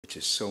which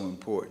is so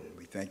important.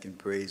 We thank and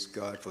praise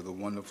God for the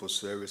wonderful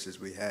services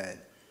we had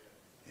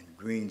in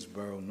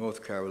Greensboro,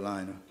 North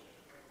Carolina,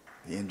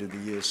 the end of the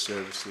year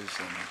services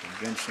and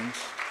conventions.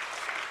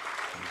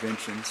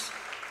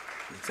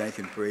 We thank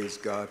and praise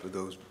God for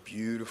those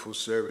beautiful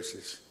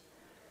services.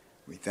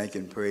 We thank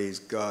and praise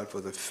God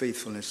for the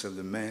faithfulness of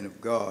the man of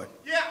God.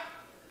 Yeah.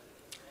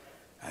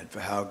 And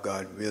for how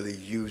God really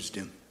used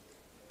him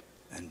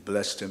and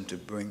blessed him to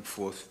bring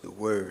forth the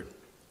word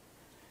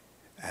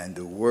and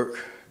the work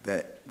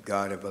that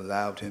God have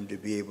allowed him to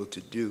be able to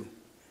do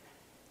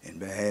in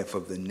behalf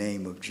of the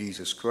name of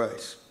Jesus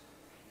Christ.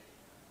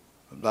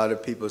 A lot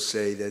of people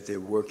say that they're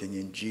working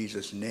in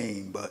Jesus'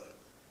 name, but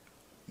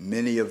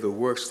many of the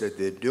works that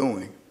they're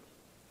doing,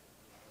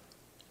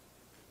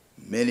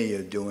 many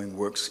are doing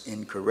works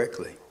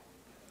incorrectly.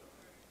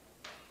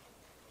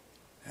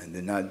 And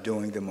they're not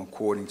doing them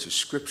according to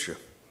Scripture.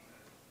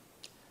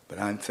 But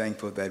I'm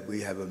thankful that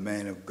we have a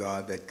man of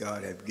God that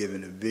God has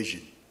given a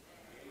vision.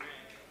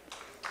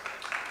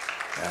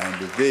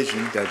 And the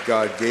vision that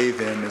God gave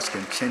him is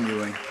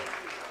continuing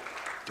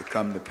to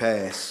come to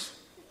pass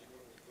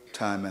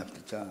time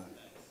after time.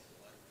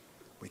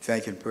 We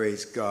thank and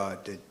praise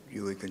God that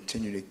you will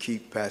continue to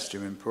keep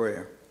Pastor in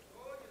prayer,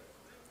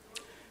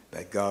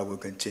 that God will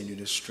continue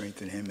to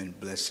strengthen him and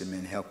bless him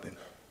and help him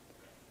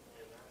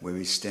where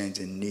he stands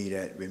in need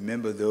at.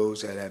 Remember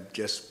those that have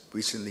just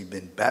recently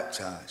been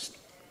baptized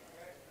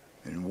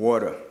in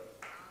water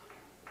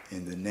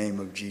in the name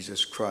of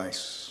Jesus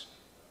Christ,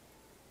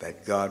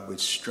 that God would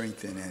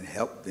strengthen and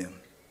help them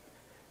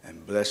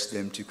and bless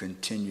them to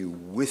continue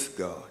with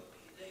God.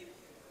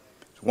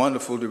 It's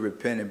wonderful to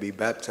repent and be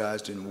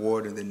baptized in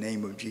water in the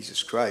name of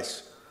Jesus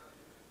Christ,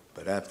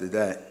 but after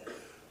that,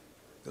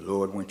 the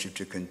Lord wants you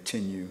to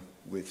continue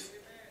with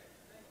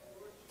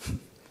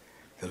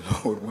the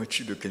Lord wants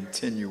you to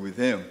continue with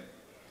him.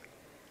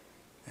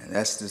 And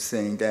that's the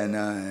thing that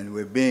and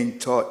we're being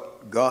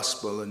taught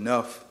gospel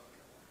enough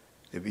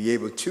to be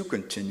able to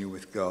continue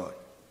with God.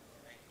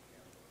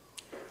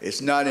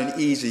 It's not an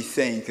easy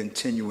thing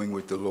continuing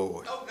with the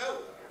Lord.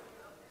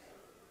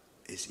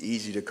 It's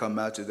easy to come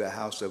out to the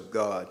house of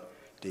God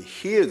to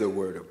hear the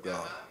word of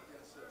God.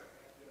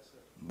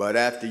 But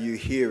after you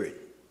hear it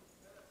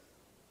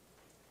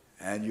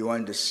and you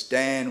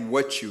understand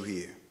what you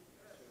hear,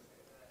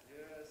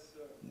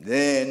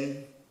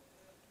 then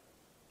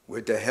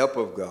with the help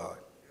of God,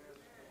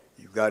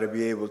 you've got to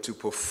be able to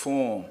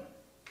perform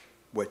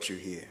what you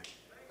hear,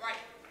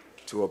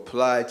 to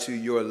apply to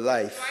your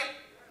life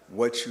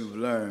what you've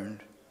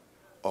learned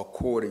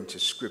according to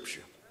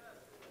Scripture.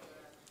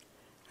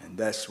 And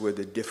that's where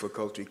the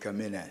difficulty come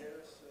in at.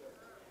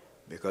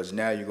 Because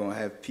now you're going to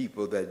have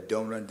people that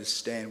don't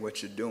understand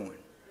what you're doing.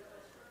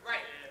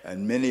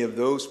 And many of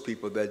those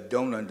people that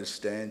don't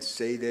understand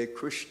say they're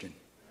Christian.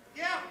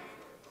 Yeah.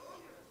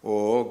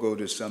 Or go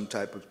to some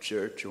type of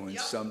church or in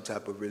some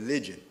type of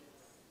religion.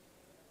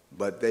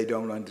 But they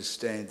don't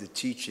understand the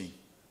teaching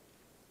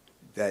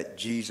that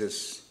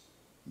Jesus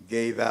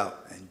gave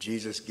out. And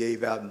Jesus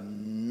gave out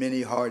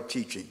many hard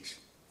teachings.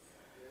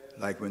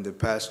 Like when the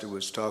pastor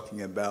was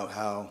talking about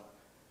how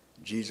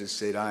Jesus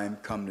said, I am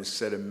come to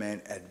set a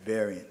man at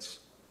variance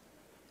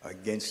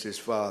against his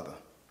father,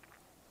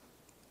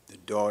 the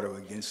daughter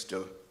against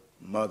the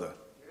mother,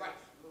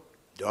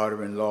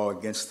 daughter-in-law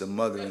against the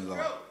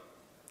mother-in-law.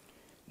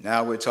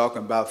 Now we're talking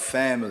about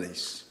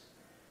families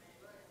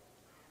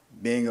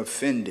being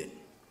offended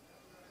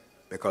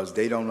because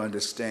they don't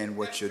understand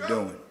what you're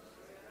doing.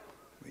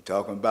 We're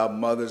talking about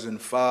mothers and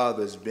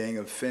fathers being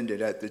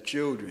offended at the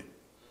children,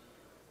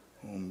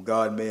 whom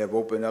God may have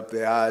opened up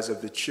the eyes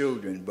of the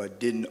children, but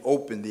didn't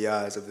open the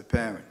eyes of the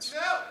parents.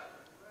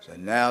 So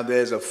now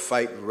there's a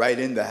fight right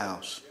in the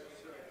house,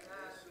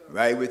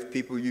 right with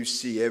people you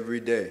see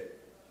every day,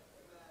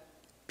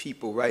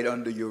 people right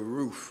under your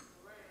roof.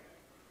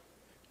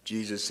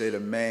 Jesus said, a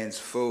man's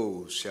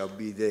foes shall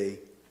be they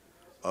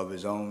of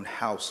his own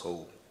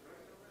household.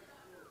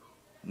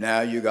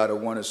 Now you got to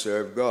want to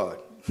serve God.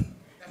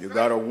 You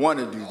got to want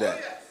to do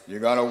that. You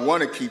got to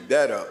want to keep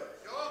that up.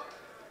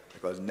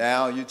 Because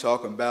now you're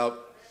talking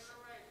about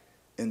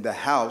in the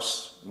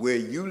house where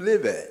you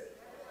live at,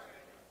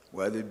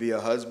 whether it be a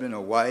husband,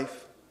 a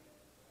wife,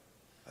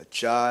 a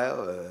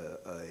child,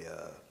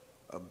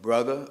 a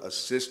brother, a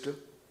sister,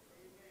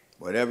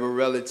 whatever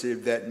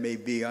relative that may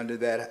be under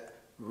that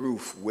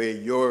roof where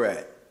you're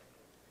at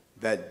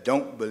that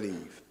don't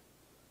believe.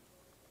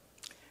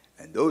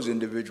 And those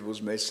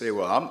individuals may say,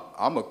 well,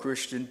 I'm a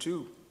Christian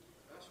too.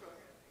 That's right.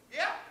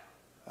 Yeah.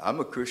 I'm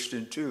a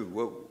Christian too.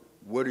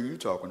 What are you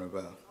talking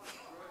about?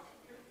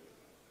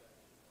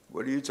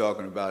 What are you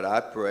talking about?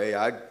 I pray.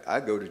 I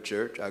go to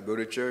church.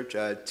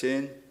 I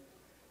attend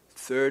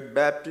Third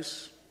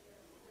Baptist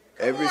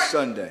every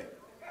Sunday,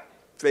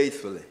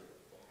 faithfully.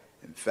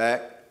 In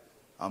fact,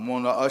 I'm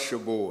on the usher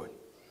board.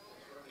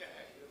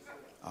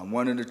 I'm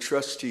one of the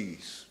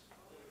trustees.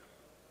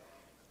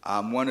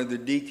 I'm one of the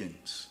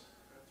deacons.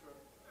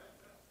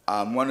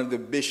 I'm one of the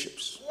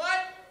bishops.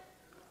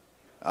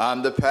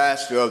 I'm the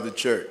pastor of the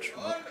church.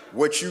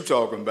 What you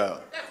talking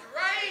about? That's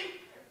right.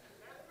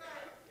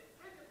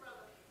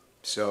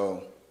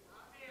 So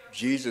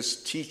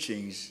Jesus'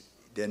 teachings,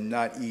 they're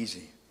not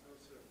easy.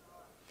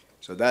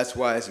 So that's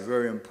why it's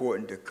very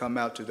important to come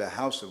out to the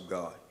house of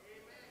God,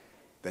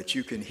 that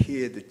you can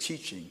hear the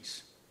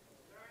teachings.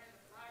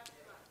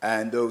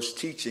 And those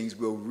teachings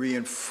will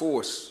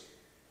reinforce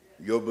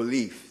your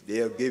belief.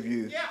 They'll give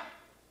you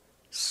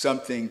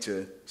something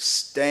to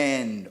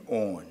stand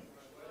on.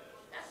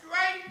 That's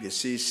right. You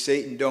see,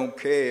 Satan don't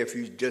care if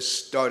you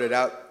just started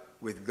out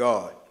with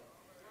God.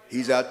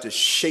 He's out to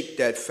shake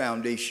that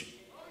foundation.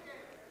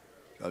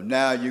 So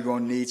now you're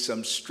going to need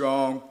some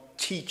strong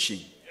teaching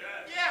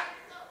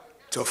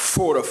to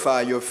fortify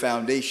your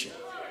foundation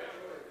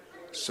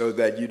so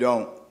that you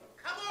don't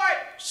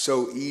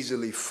so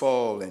easily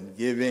fall and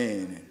give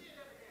in and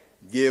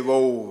give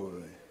over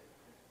and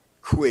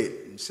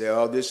quit and say,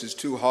 oh, this is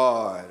too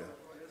hard, or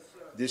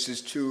this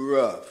is too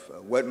rough,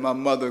 or what my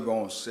mother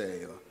going to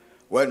say, or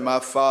what my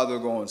father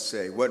going to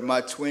say, what my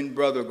twin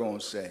brother going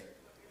to say,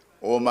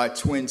 or my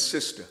twin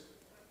sister.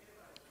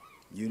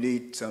 You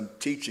need some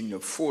teaching to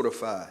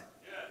fortify,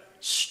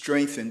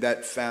 strengthen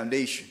that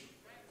foundation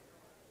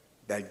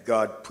that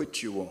God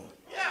put you on.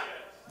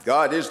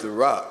 God is the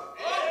rock.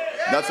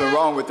 Nothing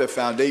wrong with the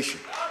foundation.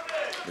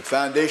 The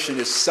foundation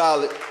is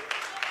solid,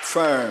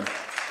 firm,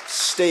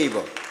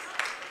 stable.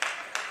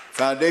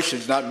 Foundation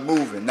is not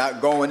moving, not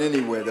going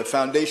anywhere. The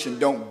foundation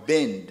don't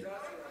bend.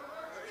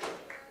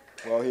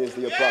 Well, here's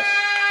the apostle.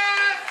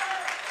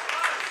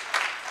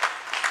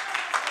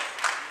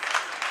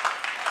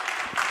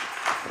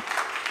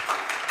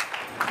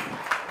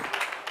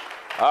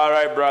 All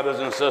right, brothers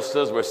and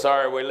sisters, we're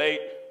sorry we're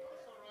late.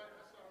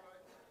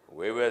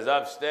 We was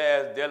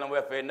upstairs dealing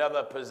with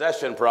another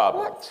possession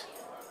problem.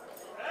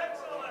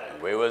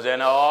 We was in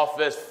the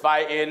office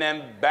fighting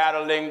and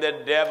battling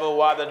the devil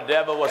while the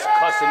devil was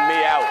cussing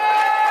me out.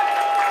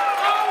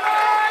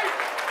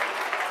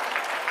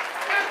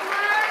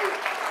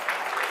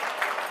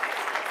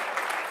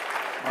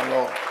 My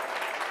Lord.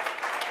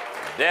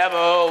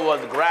 Devil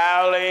was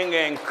growling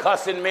and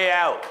cussing me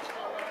out.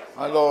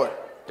 My Lord.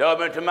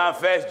 Told me to my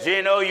face,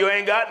 Gino, you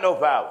ain't got no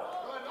power.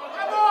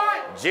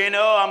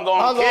 Gino, I'm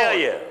going to kill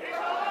you.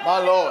 My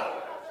Lord.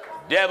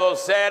 Devil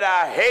said,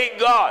 I hate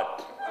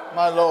God.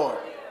 My Lord.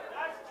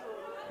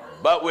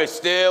 But we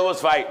still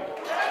was fighting.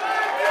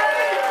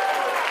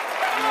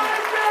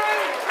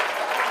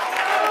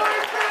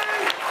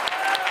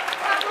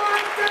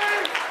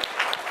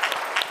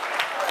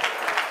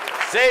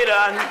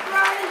 Satan.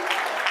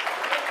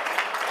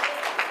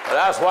 Well,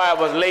 that's why I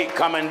was late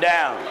coming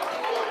down.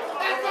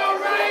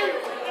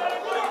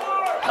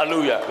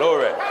 Hallelujah.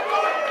 Glory.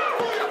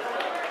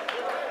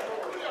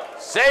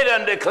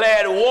 Satan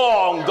declared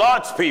war on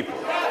God's people.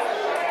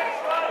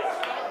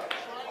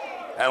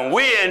 And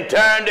we in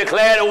turn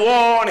declared a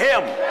war on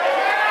him.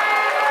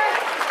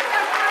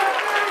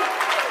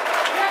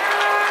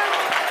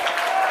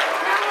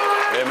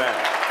 Amen.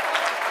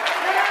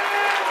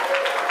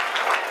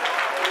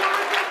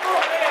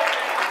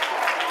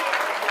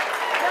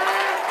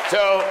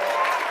 So,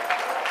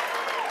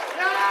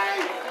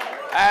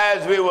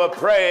 as we were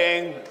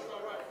praying,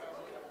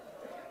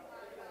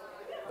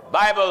 the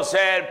Bible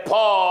said,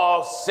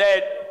 Paul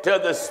said to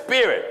the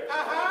Spirit,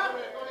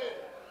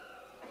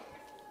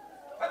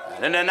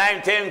 and in the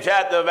 19th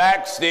chapter of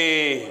Acts,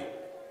 the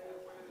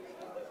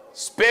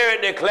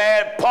Spirit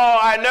declared, Paul,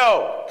 I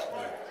know.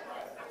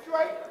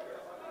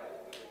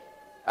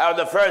 That was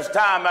the first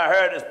time I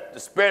heard the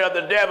spirit of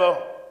the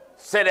devil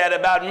say that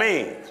about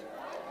me.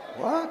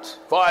 What?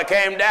 Before I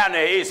came down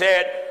there, he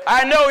said,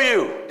 I know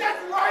you.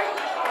 That's right.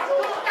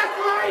 That's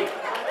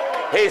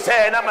right. He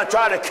said, I'm going to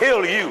try to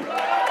kill you.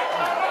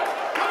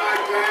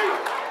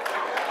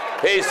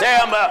 He said,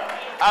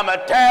 I'm going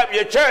to tear up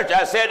your church.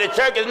 I said, the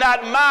church is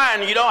not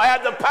mine. You don't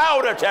have the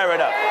power to tear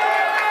it up.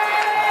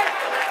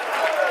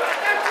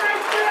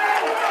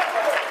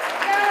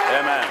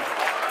 Amen.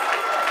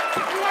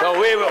 So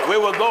we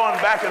were going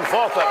back and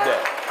forth up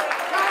there.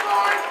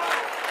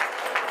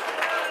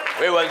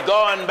 We was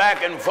going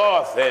back and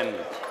forth. And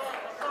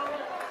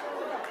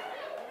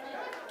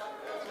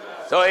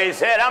so he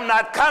said, I'm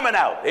not coming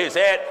out. He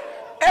said,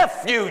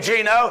 F you,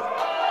 Gino.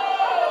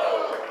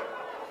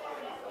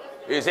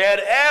 He said,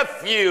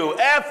 F you,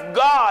 F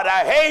God,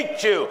 I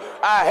hate you.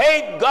 I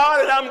hate God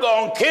and I'm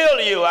going to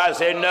kill you. I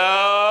said,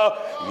 no,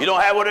 you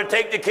don't have what it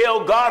takes to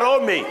kill God or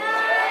me.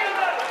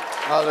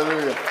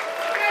 Hallelujah.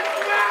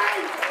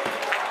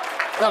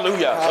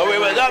 Hallelujah. So we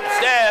was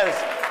upstairs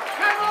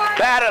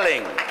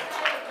battling.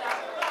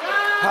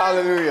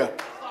 Hallelujah.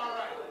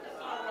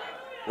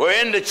 We're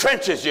in the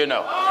trenches, you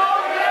know.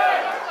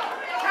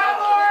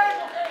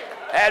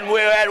 And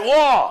we're at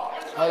war.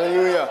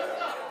 Hallelujah.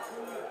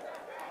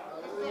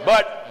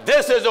 But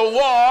this is a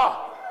war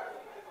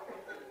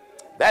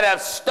that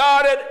has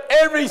started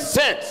ever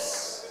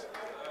since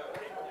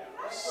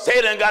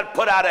Satan got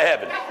put out of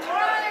heaven.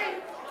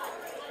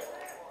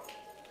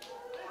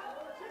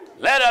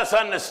 Let us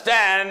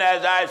understand,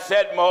 as I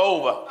said,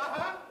 moreover,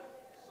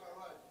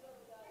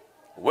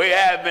 we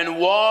have been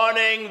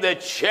warning the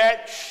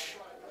church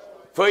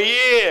for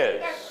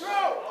years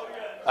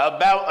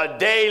about a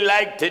day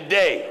like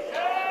today.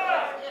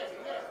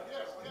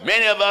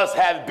 Many of us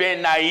have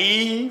been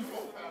naive.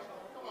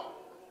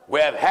 We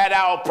have had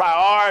our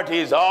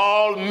priorities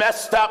all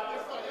messed up.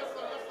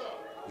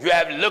 You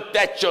have looked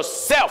at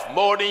yourself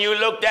more than you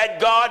looked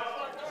at God.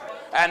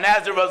 And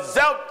as a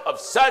result of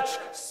such,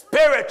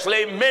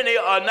 spiritually, many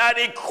are not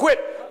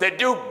equipped to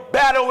do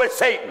battle with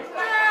Satan.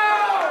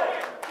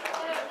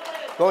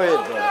 Go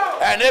ahead,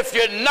 brother. And if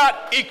you're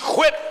not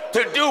equipped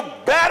to do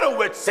battle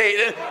with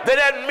Satan, then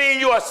that means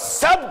you are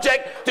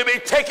subject to be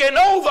taken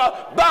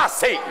over by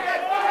Satan.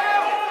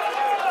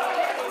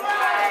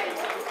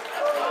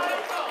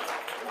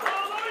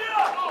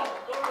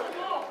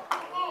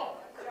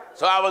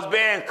 So I was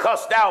being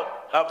cussed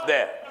out up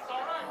there.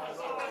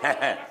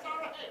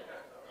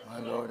 My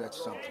Lord,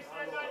 that's something.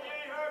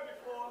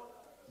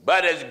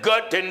 But it's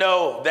good to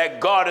know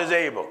that God is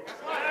able.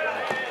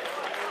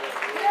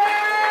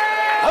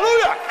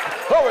 Hallelujah.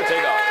 Glory to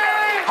God.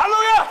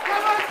 Hallelujah.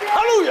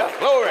 Hallelujah.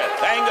 Glory.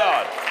 Thank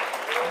God.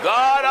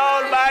 God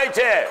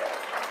Almighty.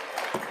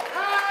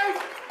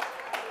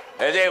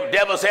 As the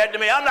devil said to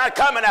me, I'm not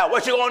coming out.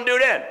 What you going to do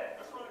then?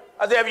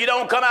 I said, if you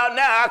don't come out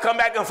now, I'll come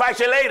back and fight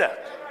you later.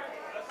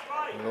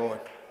 Lord.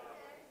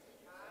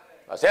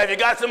 I said, if you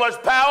got so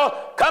much power,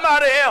 come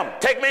out of him.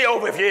 Take me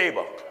over if you're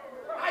able.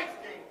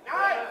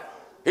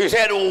 He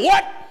said,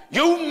 what?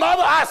 You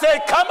mother? I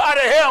said, come out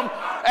of him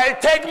and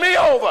take me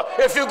over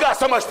if you got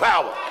so much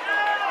power.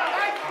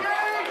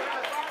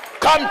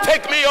 Come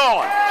take me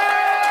on.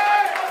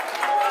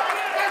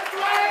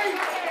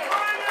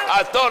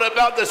 I thought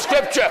about the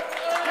scripture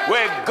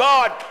where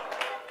God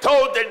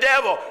told the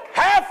devil,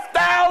 hast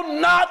thou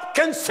not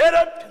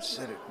considered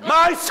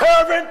my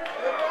servant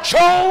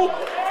Job?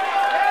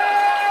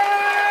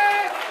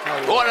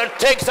 Want to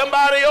take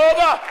somebody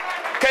over?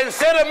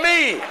 Consider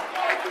me.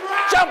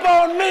 Jump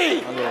on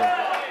me.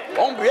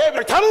 Won't be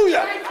able to.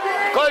 Hallelujah.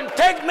 Couldn't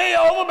take me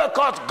over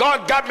because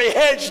God got me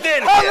hedged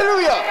in.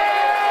 Hallelujah.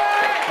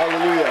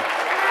 Hallelujah.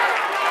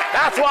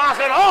 That's why I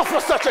can offer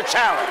such a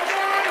challenge.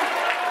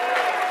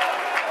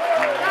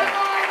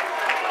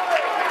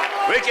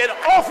 We can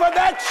offer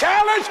that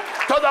challenge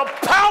to the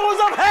powers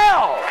of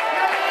hell.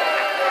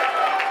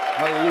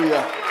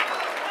 Hallelujah.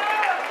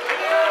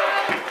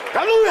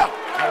 Hallelujah.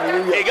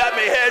 Hallelujah. He got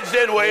me hedged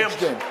in, Williams.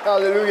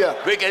 Hallelujah.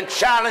 We can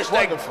challenge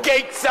Wonderful. the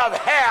gates of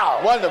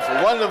hell. Wonderful,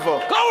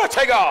 wonderful. Glory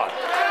to God.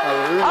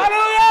 Hallelujah.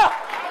 Hallelujah.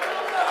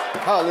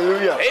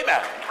 Hallelujah.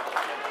 Amen.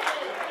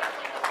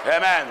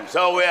 Amen.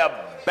 So we are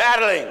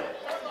battling.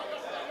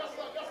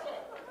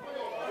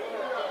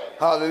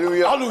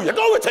 Hallelujah. Hallelujah.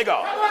 Glory to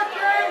God.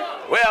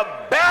 We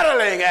are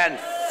battling and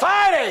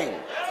fighting.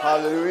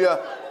 Hallelujah.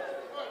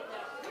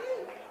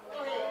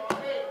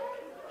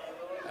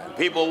 And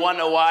people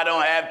wonder why I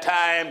don't have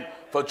time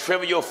for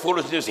trivial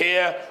foolishness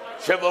here,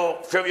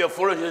 trivial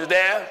foolishness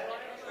there.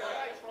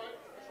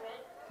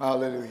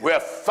 Hallelujah. We're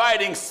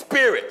fighting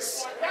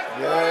spirits.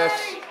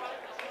 Yes.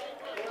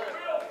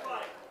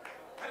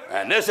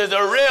 And this is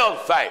a real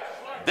fight.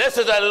 This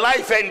is a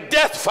life and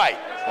death fight.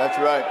 That's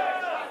right.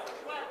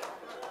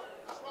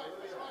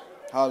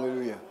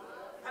 Hallelujah.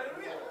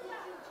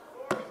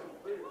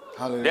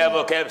 Hallelujah. The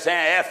devil kept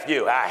saying, F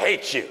you, I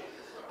hate you.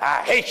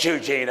 I hate you,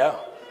 Gino.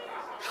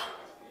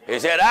 He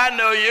said, I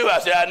know you. I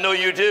said, I know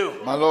you too.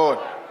 My Lord.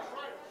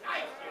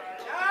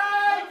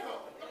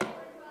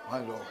 My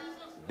Lord.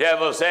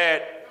 Devil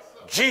said,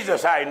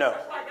 Jesus, I know.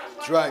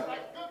 That's right.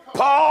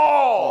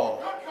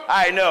 Paul,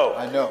 I know.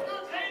 I know.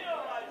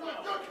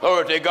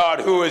 Glory to God,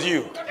 who is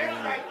you?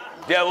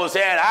 Devil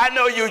said, I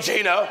know you,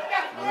 Gino.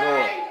 My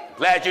Lord.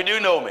 Glad you do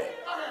know me.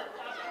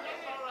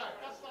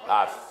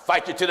 I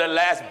fight you to the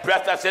last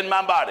breath that's in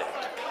my body.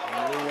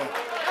 Hallelujah.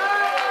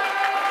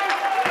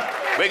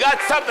 We got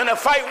something to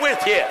fight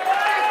with here.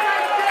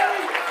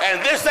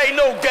 And this ain't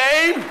no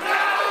game.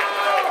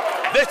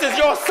 This is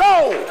your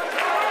soul.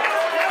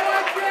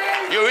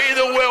 You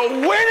either will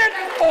win it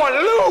or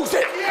lose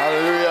it.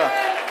 Hallelujah.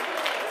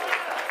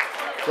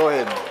 Go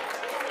ahead, man.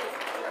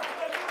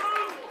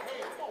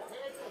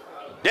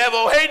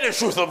 Devil hate the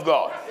truth of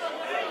God.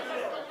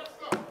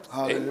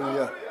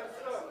 Hallelujah.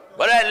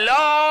 But as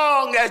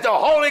long as the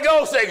Holy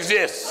Ghost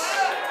exists,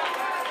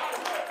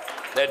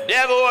 the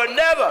devil will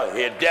never.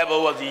 The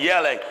devil was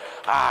yelling,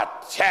 I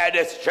tear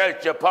this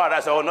church apart. I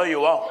said, oh, no, you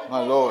won't.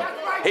 My Lord.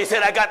 He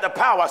said, I got the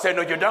power. I said,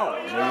 no, you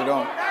don't. No, you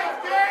don't.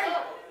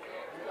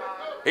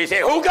 He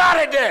said, who got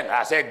it then?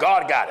 I said,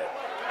 God got it.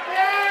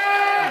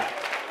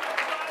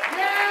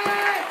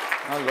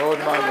 My Lord,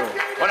 my Lord.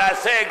 When I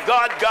said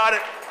God got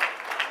it,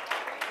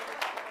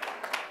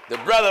 the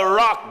brother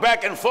rocked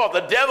back and forth.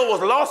 The devil was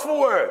lost for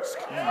words.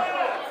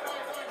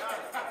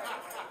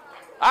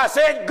 I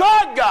said,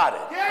 God got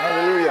it.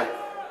 Hallelujah.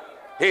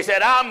 He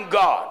said, I'm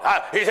God.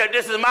 He said,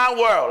 this is my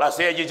world. I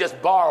said, you're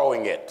just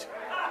borrowing it.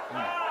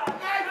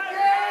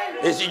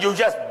 He said, you're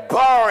just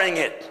borrowing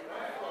it.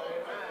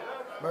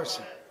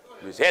 Mercy.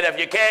 He said, if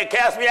you can't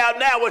cast me out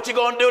now, what you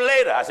going to do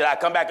later? I said, I'll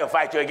come back and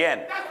fight you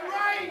again.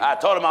 I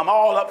told him I'm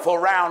all up for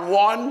round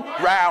 1,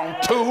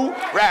 round 2,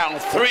 round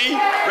 3,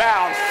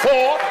 round 4,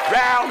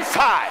 round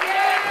 5.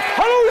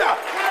 Hallelujah.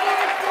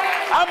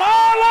 I'm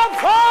all up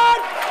for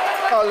it.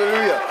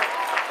 Hallelujah.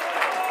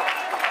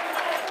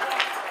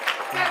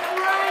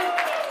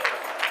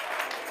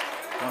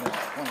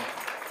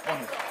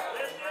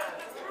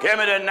 Give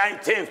me the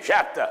 19th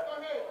chapter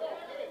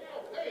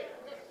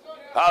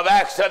of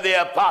Acts of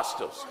the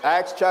Apostles.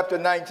 Acts chapter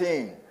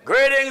 19.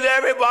 Greetings,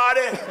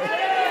 everybody.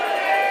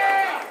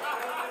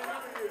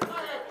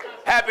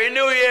 Happy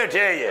New Year to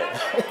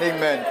you.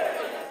 Amen.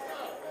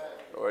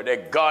 Or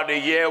that God, the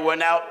year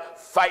went out,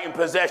 fighting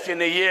possession,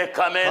 the year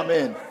come in. Come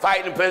in.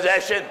 Fighting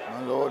possession.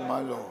 My Lord, my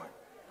Lord.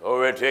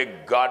 Glory to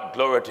God,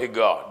 glory to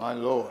God. My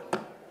Lord.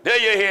 Do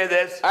you hear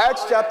this?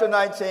 Acts chapter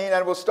 19,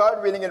 and we'll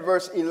start reading in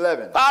verse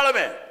 11. Follow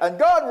me. And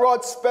God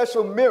wrought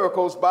special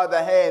miracles by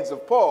the hands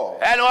of Paul,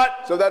 And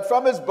what? so that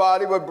from his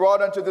body were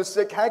brought unto the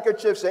sick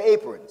handkerchiefs and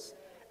aprons,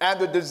 and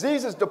the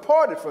diseases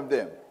departed from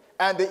them,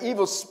 and the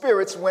evil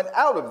spirits went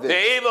out of them.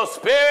 The evil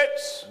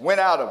spirits Went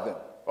out of them.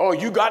 Oh,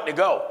 you got to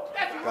go.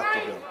 Got to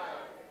go.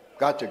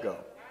 Got to go.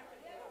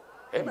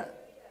 Amen.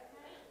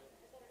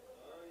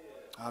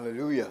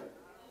 Hallelujah.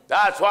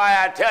 That's why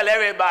I tell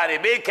everybody,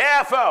 be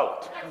careful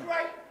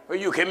who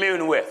you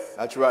commune with.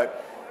 That's right.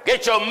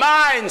 Get your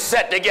mind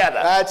set together.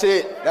 That's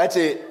it. That's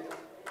it.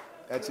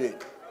 That's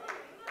it.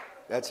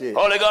 That's it.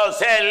 Holy Ghost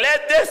said,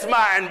 let this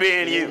mind be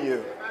in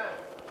you.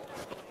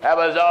 That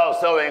was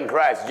also in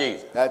Christ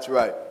Jesus. That's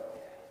right.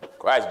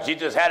 Christ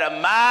Jesus had a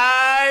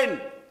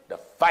mind to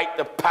fight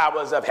the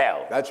powers of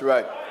hell. That's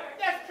right.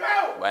 That's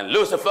true. When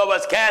Lucifer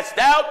was cast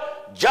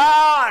out,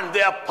 John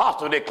the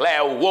apostle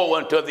declared, woe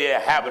unto the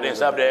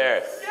inhabitants of the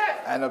earth.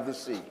 And of the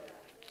sea.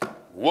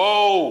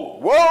 Woe.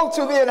 Woe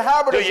to the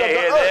inhabitants Do you of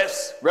the hear earth.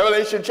 this?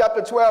 Revelation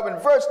chapter 12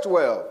 and verse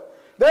 12.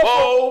 Therefore,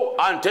 Woe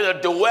unto the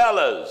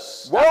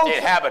dwellers Woe of the to-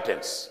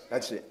 inhabitants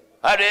that's it.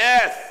 of the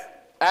earth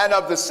And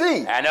of the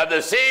sea. and of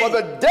the sea. For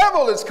the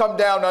devil is come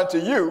down unto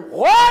you.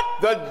 What?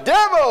 The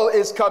devil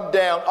is come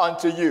down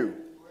unto you.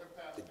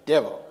 The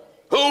devil.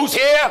 Who's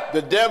here?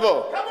 The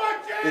devil Come on,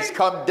 Jay. is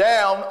come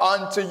down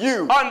unto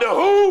you. Under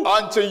who?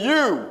 Unto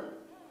you.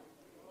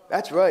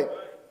 That's right.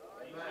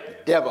 The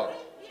devil.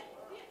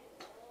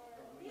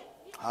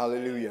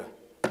 Hallelujah.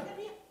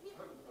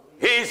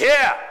 He's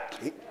here.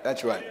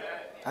 That's right.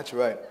 That's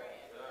right.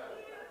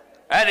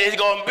 And he's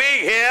going to be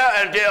here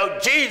until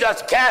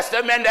Jesus casts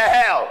him into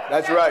hell.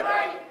 That's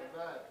right.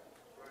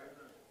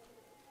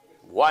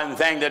 One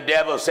thing the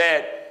devil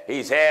said,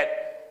 he said,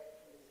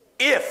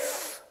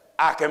 if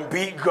I can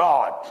beat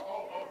God.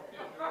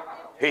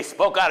 He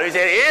spoke out. He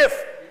said,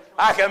 if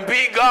I can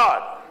beat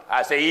God.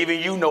 I say, even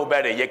you know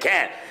better. You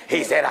can't.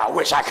 He said, I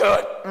wish I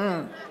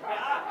could.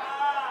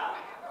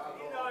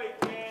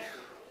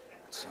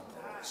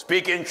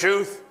 Speak in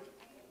truth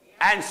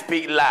and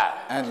speak lie.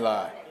 And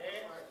lie.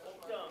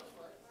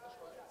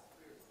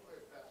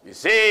 You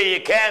see,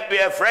 you can't be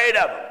afraid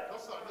of him.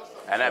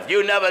 And if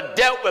you never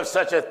dealt with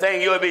such a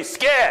thing, you'll be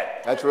scared.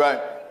 That's right.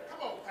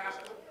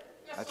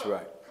 That's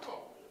right.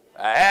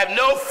 I have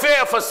no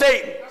fear for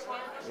Satan.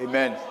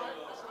 Amen.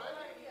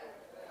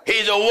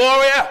 He's a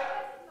warrior,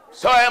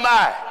 so am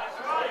I.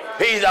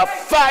 He's a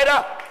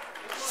fighter,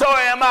 so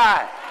am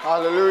I.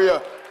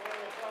 Hallelujah.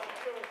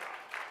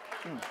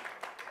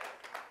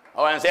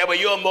 Oh, and say, well,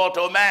 you're a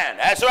mortal man.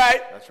 That's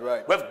right. That's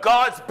right. With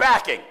God's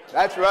backing.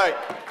 That's right.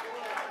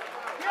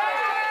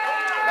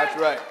 That's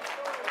right.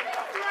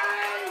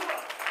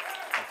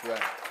 That's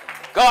right.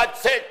 God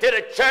said to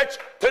the church,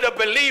 to the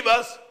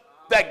believers,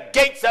 the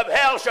gates of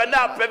hell shall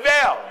not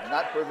prevail.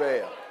 Not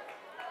prevail.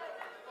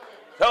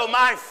 So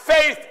my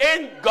faith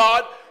in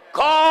God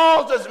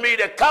causes me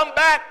to come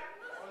back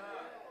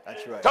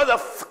That's right.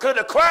 to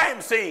the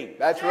crime scene.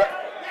 That's right.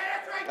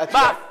 That's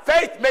My right.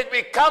 faith makes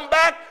me come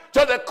back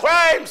to the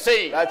crime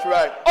scene. That's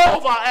right.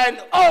 Over and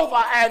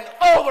over and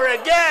over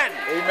again.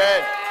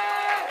 Amen.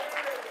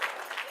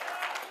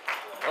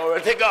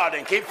 Glory to God,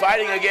 and keep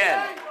fighting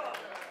again.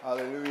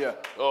 Hallelujah.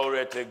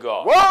 Glory to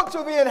God. Woe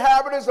to the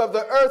inhabitants of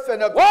the earth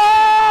and of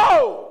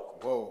Whoa!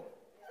 Whoa.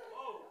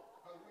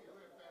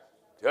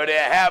 To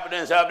the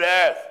inhabitants of the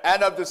earth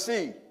And of the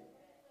sea.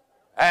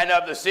 and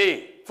of the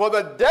sea. For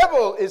the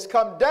devil is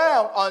come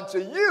down unto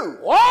you.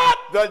 What?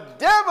 The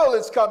devil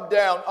is come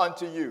down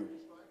unto you.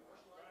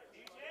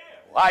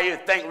 Why you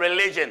think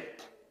religion?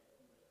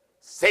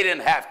 Satan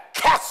have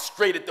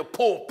castrated the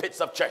pulpits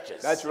of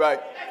churches. That's right.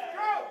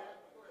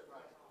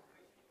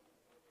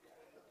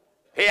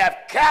 He have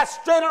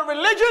castrated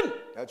religion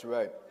That's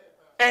right.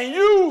 and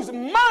used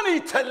money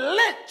to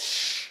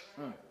lynch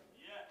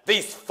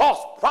these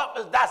false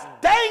prophets that's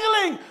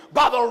dangling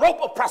by the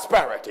rope of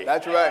prosperity.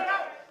 That's right.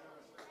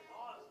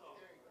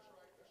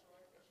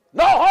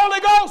 No Holy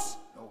Ghost,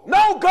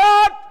 no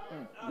God,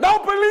 no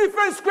belief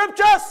in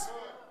scriptures.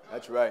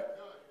 That's right.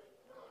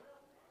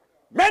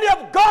 Many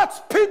of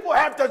God's people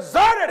have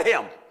deserted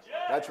him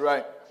That's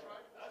right.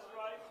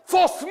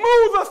 for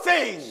smoother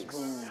things.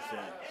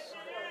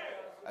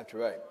 That's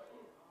right.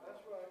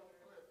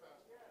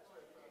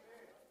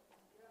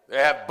 They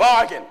have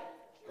bargained.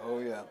 Oh,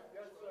 yeah.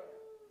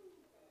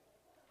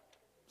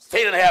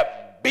 Satan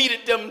have beaten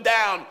them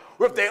down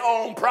with their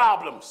own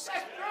problems.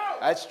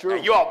 That's true.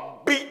 And you're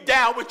beat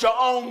down with your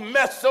own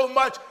mess so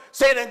much,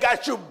 Satan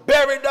got you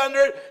buried under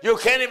it, you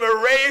can't even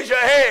raise your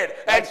head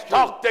and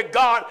talk to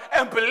God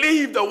and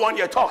believe the one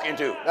you're talking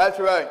to. That's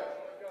right.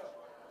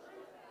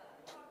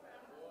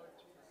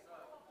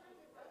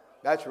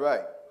 That's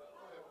right.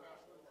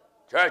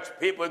 Church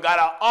people got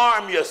to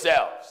arm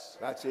yourselves.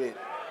 That's it.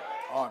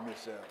 Arm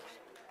yourselves.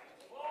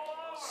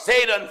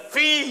 Satan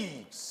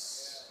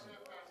feeds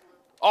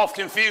off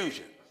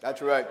confusion.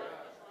 That's right.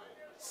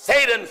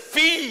 Satan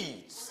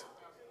feeds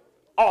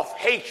off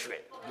hatred.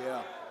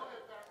 Yeah.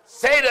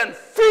 Satan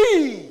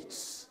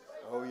feeds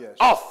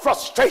off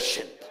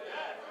frustration.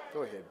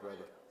 Go ahead, brother.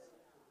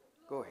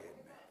 Go ahead,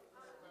 man.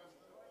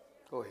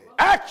 Go ahead.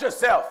 Ask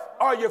yourself,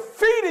 are you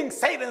feeding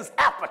Satan's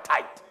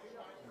appetite?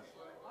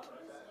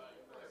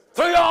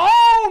 Through your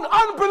own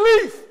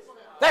unbelief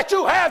that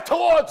you have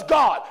towards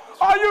God.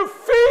 Are you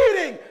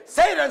feeding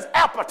Satan's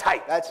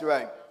appetite? That's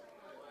right.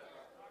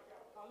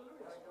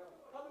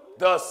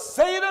 Does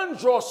Satan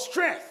draw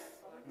strength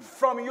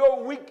from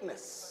your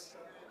weakness?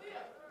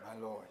 My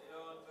Lord.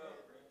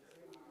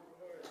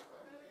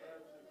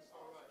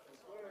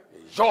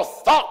 Your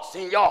thoughts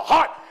and your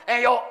heart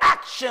and your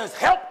actions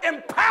help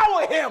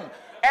empower him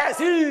as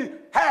he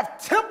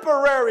have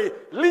temporary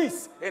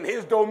lease in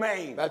his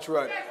domain. That's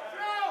right.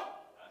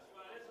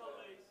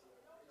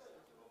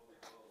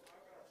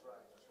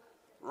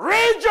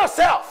 Rid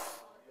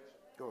yourself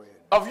Go ahead.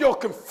 of your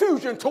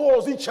confusion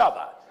towards each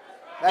other,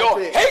 That's your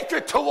it.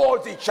 hatred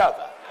towards each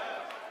other,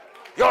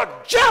 your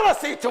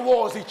jealousy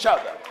towards each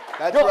other,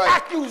 That's your right.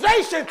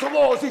 accusation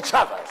towards each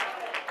other.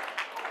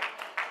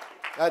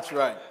 That's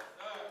right.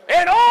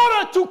 In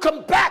order to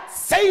combat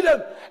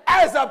Satan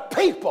as a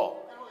people,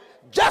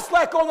 just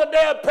like on the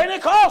day of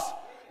Pentecost,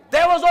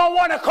 they was on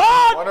one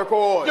accord. One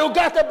accord. You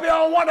got to be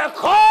on one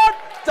accord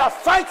to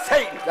fight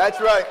Satan.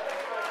 That's right.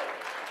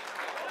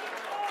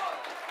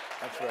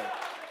 That's right.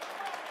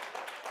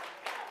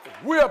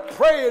 We're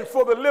praying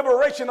for the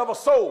liberation of a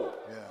soul.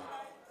 Yeah.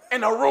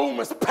 And the room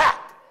is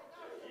packed.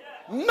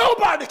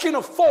 Nobody can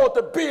afford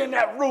to be in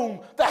that room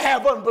to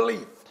have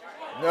unbelief.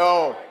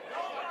 No.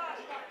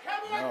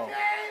 No.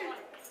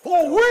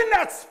 For when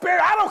that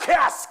spirit, I don't care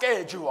how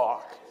scared you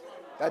are.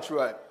 That's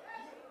right.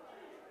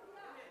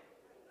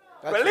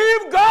 That's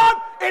Believe God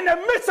in the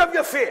midst of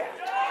your fear.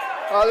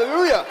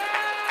 Hallelujah.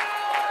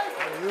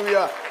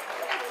 Hallelujah.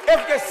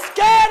 If you're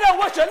scared of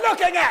what you're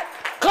looking at,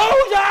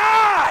 close your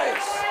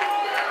eyes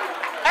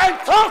and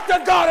talk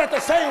to God at the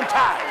same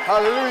time.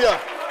 Hallelujah.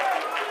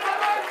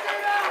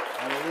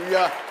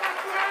 Hallelujah.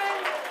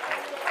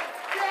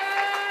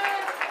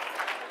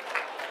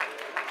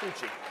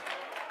 Preach it.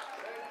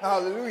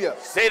 Hallelujah.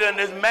 Satan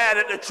is mad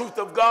at the truth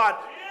of God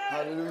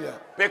Hallelujah.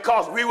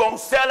 because we won't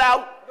sell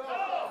out.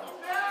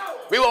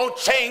 We won't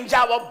change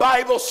our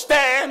Bible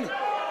stand.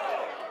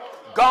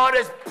 God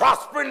is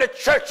prospering the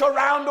church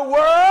around the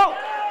world.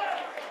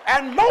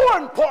 And more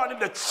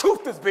importantly, the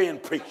truth is being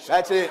preached.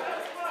 That's it.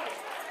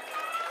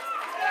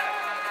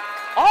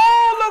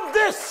 All of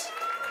this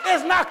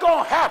is not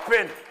going to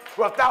happen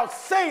without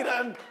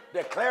Satan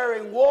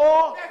declaring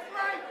war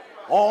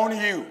on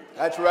you.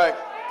 That's right.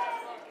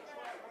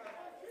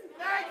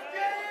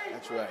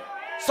 That's right.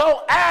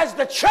 So as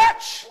the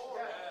church,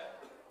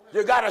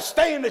 you got to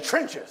stay in the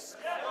trenches.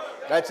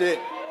 That's it.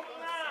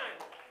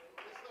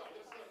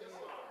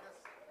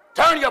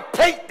 Turn your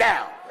plate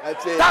down.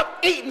 That's it. Stop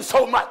eating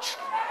so much.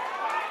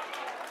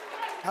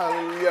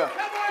 Hallelujah.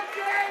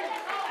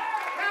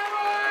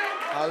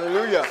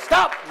 Hallelujah.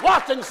 Stop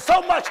watching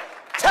so much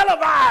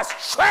televised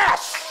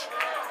trash.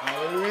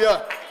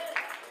 Hallelujah.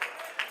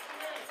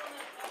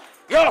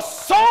 Your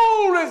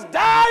soul is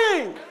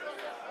dying.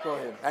 Go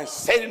ahead. And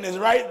Satan is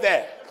right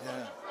there.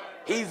 Yeah.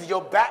 He's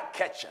your back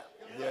catcher,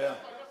 Yeah.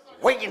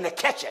 waiting to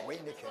catch it.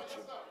 Waiting to catch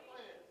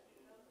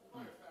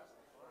you.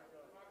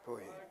 Go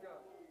ahead.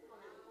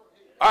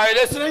 Are you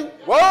listening?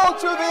 Woe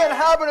to the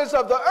inhabitants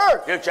of the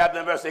earth. Give chapter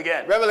and verse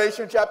again.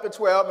 Revelation chapter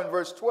 12 and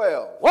verse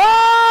 12.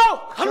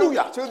 Whoa!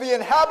 Hallelujah. To the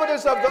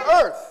inhabitants of the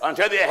earth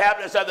Until the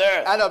inhabitants of the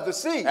earth and of the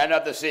sea. and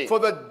of the sea. For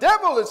the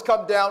devil is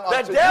come down The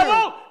unto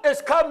devil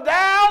is come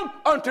down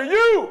unto you.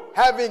 you,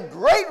 having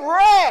great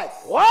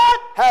wrath.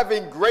 What?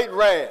 Having great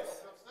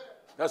wrath.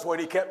 That's what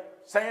he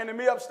kept saying to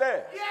me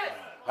upstairs.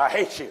 I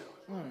hate you.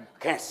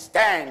 Can't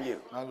stand you.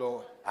 My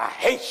Lord. I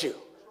hate you.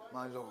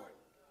 My Lord.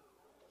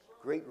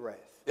 Great wrath.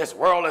 This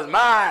world is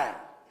mine.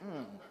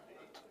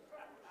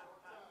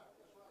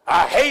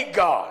 I hate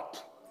God.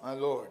 My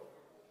Lord.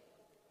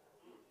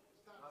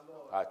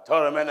 I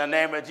told him in the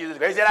name of Jesus.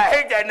 He said, I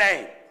hate that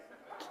name.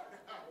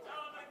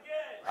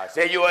 I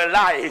said, you're a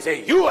liar. He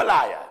said, you a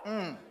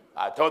liar.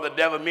 I told the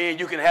devil, me and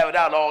you can have it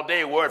out all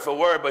day word for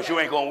word, but you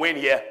ain't going to win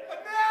here.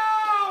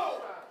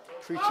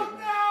 Preach it,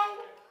 man.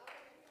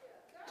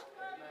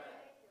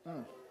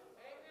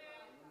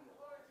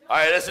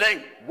 Are you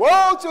listening?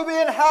 Woe to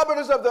the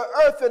inhabitants of the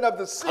earth and of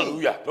the sea.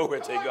 Hallelujah. Glory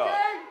to God.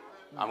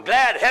 I'm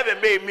glad heaven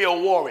made me a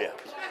warrior.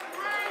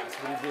 That's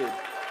what he did.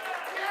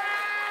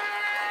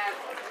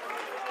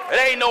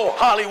 It ain't no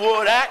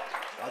Hollywood act.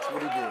 That's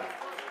what he did.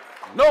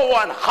 No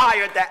one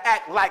hired to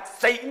act like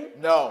Satan.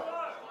 No.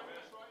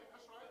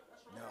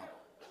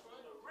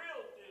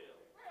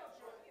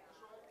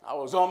 I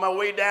was on my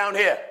way down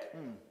here,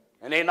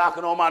 and they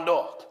knocking on my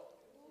door.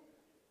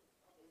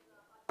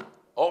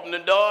 Open the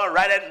door,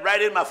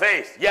 right in my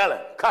face, yelling,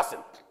 cussing.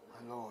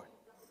 My Lord.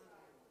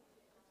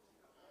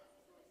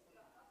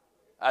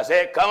 I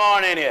said, come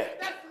on in here.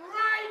 That's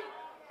right.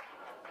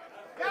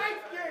 Thank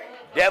you.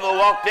 Devil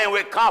walked in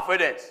with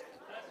confidence,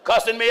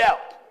 cussing me out.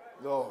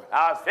 Lord.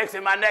 I was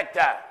fixing my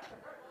necktie.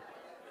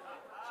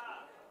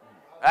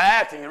 I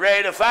asked him, you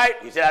ready to fight?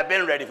 He said, I've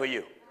been ready for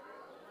you.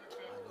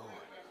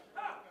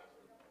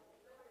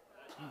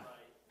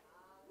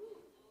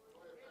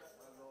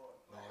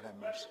 Lord have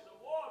mercy.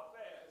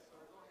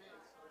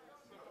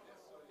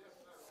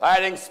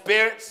 Fighting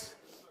spirits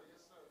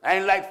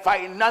ain't like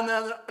fighting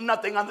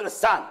nothing under the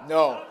sun.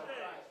 No.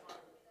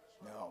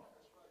 No.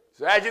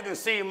 So as you can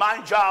see,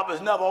 my job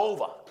is never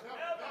over.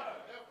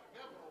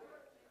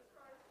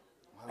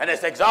 And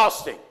it's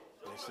exhausting.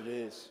 Yes, it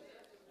is.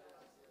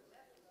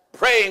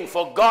 Praying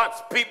for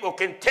God's people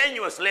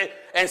continuously,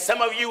 and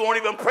some of you won't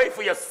even pray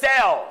for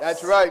yourselves.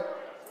 That's right.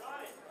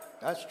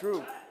 That's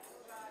true.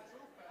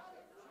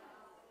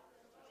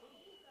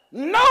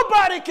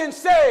 Nobody can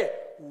say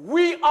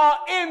we are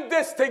in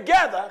this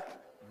together,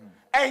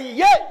 and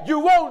yet you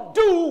won't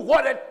do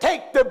what it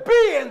takes to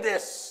be in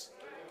this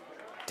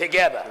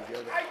together.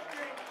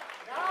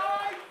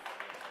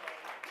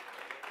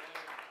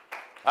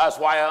 That's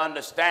why I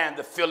understand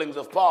the feelings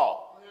of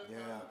Paul. Yeah.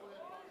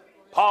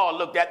 Paul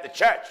looked at the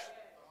church,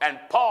 and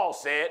Paul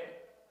said,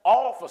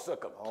 all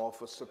forsook him. All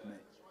forsook me.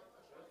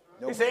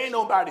 He said, ain't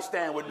nobody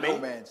stand with me. No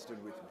man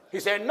stood with me. He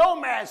said, no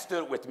man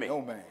stood with me.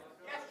 No man.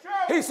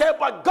 He said,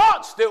 but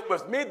God stood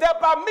with me,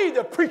 that by me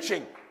the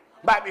preaching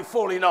might be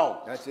fully known.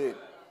 That's it.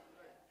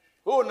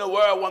 Who in the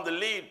world want to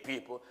lead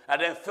people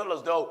and then feel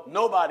as though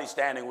nobody's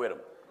standing with them?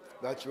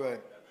 That's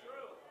right.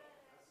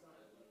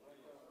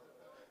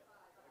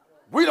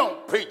 We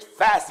don't preach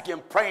fasting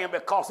and praying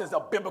because it's a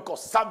biblical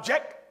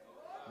subject.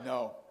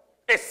 No.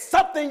 It's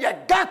something you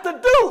got to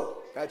do.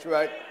 That's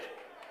right.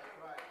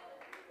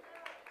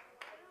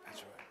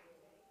 That's right.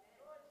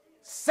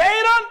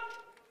 Satan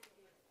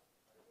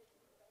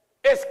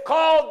is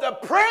called the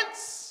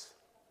prince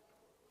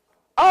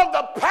of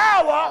the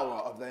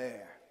power Of the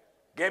air.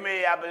 Give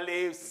me, I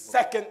believe,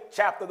 second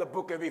chapter of the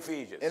book of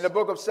Ephesians. In the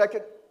book of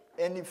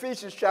in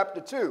Ephesians chapter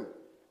 2,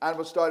 and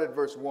we'll start at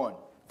verse 1.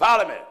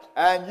 Follow me.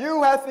 And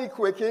you hath he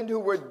quickened who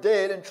were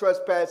dead in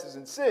trespasses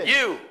and sins.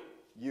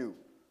 You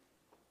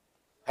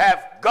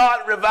have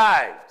God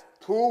revived.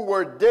 Who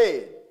were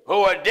dead.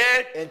 Who are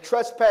dead in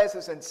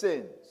trespasses and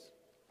sins.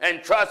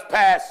 in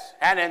trespass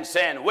and in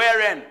sin.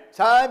 Wherein?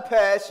 Time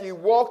past ye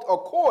walked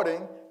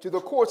according to the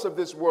course of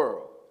this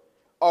world,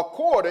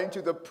 according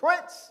to the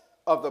prince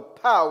of the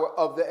power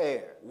of the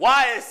air.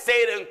 Why is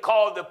Satan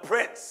called the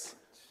prince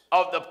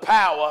of the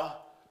power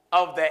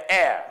of the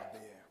air?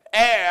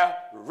 Air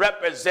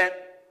represent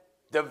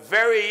the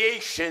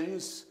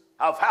variations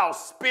of how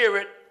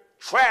spirit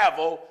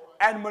travel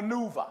and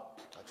maneuver.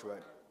 That's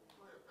right.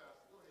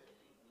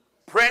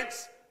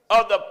 Prince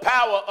of the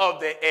power of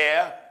the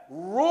air,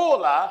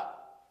 ruler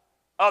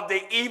of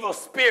the evil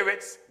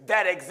spirits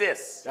that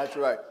exist. That's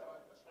right.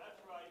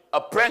 A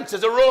prince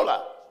is a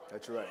ruler.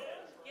 That's right.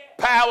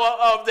 Power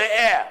of the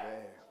air.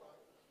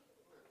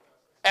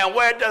 And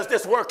where does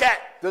this work at?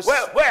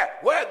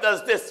 Where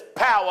does this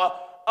power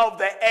of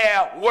the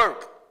air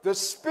work? The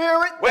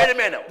spirit. Wait a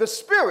minute. The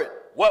spirit.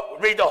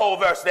 What? Read the whole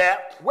verse there.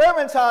 Where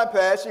in time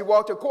past ye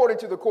walked according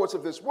to the course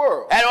of this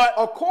world. And what?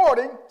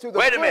 According to the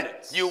Wait a prince.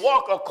 minute. You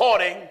walk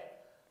according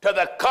to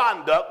the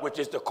conduct, which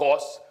is the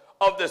course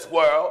of this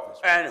world.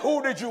 And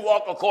who did you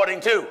walk according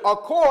to?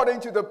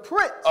 According to the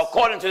prince.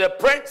 According to the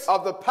prince.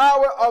 Of the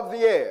power of the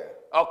air.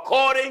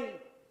 According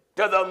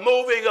to the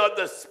moving of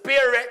the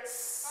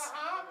spirits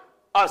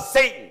of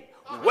Satan.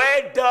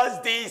 Where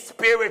does these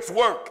spirits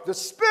work? The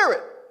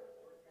spirit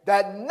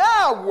that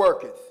now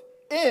worketh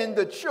in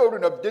the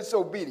children of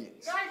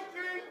disobedience.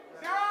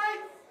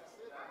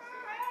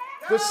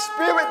 The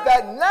spirit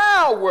that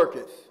now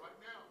worketh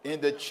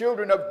in the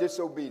children of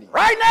disobedience.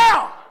 Right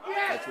now.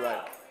 That's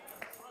right.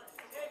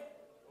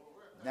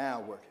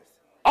 Now worketh.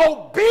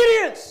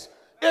 Obedience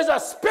is a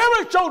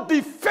spiritual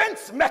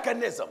defense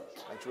mechanism.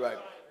 That's right.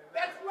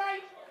 That's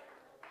right.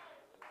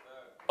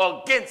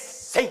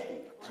 Against Satan.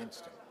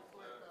 Against him.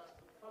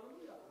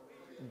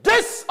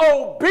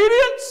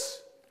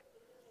 Disobedience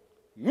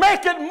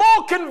make it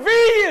more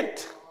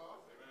convenient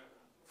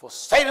for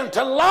Satan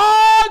to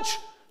lodge,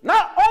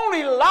 not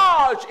only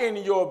lodge in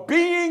your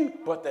being,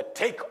 but to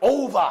take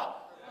over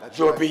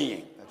your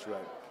being. That's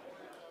right.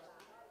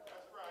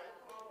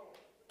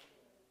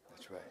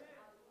 That's right.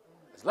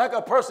 It's like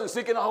a person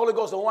seeking the Holy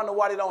Ghost and wonder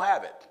why they don't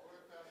have it.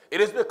 It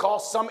is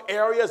because some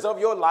areas of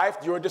your life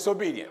you're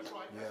disobedient.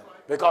 Yeah.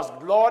 Because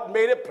the Lord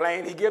made it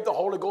plain, he gave the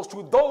Holy Ghost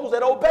to those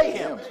that obey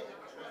him.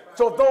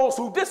 So those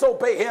who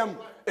disobey him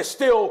is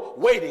still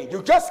waiting.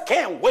 You just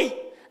can't wait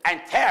and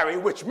tarry,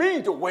 which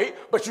means to wait,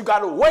 but you got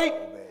to wait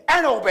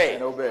and obey.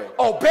 And obey.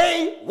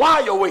 Obey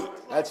while you wait.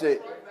 That's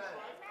it.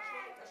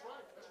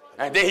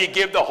 And then he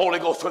give the Holy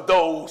Ghost to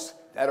those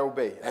That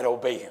obey him. that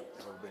obey him.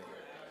 That obey him.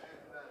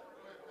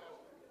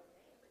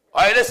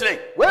 Are you listening?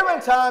 Where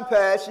in time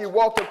past ye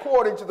walked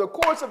according to the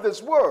course of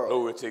this world.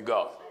 Glory to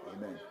God.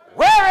 Amen.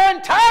 Where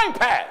in time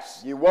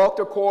past Ye walked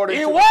according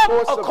ye to the walk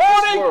course of this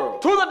according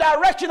world. to the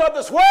direction of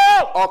this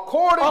world,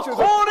 According to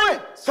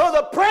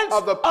the prince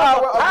of the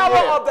power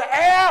of the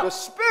air, the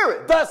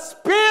spirit the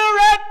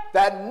spirit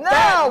that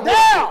now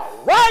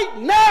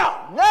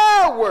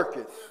now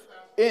worketh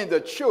in the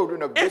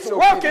children of it's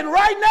disobedience. working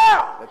right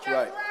now. That's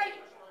right.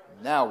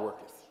 Now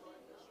worketh.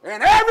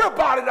 And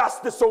everybody that's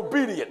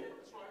disobedient,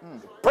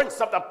 the prince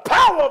of the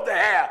power of the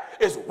air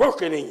is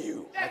working in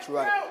you. That's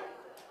right.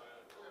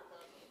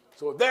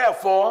 So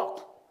therefore,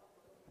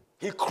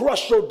 he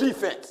crushed your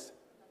defense.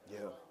 Yeah.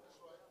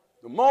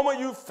 The moment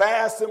you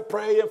fast and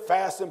pray,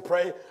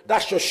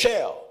 that's your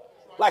shell.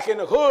 Like in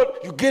the hood,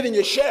 you get in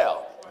your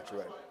shell. That's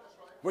right.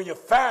 When you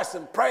fast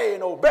and pray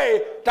and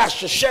obey,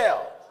 that's your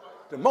shell.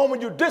 The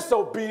moment you're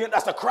disobedient,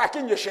 that's a crack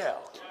in your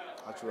shell.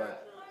 That's right.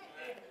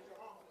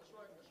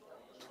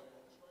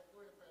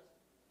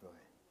 Go ahead.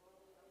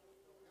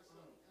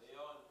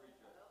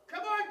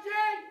 Come on,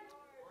 Jay.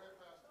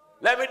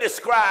 Let me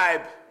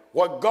describe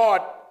what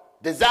God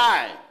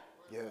designed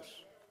Yes.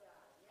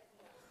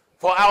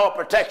 for our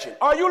protection.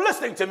 Are you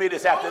listening to me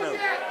this afternoon?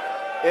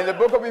 In the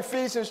book of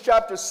Ephesians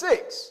chapter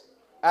 6,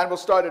 and we'll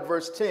start at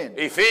verse 10.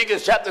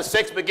 Ephesians chapter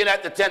 6, begin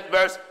at the 10th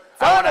verse.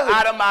 I want to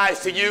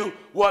itemize to you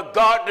what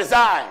God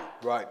designed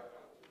Right.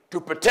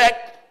 to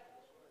protect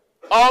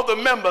all the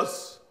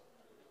members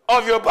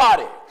of your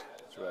body.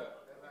 That's right.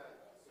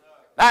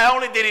 Not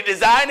only did he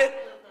design it,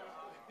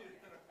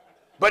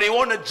 but he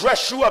wanted to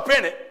dress you up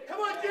in it. Come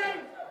on, Jay.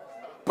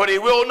 But he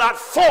will not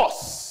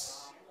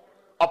force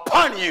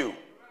upon you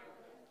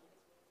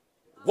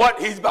what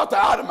he's about to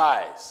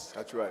itemize.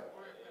 That's right.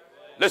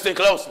 Listen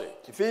closely.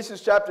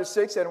 Ephesians chapper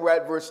 6, and we're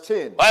at verse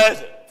 10. What is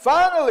it?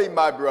 Finally,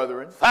 my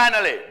brethren,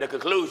 Finally, the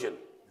conclusion.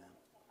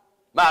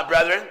 My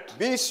brethren,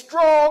 be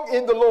strong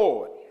in the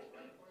Lord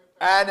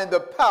and in the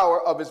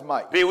power of his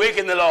might. be weak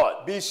in the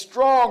Lord. Be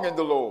strong in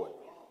the Lord.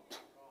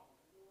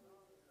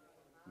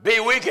 Be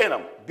weak in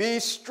him. Be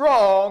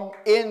strong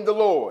in the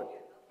Lord.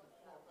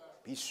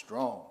 Be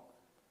strong.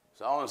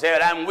 Someone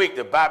said, I'm weak.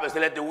 The Bible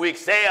said, let the weak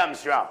say I'm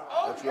strong.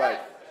 That's right.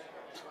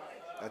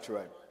 That's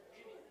right.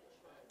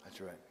 That's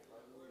right.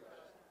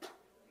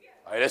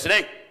 Are you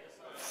listening?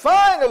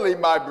 Finally,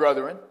 my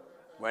brethren,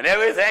 When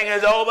everything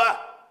is over,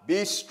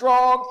 be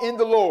strong in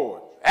the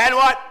Lord and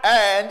what?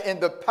 and in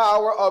the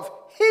power of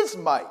his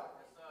might.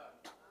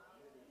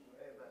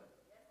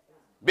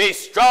 Be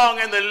strong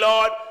in the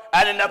Lord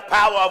and in the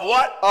power of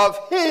what? Of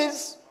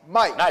his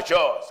might. Not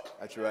yours.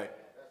 That's right.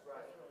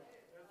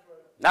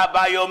 Not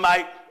by your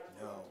might,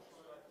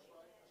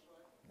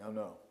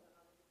 No.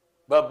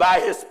 but by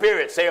his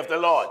spirit, saith the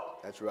Lord.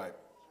 That's right.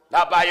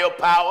 Not by your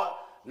power,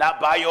 not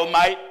by your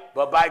might,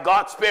 but by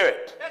God's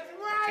spirit. That's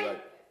That's right.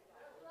 right.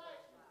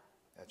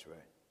 That's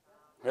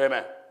right.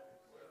 Amen.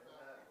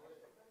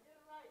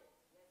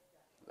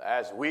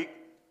 Last week,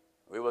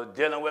 we were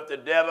dealing with the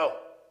devil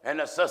and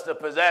the sister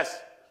possessed,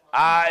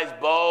 eyes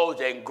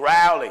bulged and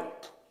growling.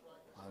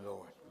 My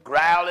Lord.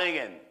 Growling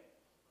and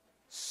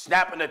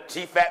snapping the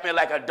teeth at me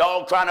like a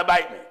dog trying to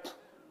bite me.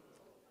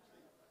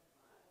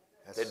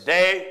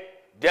 Today,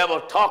 devil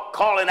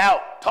talking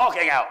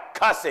out,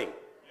 cussing,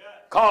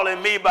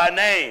 calling me by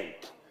name,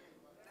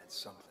 That's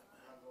something.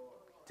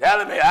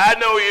 telling me, I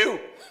know you.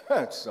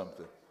 That's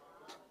something.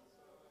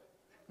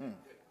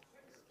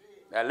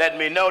 That let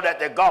me know that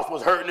the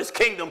gospel's hurting this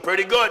kingdom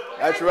pretty good.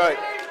 That's right.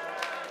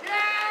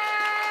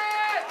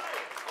 Yes.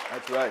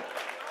 That's right.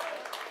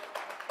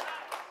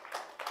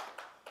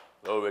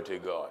 Glory to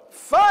God.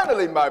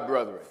 Finally, my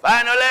brethren,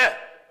 Finally,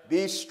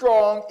 be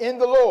strong in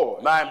the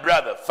Lord. my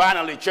brother,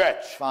 finally,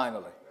 church,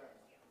 Finally.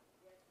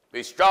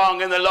 be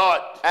strong in the Lord.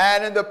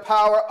 And in the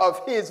power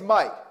of his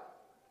might.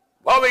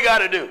 What we got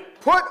to do?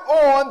 Put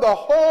on the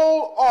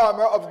whole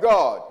armor of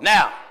God.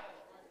 Now,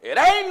 It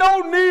ain't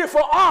no need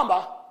for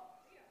armor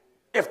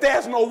if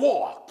there's no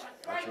war.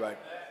 That's right.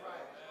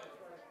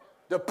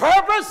 The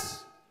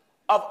purpose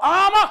of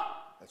armor,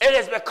 it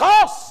is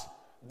because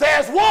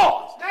there's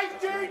war.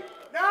 Nice, Jay.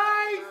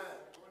 Nice.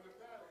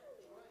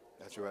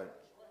 That's right.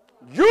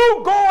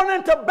 You going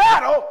into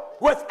battle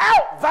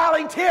without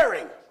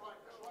volunteering.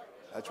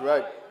 That's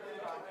right.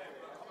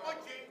 Come on,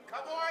 Jay.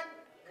 Come on.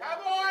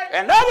 Come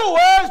on. In other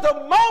words, the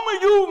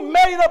moment you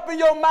made up in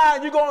your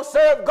mind you're going to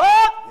serve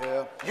God,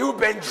 Yeah. you've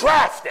been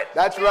drafted.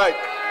 That's right.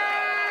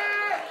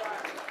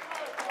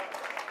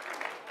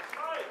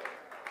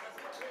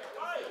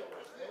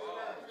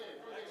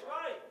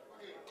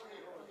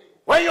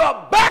 When you're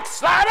a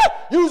backslider,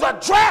 you's a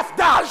draft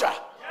dodger.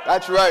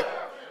 That's right.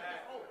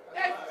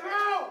 That's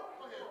true.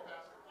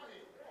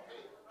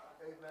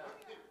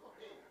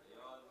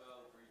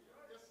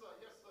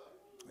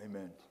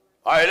 Amen.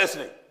 are you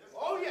listening?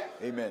 Oh, yeah.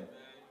 Amen.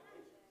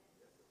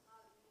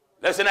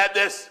 Listen at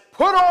this.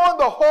 Put on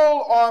the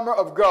whole armor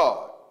of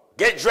God.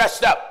 Get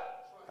dressed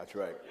up, That's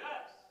right.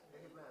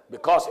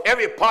 because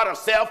every part of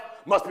self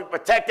must be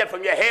protected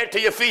from your head to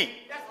your feet.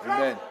 That's true.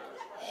 Amen.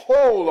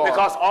 Whole armor.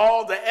 Because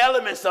all the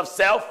elements of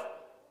self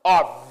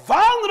are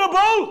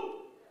vulnerable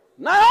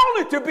Not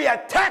only to be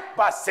attacked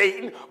by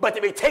Satan, but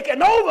to be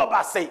taken over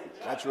by Satan.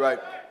 That's right.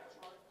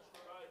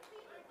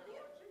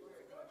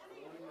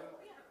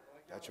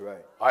 That's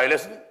right. Are you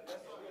listening?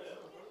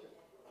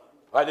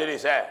 What did he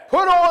say?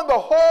 Put on the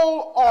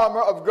whole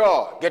armor of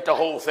God. Get the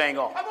whole thing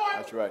on.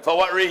 That's right. For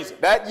what reason?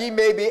 That ye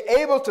may be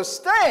able to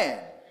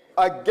stand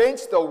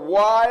against the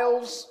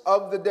wiles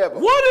of the devil.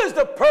 What is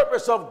the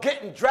purpose of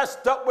getting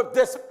dressed up with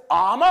this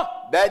armor?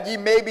 That ye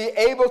may be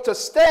able to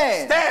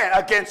stand. Stand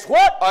against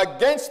what?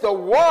 Against the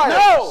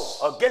wiles.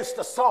 No, against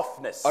the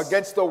softness.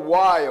 Against the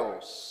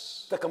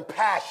wiles. The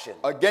compassion.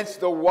 Against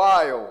the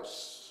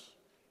wiles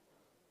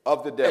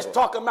of the devil. It's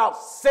talking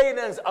about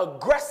Satan's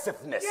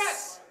aggressiveness.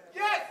 Yes.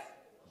 Yes.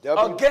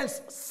 Devil.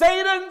 Against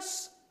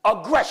Satan's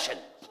aggression.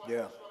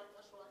 Yeah.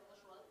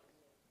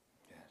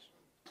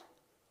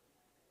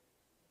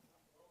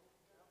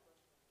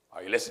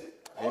 Are you listening?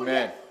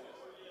 Amen.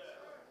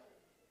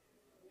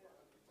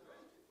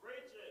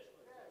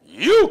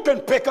 You can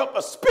pick up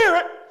a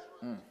spirit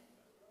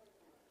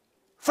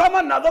from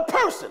another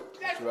person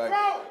That's right.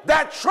 right.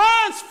 that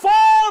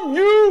transform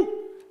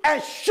you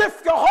and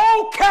shift your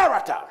whole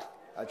character.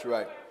 That's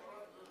right.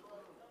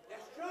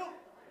 That's true.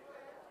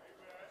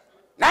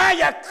 Now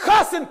you're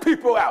cussing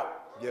people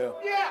out. Yeah.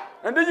 Yeah.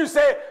 And then you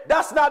say,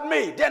 that's not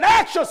me. Then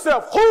ask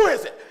yourself, who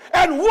is it?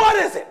 And what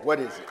is it? What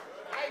is it?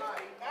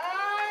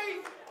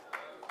 Nice.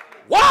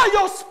 Why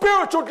your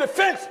spiritual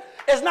defense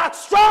is not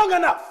strong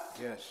enough?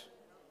 Yes.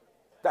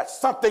 That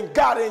something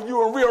got in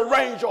you and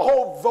rearranged your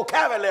whole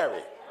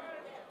vocabulary.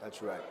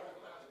 That's right.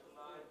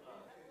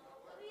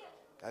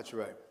 That's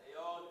right.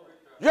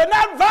 You're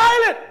not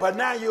violent, but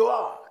now you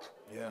are.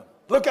 Yeah.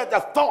 Look at the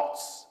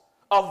thoughts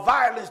of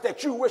violence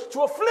that you wish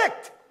to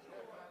afflict.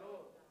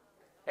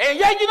 And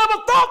yet you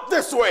never thought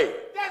this way.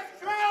 That's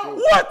true.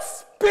 What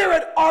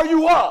spirit are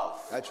you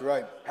of? That's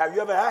right. Have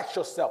you ever asked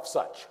yourself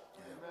such?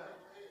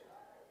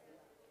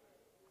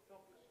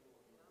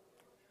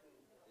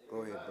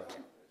 Go ahead, brother.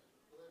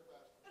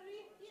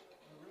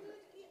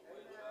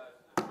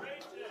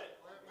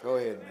 Go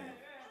ahead, man.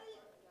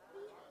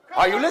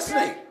 Are you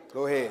listening?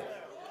 Go ahead.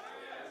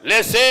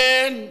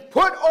 Listen.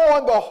 Put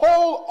on the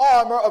whole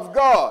armor of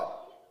God.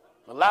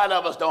 A lot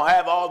of us don't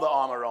have all the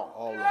armor on.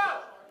 All of it.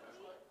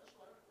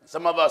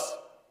 Some of us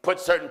put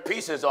certain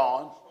pieces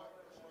on,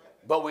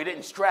 but we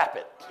didn't strap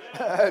it.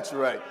 That's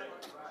right.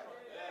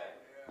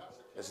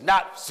 It's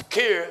not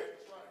secure,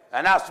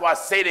 and that's why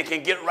Satan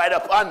can get right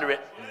up under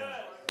it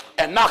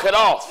and knock it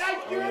off.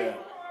 Nice, Jimmy.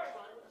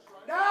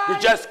 You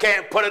just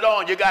can't put it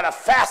on. You got to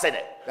fasten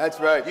it. That's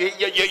right.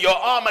 Your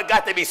armor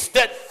got to be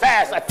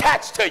steadfast,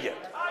 attached to you.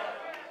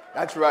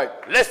 That's right.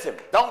 Listen,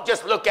 don't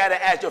just look at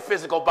it as your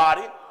physical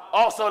body.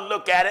 Also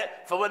look at it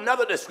from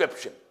another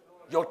description,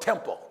 your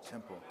temple.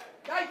 Temple.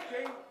 Nice,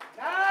 Jimmy.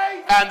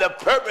 Nice. And the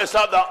purpose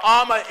of the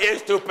armor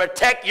is to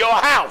protect your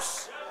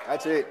house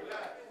That's it.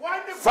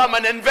 Wonderful. from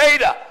an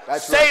invader.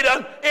 That's right.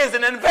 Satan is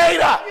an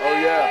invader. Oh,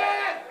 yeah.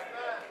 Yes.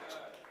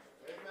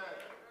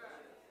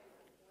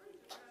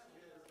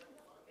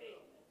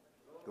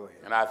 Go ahead.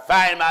 And I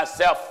find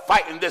myself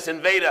fighting this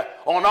invader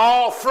on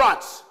all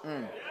fronts.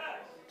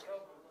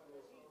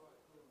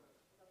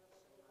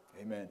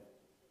 Amen.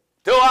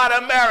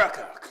 Throughout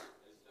America.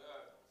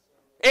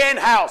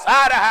 In-house,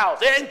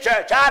 out-of-house, in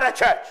church, out of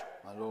church.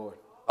 My Lord.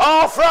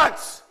 All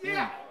fronts.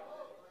 Yeah.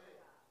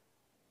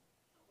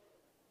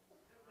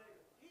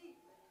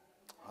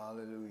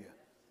 Hallelujah.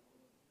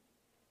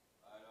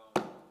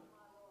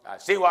 I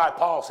see why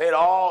Paul said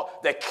all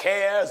the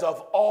cares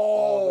of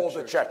all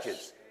the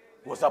churches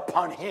was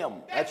upon him.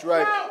 That's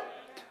right.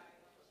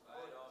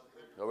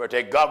 So we're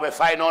to God, we're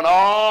fighting on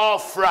all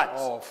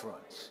fronts. All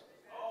fronts.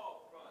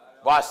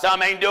 While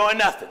some ain't doing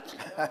nothing,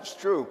 That's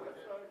true.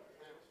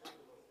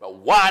 but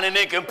whining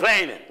and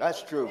complaining.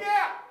 That's true.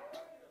 Yeah.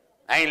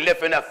 Ain't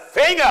lifting a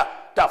finger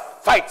to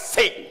fight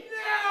Satan.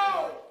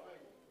 No.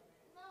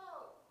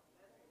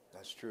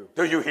 That's true.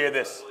 Do you hear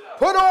this?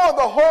 Put on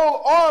the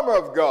whole armor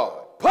of God.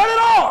 Put it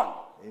on.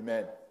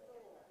 Amen.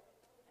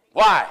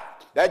 Why?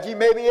 That ye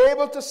may be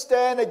able to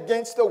stand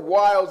against the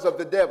wiles of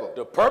the devil.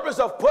 The purpose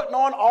of putting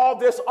on all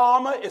this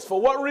armor is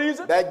for what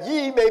reason? That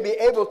ye may be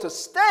able to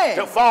stand.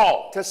 To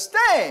fall. To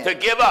stand. To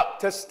give up.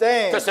 To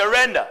stand. To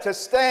surrender. To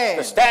stand.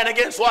 To stand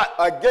against what?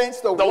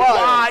 Against the The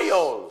wiles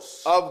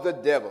wiles. of the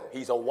devil.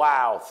 He's a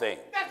wild thing.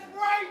 That's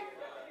right.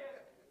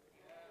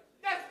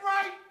 That's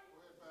right.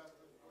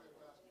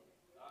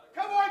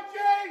 Come on,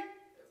 Jay.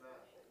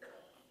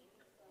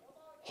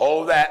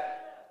 Hold that.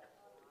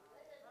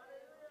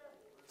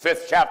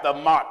 5th chapter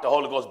of Mark, the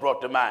Holy Ghost brought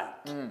to mind.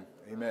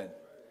 Amen.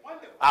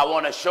 I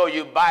want to show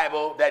you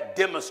Bible that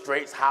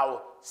demonstrates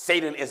how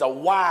Satan is a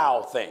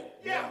wild thing.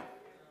 Yeah.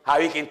 How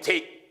he can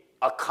take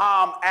a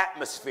calm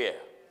atmosphere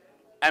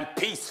and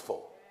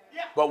peaceful.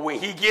 Yeah. But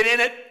when he get in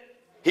it,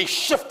 he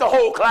shifts the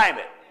whole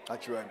climate.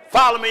 That's right.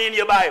 Follow me in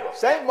your Bible.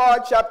 St.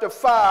 Mark chapter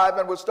 5,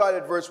 and we'll start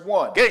at verse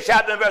 1. Get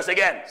chapter and verse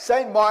again.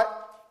 St. Mark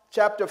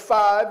chapter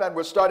 5, and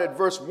we'll start at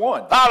verse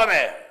 1. Follow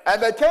me.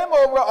 And they came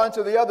over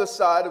unto the other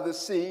side of the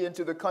sea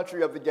into the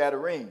country of the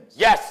Gadarenes.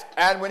 Yes.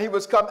 And when he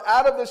was come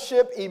out of the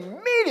ship,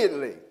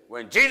 immediately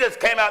When Jesus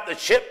came out the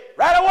ship,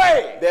 right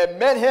away, They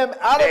met him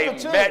out they of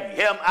the tomb. met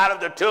him out of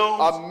the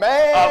tomb. A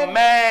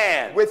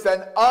man with with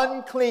an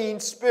unclean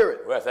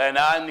spirit, an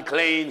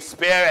unclean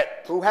spirit.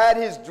 who had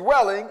his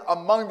dwelling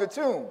among the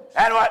tombs.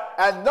 And what?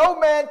 And no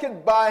man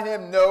can bind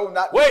him, no,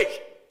 not.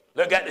 Wait.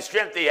 Look at the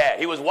strength he had.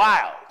 He was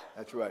wild.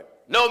 That's right.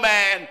 No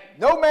man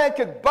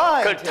could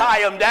bind could him. tie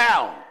him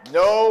down.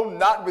 No,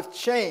 not with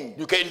chains.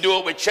 You couldn't do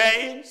it with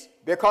chains.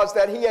 Because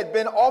that he had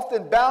been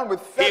often bound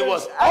with fetters He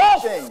was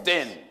and chains.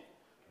 often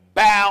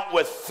bound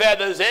with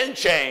feathers and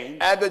chains.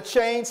 And the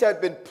chains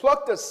had been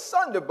plucked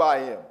asunder by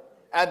him,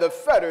 and the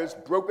fetters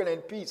broken in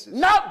pieces.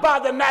 not by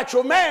the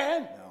natural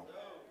man,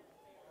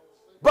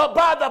 but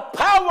by the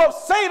power of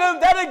Satan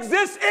that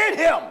exists in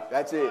him.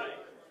 That's it.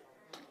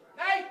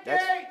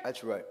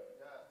 That's right.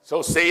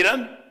 So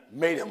Satan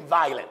made him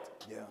violent.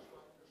 Yeah.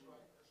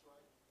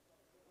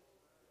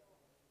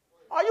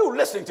 Are you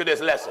listening to this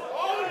lesson?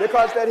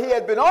 Because that he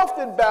had been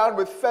often bound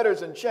with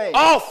fetters and chains.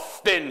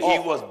 Often he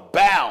was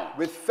bound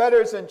With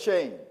fetters and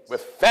chains.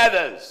 with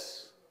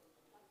feathers,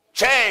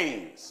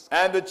 chains.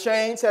 And the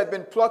chains had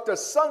been plucked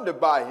asunder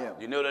by him.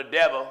 You know the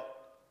devil,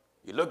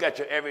 you look at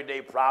your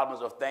everyday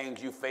problems of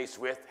things you face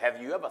with.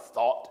 Have you ever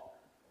thought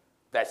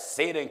that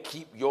Satan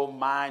keep your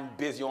mind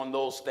busy on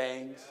those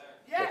things?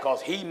 Yes.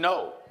 Because he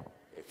know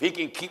if he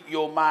can keep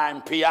your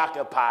mind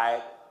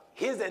preoccupied,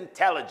 his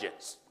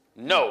intelligence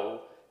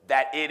know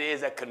that it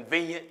is a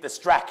convenient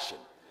distraction.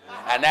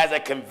 And as a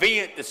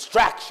convenient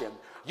distraction,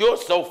 you're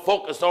so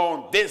focused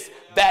on this,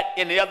 that,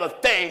 and the other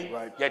thing,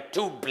 Right. You're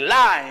too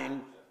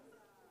blind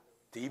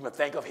to even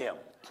think of him.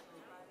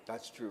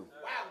 That's true.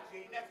 Wow,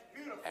 Gene, that's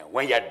beautiful. And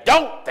when you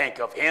don't think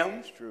of him,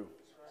 It's true.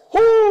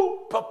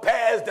 who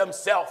prepares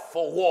themselves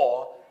for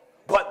war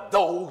but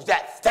those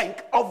that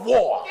think of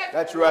war?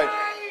 That's right.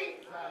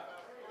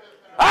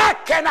 I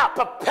cannot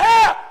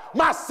prepare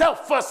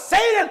myself for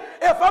Satan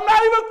if I'm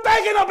not even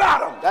thinking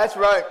about him. That's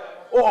right.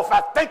 Or if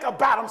I think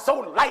about him so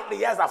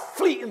lightly as a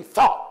fleeting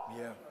thought.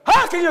 Yeah.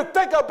 How can you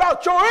think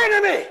about your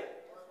enemy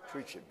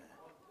Preach it,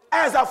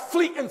 man. As a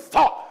fleeting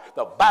thought.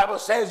 The Bible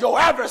says your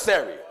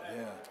adversary,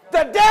 Yeah.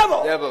 the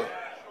devil Devil.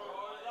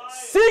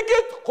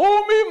 seeketh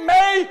whom he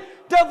may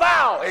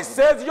devour? It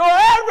says your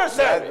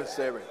adversary,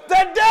 Adversary.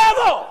 the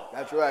devil.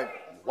 That's right.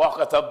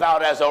 walketh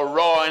about as a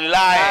roaring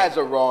lion, As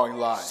a roaring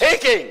lion.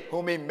 seeking.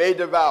 Whom he may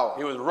devour.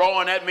 He was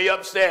roaring at me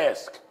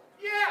upstairs.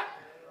 Yeah.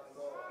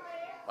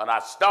 When I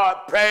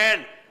start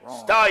praying,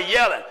 start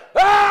yelling,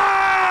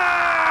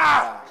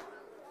 ah!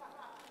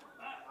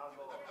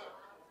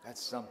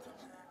 That's something,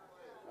 man.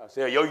 I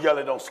said, your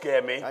yelling don't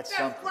scare me. That's That's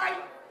something.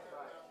 right.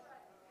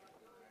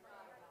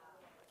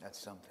 That's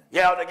something.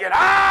 Yelled again,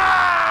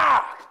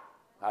 ah!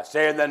 I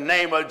say, in the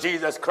name of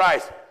Jesus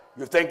Christ,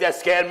 you think that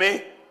scared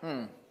me?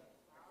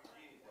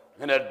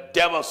 And the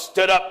devil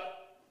stood up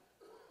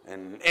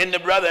and in the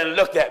brother and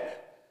looked at me.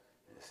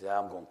 He said,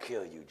 I'm going to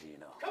kill you,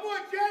 Gino. Come on,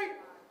 Jay.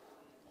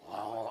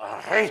 Oh, I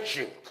hate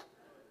you.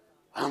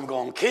 I'm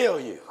going to kill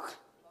you.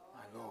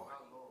 My Lord.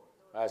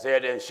 I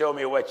said, then show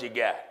me what you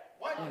got.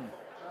 What?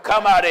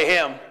 Come out of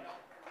him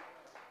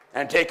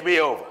and take me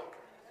over.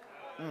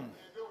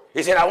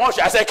 He said, I want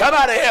you. I said, come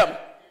out of him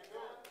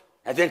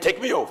and then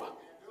take me over.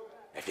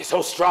 If you're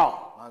so strong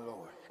My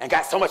Lord. and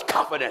got so much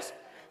confidence,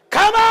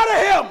 come out of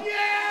him.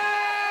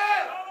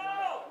 Yeah.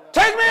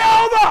 Take me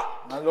over.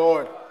 My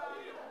Lord.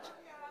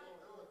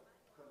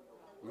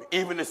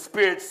 Even the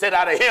spirit said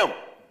out of him,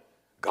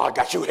 God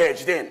got you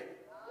hedged in.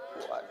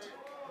 What?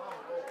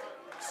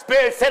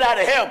 Spirit said out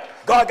of him,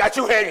 God got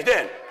you hedged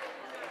in.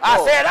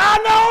 I said, I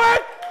know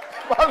it.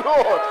 My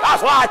Lord.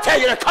 That's why I tell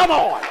you to come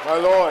on. My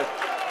Lord.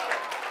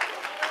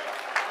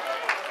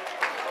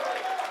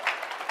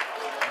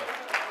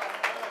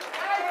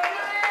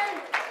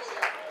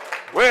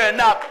 We're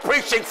not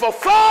preaching for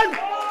fun.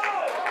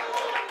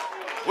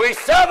 We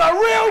serve a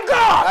real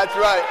God. That's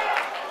right.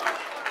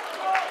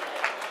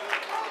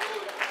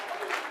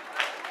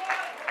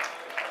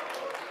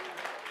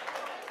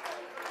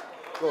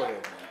 Go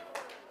ahead,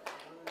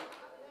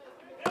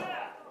 man.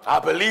 I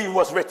believe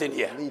what's written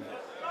here. Leave it.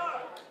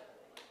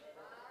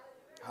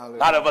 A Hallelujah.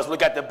 lot of us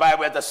look at the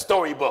Bible as a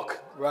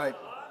storybook. Right.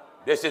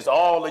 This is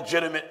all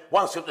legitimate.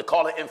 One scripture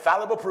call it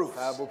infallible proofs.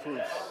 Bible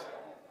proofs.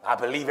 I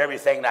believe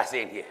everything that's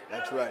in here.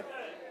 That's right.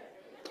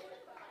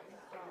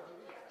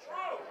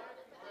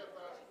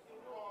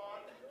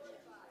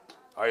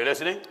 Are you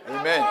listening?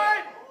 Amen.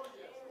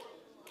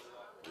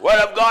 Word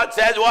of God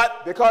says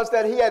what? Because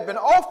that he had been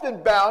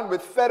often bound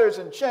with fetters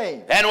and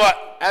chains. And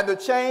what? And the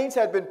chains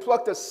had been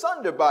plucked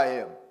asunder by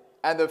him,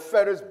 and the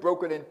fetters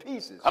broken in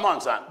pieces. Come on,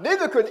 son.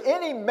 Neither could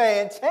any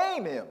man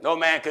tame him. No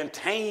man can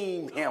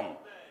tame him.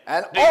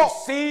 And Do you all.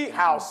 see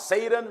how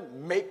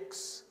Satan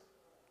makes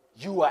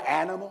you an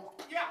animal?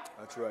 Yeah.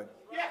 That's right.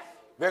 Yes.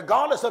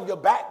 Regardless of your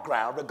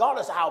background,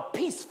 regardless of how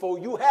peaceful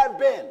you have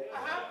been.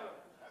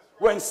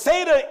 When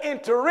Satan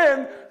enter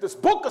in, this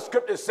book of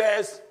scripture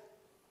says,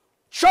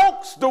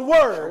 chokes the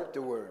word.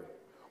 The word.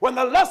 When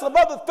the lust of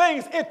other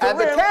things enter And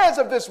the in, cares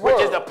of this which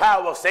is world. the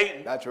power of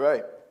Satan. That's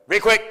right.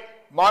 Real quick,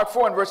 Mark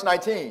 4 and verse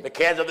 19. The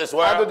cares of this And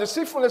the world.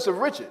 deceitfulness of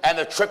riches. And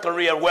the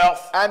trickery of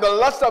wealth. And the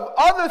lust of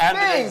other And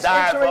the things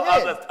desire for entering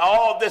in. other.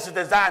 All this is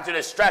designed to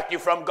distract you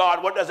from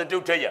God. What does it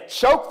do to you?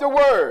 Choke the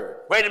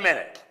word. Wait a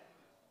minute.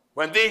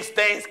 When these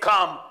things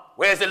come,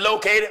 where is it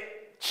located?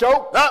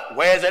 Choke.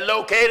 Where is it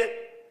located?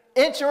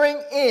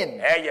 Entering in.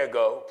 There you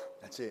go.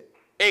 That's it.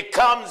 It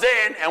comes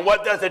in, and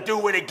what does it do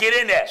when it get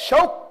in there?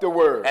 Choke the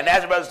word. And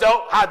as a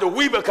result, how do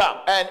we become?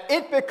 And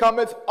it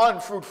becometh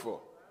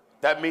unfruitful.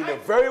 That means the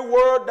very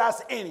word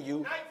that's in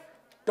you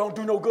don't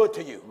do no good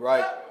to you.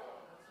 Right.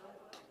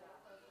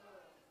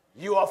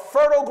 You are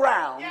fertile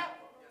ground.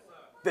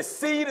 The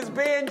seed is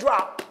being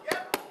dropped,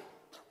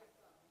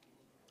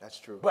 That's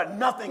true. but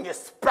nothing is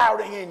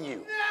sprouting in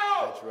you.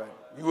 That's right.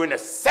 You're in the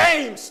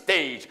same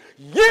stage,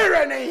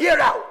 year in and year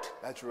out.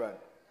 That's right.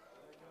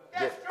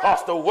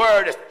 Because the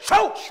word is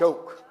choked.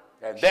 Choke.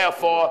 And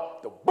therefore,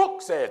 the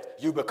book says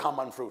you become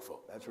unfruitful.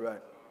 That's right.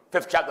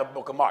 5th chapter of the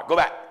book of Mark. Go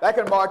back. Back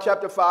in Mark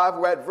chapter 5,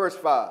 we're at verse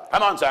 5.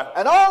 Come on, sir.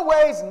 And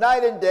always,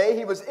 night and day,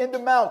 he was in the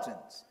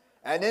mountains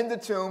and in the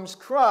tombs,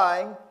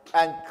 crying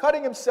and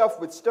cutting himself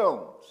with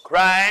stones.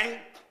 Crying.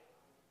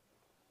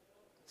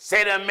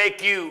 Satan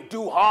make you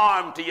do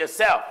harm to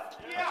yourself.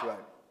 That's right.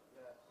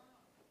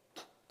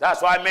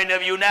 That's why many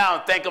of you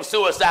now think of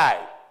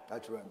suicide.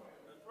 That's right.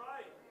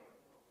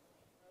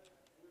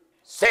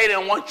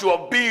 Satan wants you to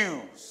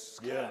abuse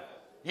Yeah.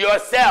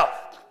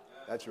 yourself.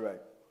 That's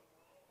right.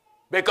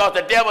 Because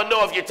the devil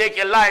knows if you take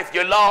your life,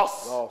 you're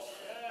lost. Lost.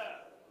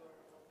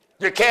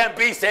 You can't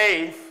be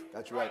saved.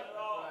 That's right.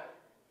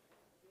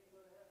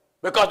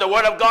 Because the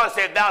word of God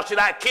said, thou shalt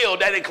not kill.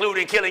 That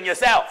including killing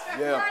yourself.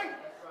 Yeah.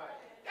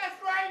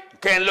 That's right. You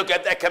can't look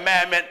at that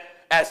commandment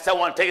as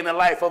someone taking the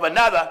life of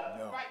another.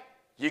 No.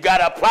 You got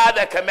to apply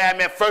that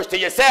commandment first to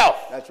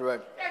yourself. That's right.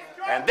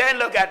 And then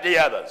look at the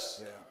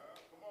others. Yeah.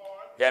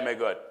 Hear me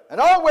good. And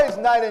always,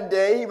 night and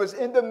day, he was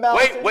in the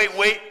mountains.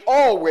 Wait.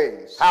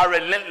 Always. How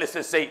relentless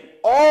is Satan?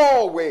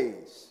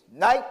 Always.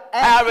 Night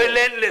and How day.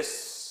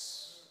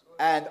 relentless.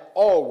 And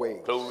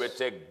always. Glory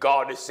to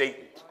God is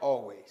Satan.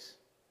 Always.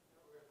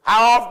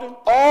 How often?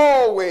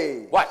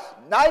 Always.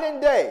 What? Night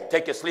and day.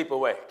 Take your sleep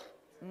away.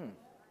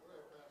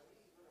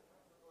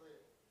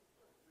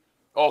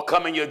 Or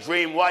come in your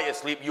dream while you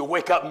sleep, you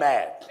wake up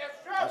mad.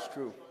 That's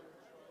true.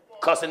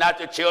 Cussing out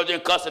your children,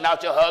 cussing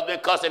out your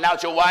husband, cussing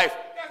out your wife.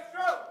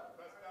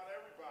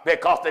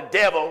 Because the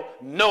devil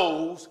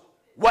knows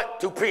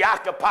what to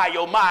preoccupy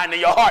your mind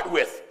and your heart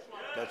with.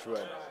 That's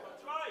right.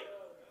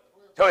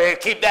 So he'll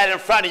keep that in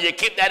front of you,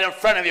 keep that in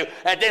front of you,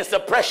 and then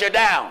suppress you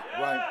down.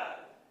 Right.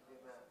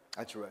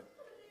 That's right.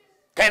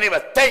 Can't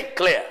even think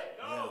clear.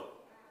 Yeah.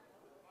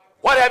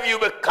 What have you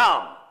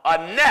become? A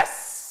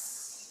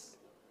nest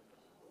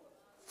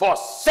for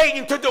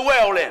Satan to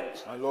dwell in.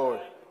 My Lord.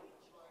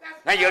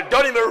 And you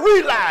don't even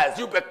realize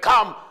you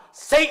become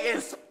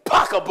Satan's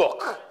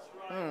pocketbook.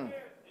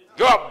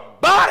 Your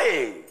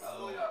body.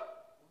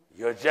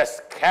 You're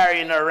just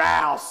carrying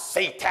around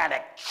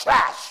satanic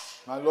trash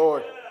My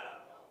Lord.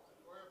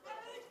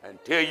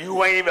 until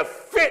you ain't even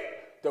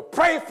fit to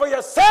pray for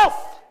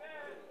yourself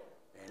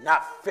and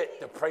not fit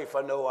to pray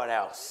for no one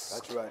else.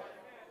 That's right.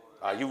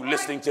 Are you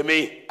listening to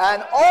me?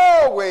 And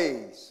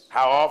always.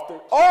 How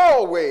often?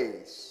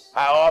 Always.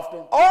 How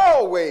often?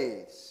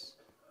 Always.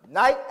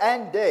 Night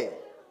and day.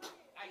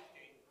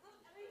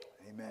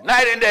 Amen.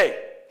 Night and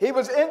day. He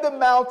was in the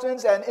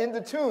mountains and in the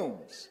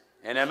tombs,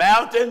 In the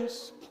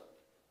mountains,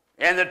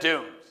 in the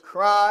tombs.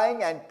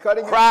 crying and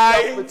cutting Crying.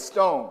 himself with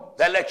stones.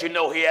 That lets you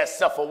know he has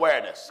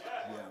self-awareness.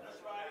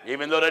 Yeah.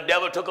 Even though the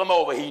devil took him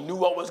over, he knew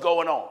what was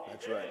going on.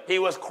 That's right. He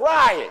was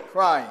crying.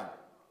 Crying.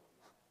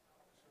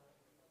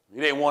 He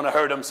didn't want to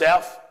hurt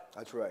himself.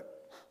 That's right.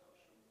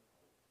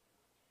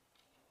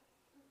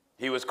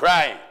 He was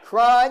crying.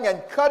 Crying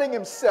and cutting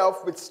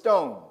himself with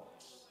stones.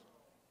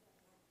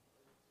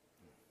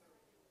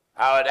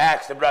 I would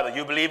ask the brother,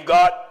 you believe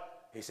God?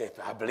 He said,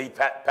 I believe,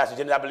 Pastor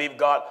Jennings, I believe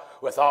God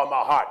with all my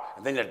heart.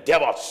 And then the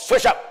devil will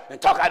switch up and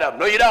talk out of him.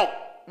 No, you don't.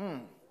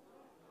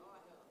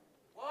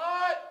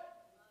 What?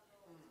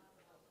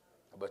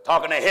 But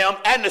talking to him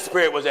and the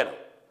Spirit was in him.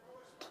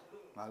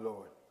 My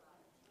Lord.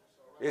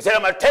 He said,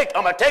 I'm going to take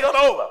him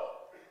over.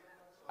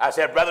 I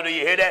said, brother, do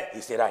you hear that?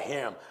 He said, I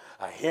hear him.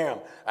 I hear him.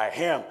 I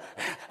hear him.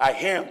 I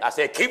hear him. I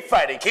said, keep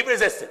fighting. Keep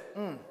resisting.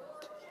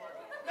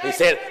 He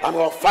said, I'm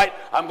going to fight.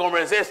 I'm going to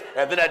resist.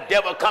 And then the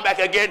devil come back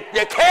again.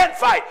 You can't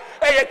fight.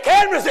 And you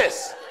can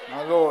resist.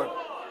 My Lord.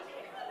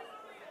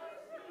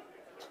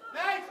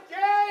 Nice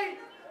game.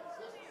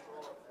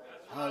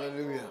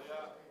 Hallelujah.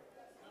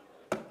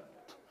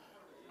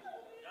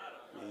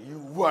 You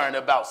worrying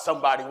about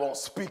somebody won't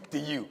speak to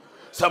you.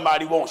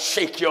 Somebody won't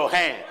shake your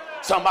hand.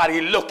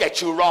 Somebody look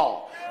at you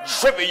wrong.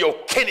 Trivial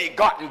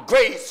kindergarten,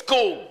 grade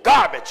school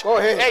garbage. Go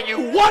ahead. And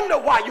you wonder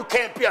why you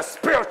can't be a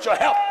spiritual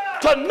help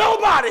to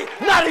nobody,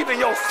 not even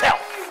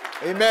yourself.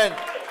 Amen.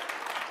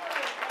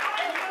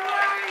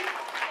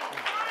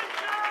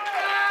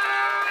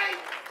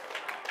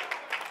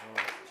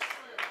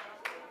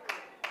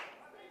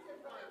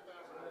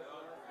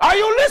 Are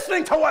you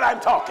listening to what I'm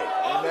talking?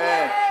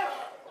 Amen.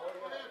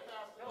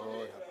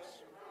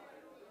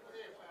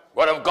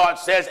 Word of God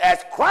says,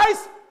 as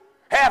Christ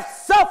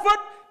hath suffered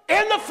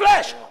in the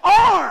flesh,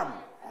 arm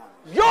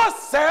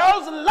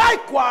yourselves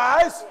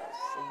likewise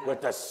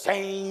with the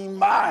same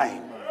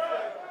mind.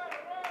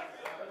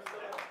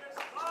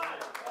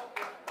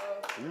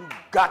 You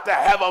got to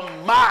have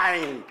a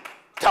mind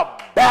to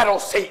battle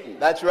Satan.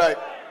 That's right.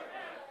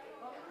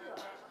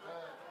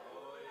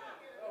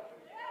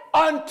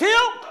 Until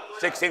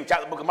 16th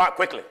chapter, book of Mark,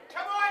 quickly.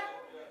 Come on.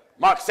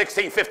 Mark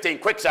 16:15,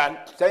 quick, son.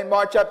 St.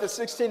 Mark chapter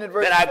 16 and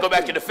verse Then I go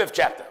back 15. to the 5th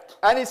chapter.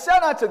 And he said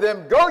unto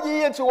them, Go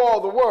ye into all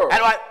the world,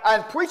 And what?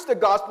 and preach the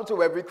gospel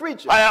to every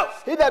creature. What else?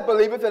 He that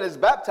believeth and is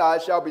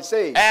baptized shall be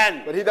saved,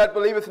 And? but he that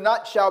believeth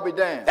not shall be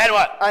damned. And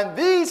what? And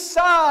these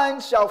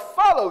signs shall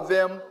follow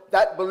them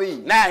that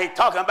believe. Now he's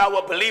talking about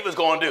what believers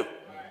going to do.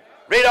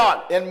 Read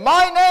on. In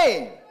my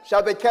name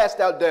shall they cast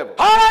out devils.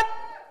 Hold it.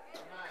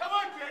 Come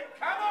on, Jake.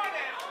 Come on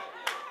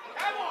now.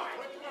 Come on.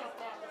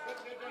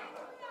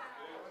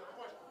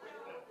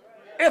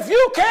 If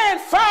you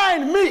can't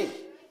find me,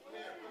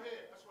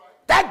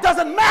 that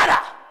doesn't matter.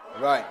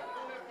 Right.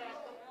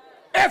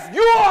 If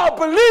you are a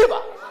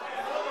believer,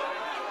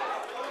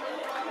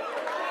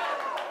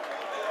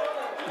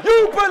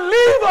 you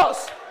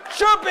believers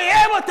should be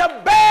able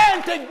to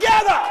band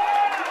together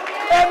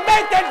and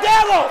make the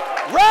devil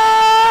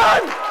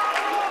run.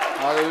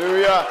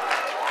 Hallelujah.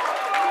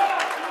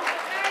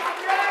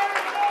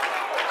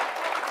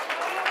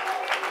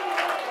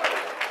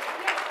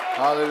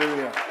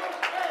 Hallelujah.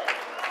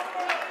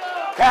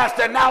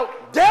 Casting out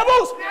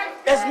devils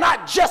is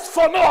not just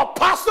for no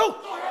apostle.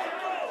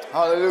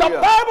 Hallelujah. The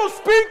Bible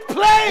speaks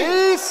plain.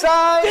 These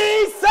signs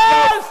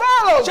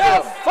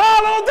Shall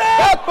follow them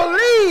that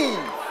believe.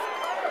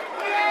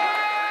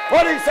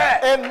 What he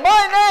said? In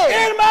my name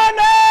In my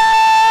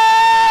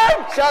name.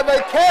 shall they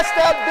cast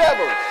out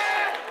devils.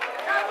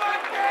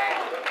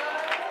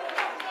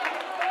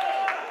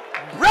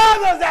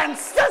 Brothers and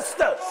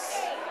sisters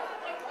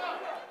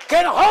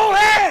can hold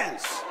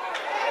hands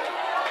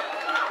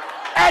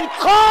and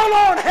call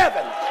on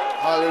heaven.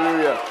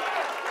 Hallelujah.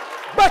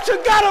 But you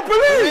gotta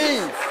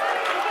believe.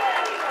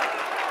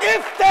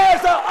 If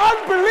there's an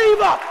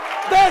unbeliever,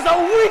 there's a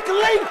weak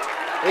link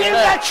in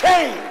Amen. that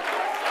chain.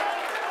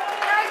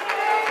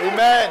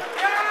 Amen.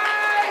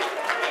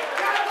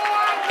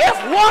 If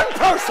one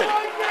person,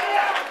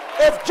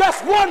 if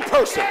just one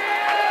person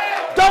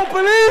don't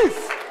believe,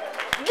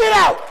 get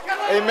out.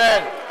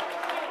 Amen.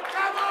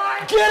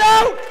 Get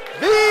out.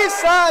 These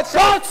signs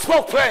shall, God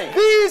spoke plain.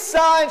 these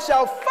signs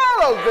shall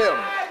follow them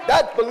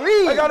that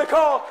believe. I got to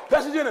call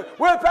Pastor Jenna.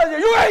 Where's Pastor Jenna?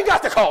 You ain't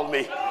got to call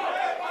me.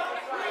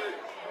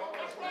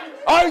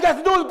 All you got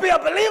to do is be a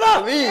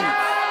believer. Believe.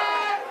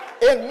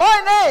 In my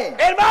name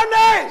In my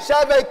name.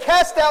 shall they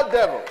cast out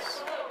devils.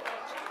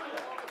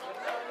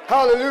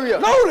 Hallelujah.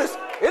 Notice,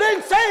 it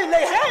didn't say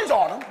lay hands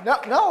on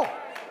them.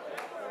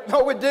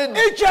 No, it didn't.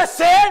 It just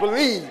said,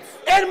 Believe.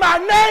 in my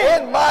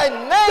name. In my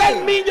That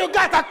name. means you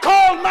got to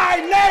call my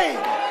name.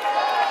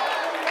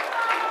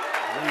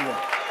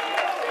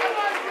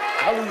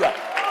 Hallelujah.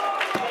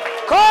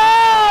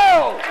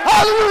 Call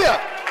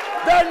Hallelujah.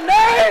 the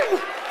name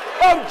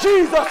of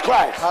Jesus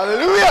Christ.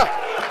 Hallelujah.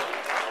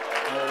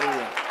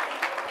 Hallelujah.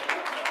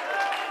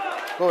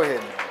 Go ahead,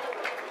 man.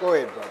 Go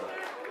ahead, brother.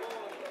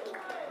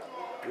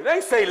 It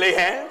ain't say lay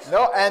hands.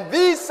 No, and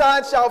these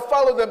signs shall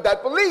follow them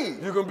that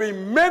believe. You can be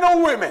men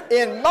or women,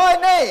 In my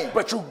name.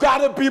 but you got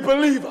to be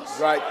believers.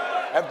 Right.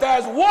 If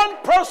there's one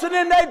person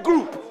in that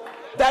group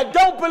that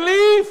don't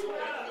believe,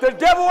 the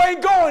devil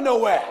ain't going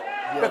nowhere.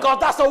 Because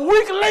that's a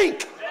weak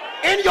link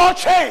in your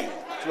chain.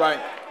 That's right.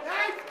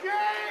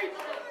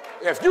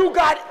 If you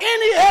got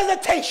any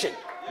hesitation,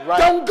 Right.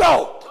 don't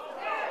go.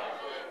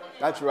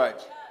 That's right.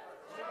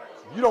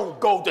 You don't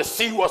go to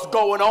see what's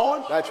going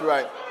on. That's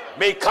right.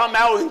 May come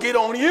out and get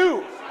on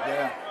you.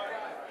 Yeah.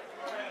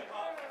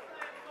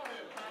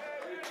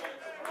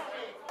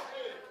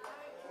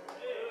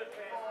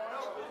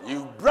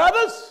 You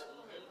brothers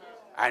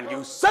and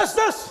you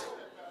sisters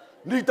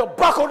need to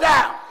buckle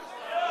down.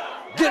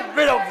 Get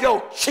rid of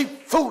your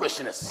cheap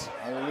foolishness.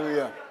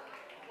 Hallelujah.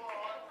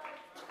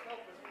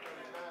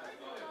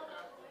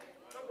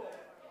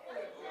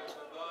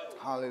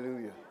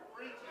 Hallelujah.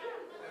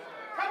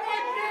 Come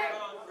on,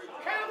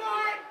 Jake. Come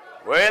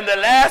on. We're in the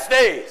last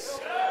days.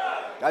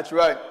 That's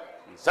right.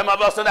 Some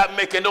of us are not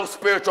making no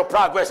spiritual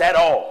progress at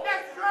all.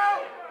 That's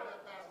true.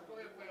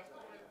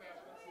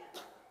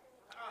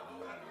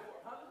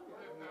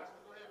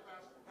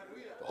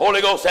 The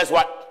Holy Ghost says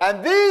what?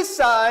 And these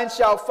signs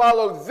shall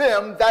follow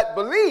them that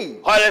believe.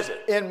 What is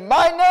it? In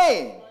my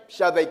name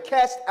shall they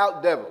cast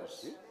out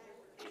devils.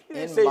 He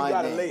didn't In say you my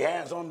got to name. lay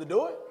hands on to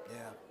do it.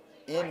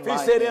 Yeah. In If my he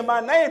said name. in my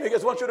name, he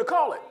just wants you to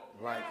call it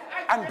Right.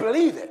 and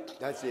believe it.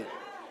 That's it.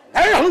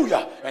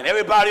 Hallelujah. And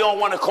everybody on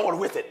one accord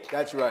with it.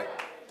 That's right.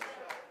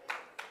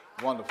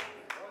 Wonderful.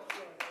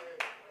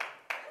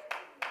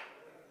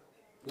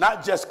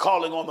 Not just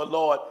calling on the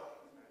Lord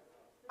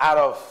out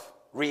of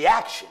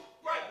reaction.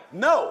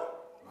 No.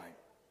 Right.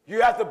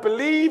 You have to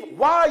believe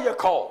why you're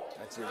called.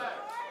 That's it.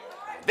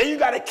 Then you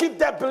got to keep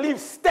that belief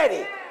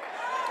steady.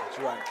 That's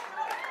right.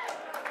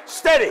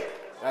 Steady.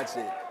 That's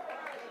it.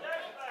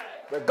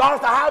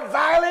 Regardless of how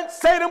violent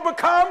Satan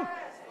become,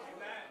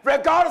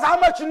 regardless of how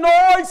much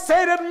noise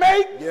Satan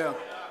make, Yeah.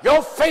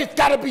 your faith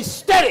got to be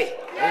steady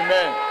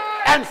Amen.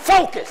 and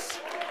focused.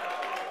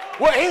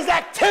 Where his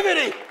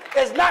activity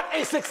is not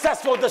a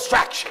successful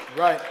distraction.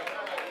 Right.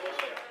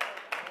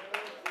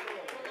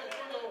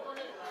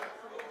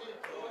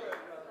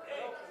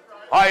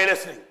 Are you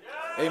listening?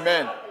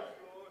 Amen.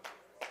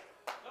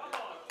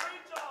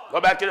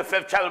 Go back to the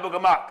 5th chapter of the book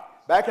of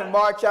Mark. Back in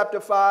Mark chapter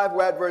 5,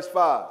 we're at verse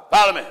 5.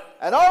 Follow me.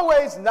 And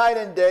always night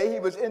and day he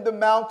was in the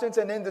mountains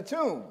and in the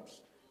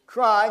tombs,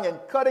 crying and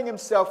cutting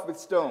himself with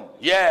stones.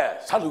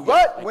 Yes. Hallelujah.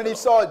 But when he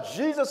saw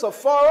Jesus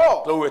afar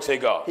off, Glory to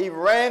God. he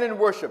ran and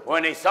worshipped him.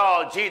 When he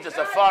saw Jesus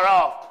afar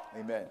off,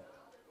 Amen.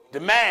 the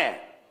man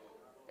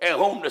in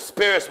whom the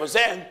spirits was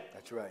in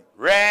That's right.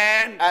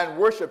 ran And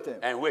worshipped him.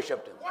 and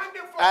worshipped him.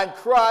 Wonderful. And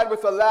cried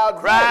with a loud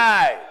voice.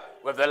 Cried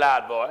with a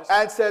loud voice.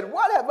 And said,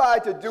 what have I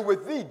to do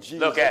with thee, Jesus?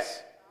 Look at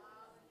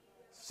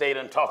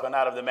Satan talking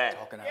out of the man.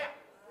 Talking out.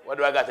 What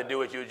do I got to do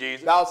with you,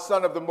 Jesus? Thou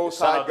son of the Most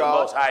Son High of the God,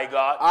 Most High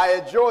God. I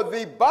adjure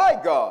thee by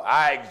God,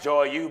 I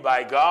adjure you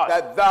by God.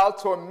 that thou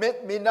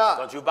torment me not.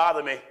 Don't you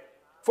bother me.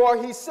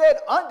 For he said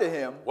unto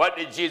him, What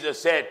did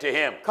Jesus say to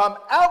him? come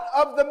out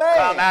of the man,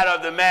 Come out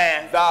of the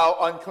man. thou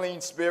unclean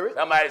spirit.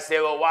 Somebody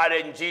say, well, why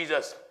didn't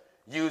Jesus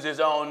use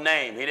his own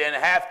name? He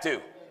didn't have to,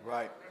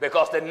 Right.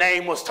 because the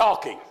name was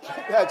talking.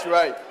 That's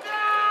right.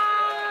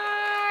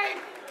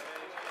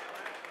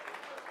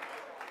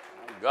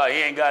 God, he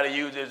ain't got to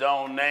use his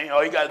own name.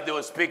 All he got to do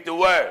is speak the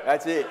word.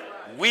 That's it.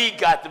 We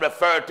got to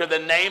refer to the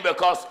name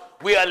because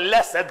we are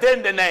lesser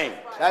than the name.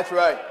 That's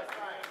right.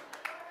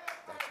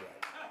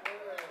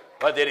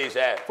 What did he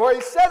say? For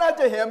he said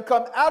unto him,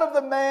 come out of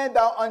the man,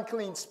 thou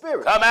unclean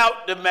spirit. Come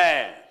out the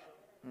man,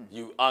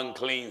 you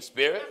unclean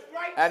spirit.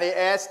 And he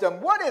asked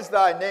him, what is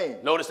thy name?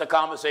 Notice the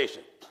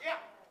conversation. Yeah.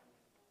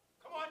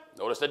 Come on.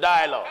 Notice the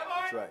dialogue. Come on.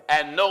 That's right.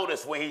 And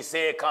notice when he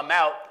said come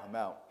out, Come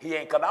out. he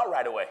ain't come out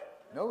right away.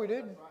 No, he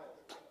didn't.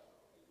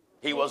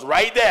 He was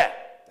right there.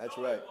 That's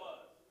right.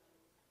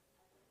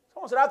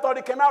 Someone said, I thought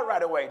he came out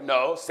right away.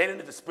 No, Satan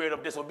is the spirit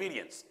of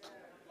disobedience.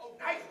 Oh,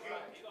 nice, Gene.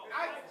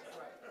 Nice.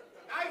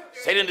 Nice,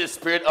 Gene. Satan is the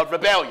spirit of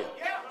rebellion.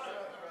 Yeah.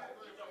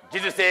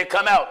 Jesus said,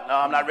 come out. No,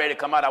 I'm not ready to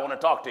come out. I want to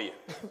talk to you.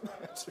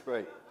 That's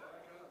right.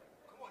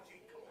 Come on, Gene.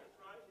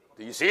 Come on.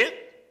 Do you see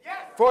it? Yes.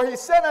 For he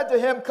said unto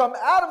him, come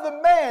out of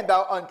the man,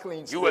 thou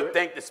unclean You spirit. would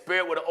think the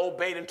spirit would have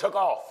obeyed and took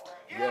off.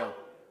 Yeah.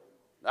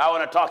 I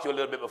want to talk to you a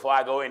little bit before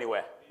I go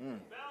anywhere.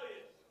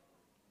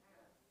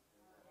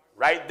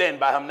 Right then,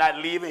 by him not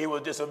leaving, he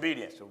was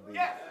disobedient.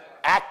 Yes.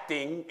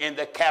 Acting in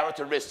the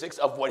characteristics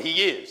of what he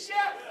is.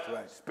 Yes. That's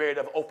right. Spirit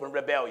of open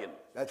rebellion.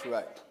 That's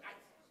right.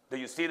 Do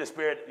you see the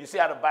spirit? You see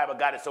how the Bible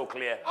got it so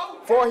clear?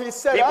 For he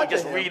said People unto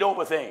just him, read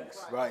over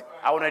things. Right.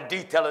 I want to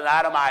detail and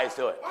itemize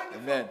to it.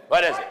 Amen.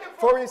 What is it?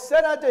 For he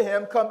said unto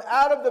him, come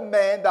out of the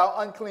man, thou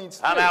unclean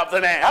spirit. I'm out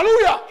the man.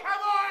 Hallelujah. Come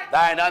on.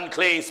 Thine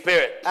unclean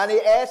spirit. And he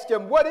asked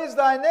him, what is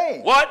thy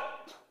name? What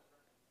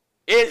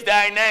is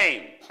thy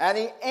name? And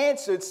he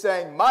answered,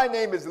 saying, my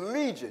name is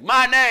Legion.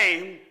 My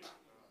name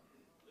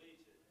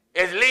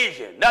is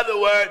Legion. In other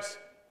words,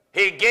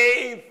 he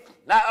gave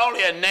not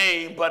only a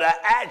name, but an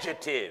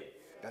adjective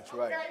That's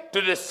right. to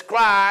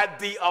describe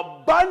the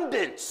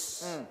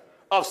abundance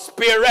of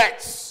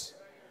spirits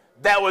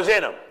that was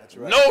in him. That's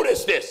right.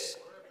 Notice this.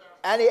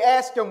 And he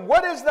asked him,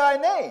 what is thy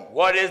name?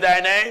 What is thy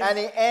name? And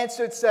he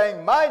answered,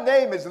 saying, my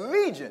name is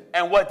Legion,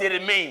 And what did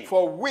it mean?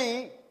 for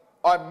we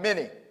are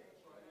many.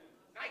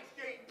 Nice,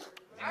 Gene.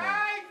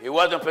 Nice. He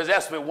wasn't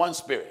possessed with one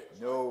spirit.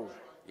 No,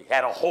 He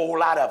had a whole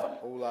lot of them.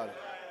 whole lot of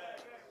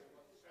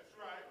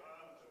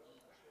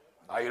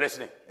Are you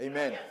listening?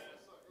 Amen.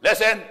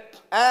 Listen.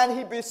 And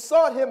he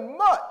besought him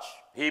much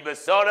He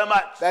besought him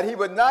much. that he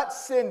would not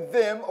send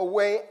them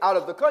away out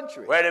of the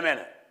country. Wait a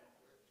minute.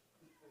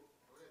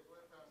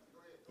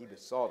 He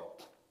besought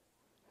him.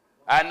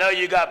 I know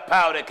you got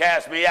power to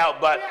cast me out,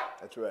 but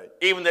That's right.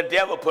 even the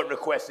devil put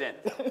requests in.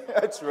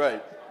 That's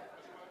right.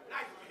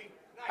 Nice, Gene.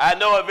 I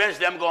know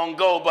eventually I'm going to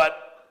go,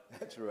 but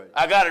That's right.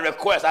 I got a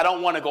request. I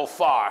don't want to go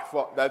far.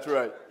 That's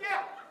right.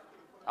 Yeah.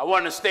 I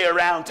want to stay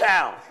around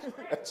town.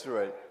 That's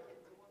right.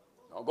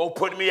 Don't go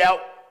put me out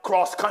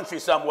cross country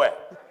somewhere.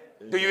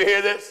 Do you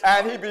hear this?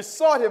 And he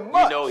besought him You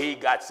much. know he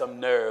got some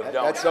nerve,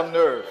 don't That's he? some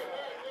nerve.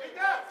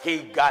 He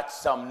does. He got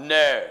some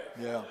nerve.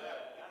 Yeah.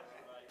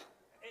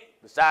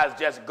 Besides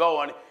just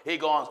going, he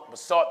going to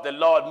besought the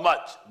Lord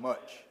much,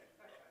 Much.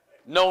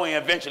 knowing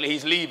eventually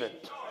he's leaving.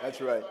 That's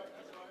right.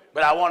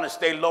 But I want to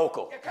stay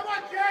local. Yeah, come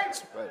on,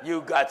 James. Right.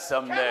 You got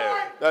some nerve.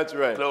 That's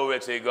right. Glory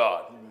to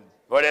God.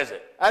 What is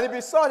it? And he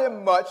besought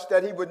him much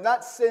that he would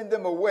not send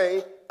them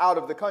away out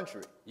of the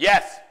country.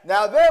 Yes.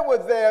 Now there were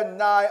there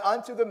nigh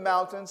unto the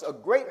mountains a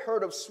great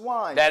herd of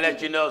swine. That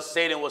let you know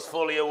Satan was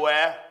fully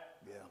aware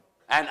Yeah,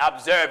 and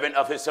observant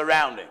of his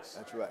surroundings.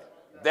 that's right.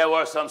 There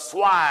were some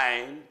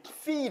swine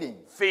Feeding.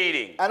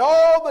 feeding. And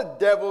all the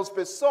devils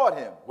besought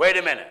him. Wait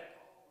a minute.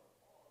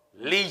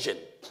 Legion.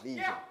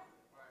 Legion. Yeah.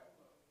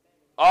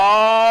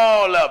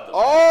 All of them.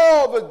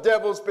 All the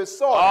devils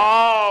besought him,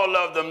 All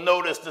of them.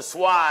 Notice the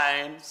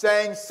swine.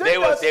 saying,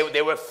 send us.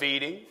 They were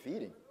feeding.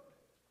 Feeding.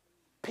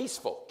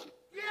 Peaceful.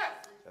 Yes.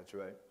 That's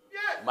right.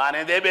 Yes.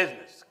 Minding their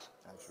business.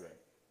 That's right.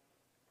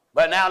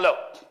 But now look.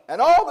 And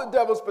all the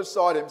devils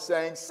besought him,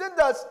 saying, send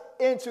us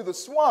into the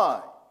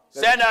swine,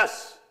 Send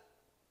us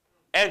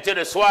into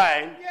the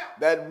swine. Yeah.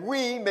 that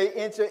we may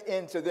enter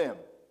into them.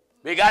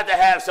 We got to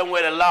have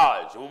somewhere to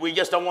lodge. We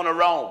just don't want to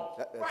roam.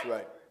 That's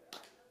right.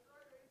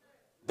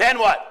 Then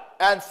what?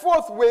 And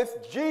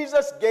forthwith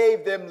Jesus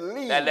gave them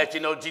leave. That lets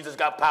you know Jesus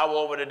got power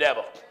over the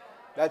devil.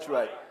 That's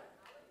right.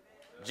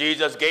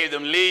 Jesus gave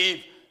them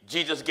leave.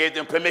 Jesus gave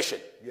them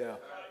permission. Yeah.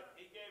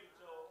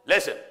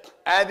 Listen.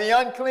 And the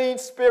unclean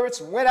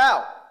spirits went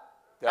out.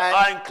 The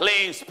and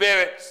unclean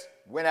spirits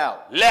went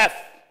out. left.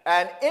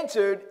 And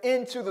entered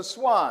into the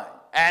swine.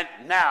 And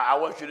now I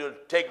want you to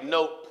take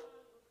note.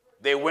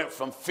 They went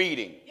from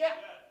feeding. Yeah.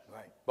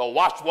 Right. But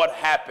watch what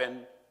happened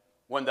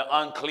when the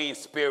unclean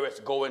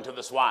spirits go into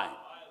the swine.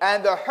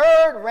 And the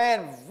herd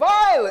ran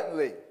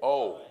violently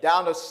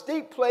down a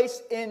steep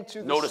place into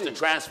the Notice sea. the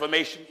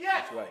transformation.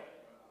 Yes. That's right.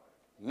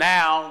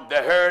 Now the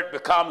herd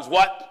becomes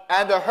what?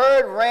 And the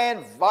herd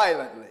ran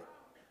violently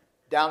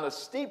down a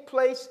steep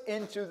place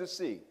into the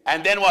sea.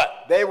 And then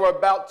what? They were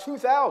about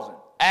 2,000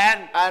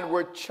 And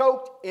were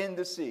choked in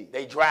the sea.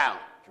 they drowned.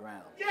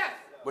 Drowned. Yes.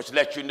 Which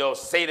lets you know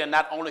Satan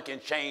not only can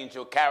change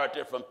your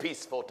character from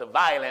peaceful to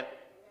violent,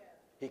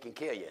 he can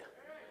kill you.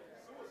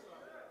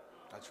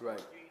 That's right.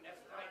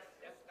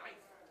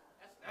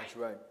 That's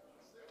right.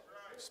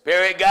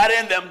 Spirit got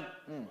in them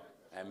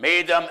and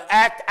made them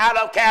act out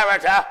of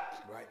character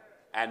Right.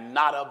 and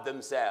not of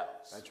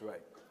themselves. That's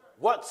right.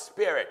 What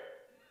spirit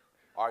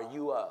are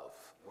you of?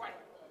 Right.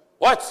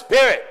 What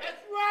spirit That's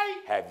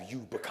right. have you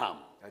become?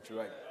 That's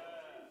right.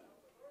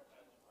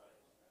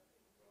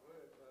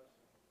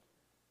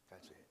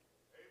 That's it.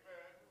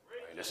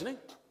 Are you listening?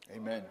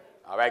 Amen.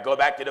 All right, go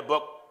back to the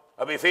book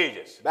of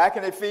Ephesians. Back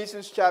in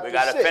Ephesians chapter We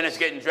got to 6. finish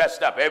getting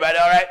dressed up. Everybody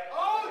all right?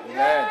 Oh, Amen.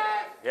 yes.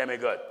 Hear me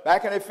good.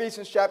 Back in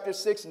Ephesians chapter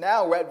 6,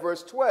 now we're at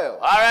verse 12.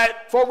 All right.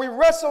 For we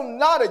wrestle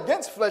not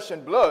against flesh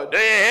and blood. Do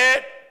you hear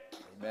it?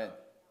 Amen.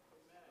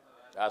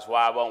 That's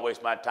why I won't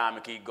waste my time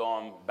and keep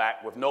going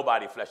back with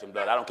nobody flesh and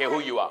blood. I don't care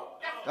who you are.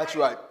 That's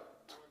right.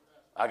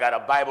 I got a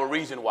Bible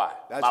reason why.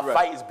 That's My right.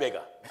 fight is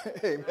bigger.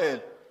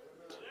 Amen.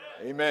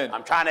 Amen.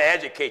 I'm trying to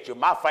educate you.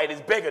 My fight is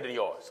bigger than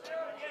yours.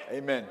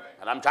 Amen.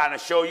 And I'm trying to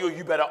show you,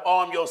 you better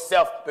arm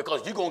yourself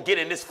because you're going to get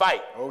in this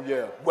fight. Oh,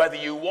 yeah. Whether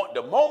you want,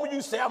 the moment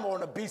you say, I'm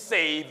going to be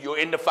saved, you're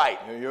in the fight.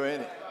 You're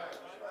in it.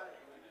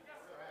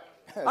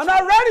 I'm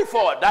not ready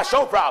for it. That's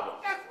your problem.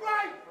 That's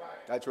right.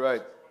 That's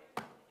right.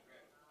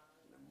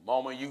 The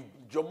moment you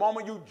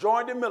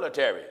join the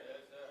military,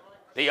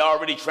 they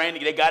already trained,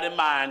 they got in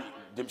mind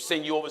to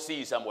send you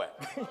overseas somewhere.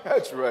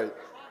 That's right.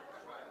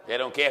 They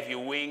don't care if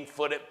you're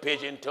wing-footed,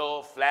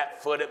 pigeon-toed,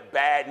 flat-footed,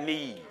 bad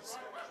knees.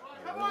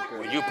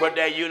 When you put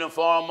that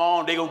uniform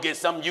on, they're going to get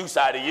some use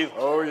out of you.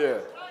 Oh, yeah.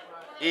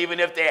 Even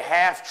if they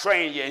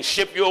half-train you and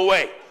ship you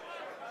away.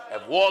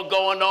 If war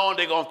going on,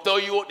 they're going to throw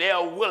you, they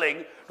are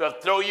willing to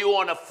throw you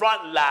on the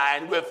front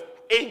line with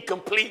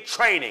incomplete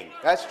training.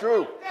 That's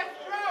true. That's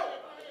true.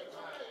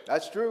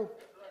 That's true.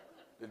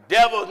 The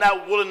devil's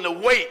not willing to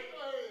wait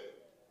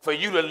for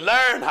you to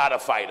learn how to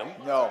fight him.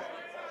 No.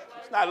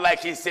 It's not like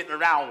he's sitting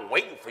around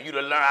waiting for you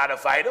to learn how to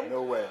fight him.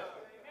 No way.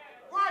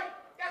 Right.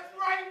 That's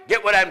right.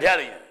 Get what I'm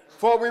telling you.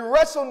 For we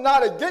wrestle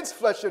not against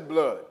flesh and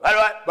blood,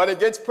 What? but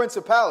against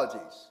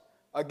principalities,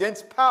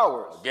 against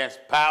powers, Against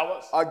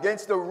powers.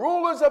 against the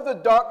rulers of the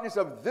darkness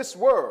of this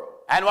world,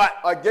 And what?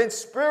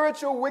 against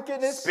spiritual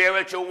wickedness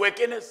Spiritual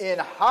wickedness. in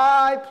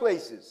high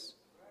places.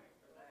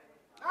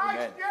 Nice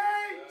Amen.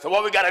 game. So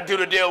what we got to do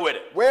to deal with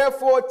it?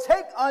 Wherefore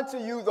take unto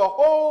you the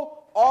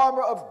whole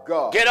armor of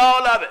God. Get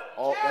all of it.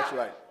 Oh, that's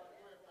right.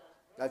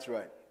 That's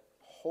right.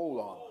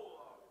 Whole armor.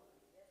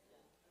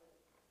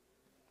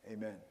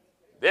 Amen.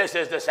 This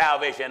is the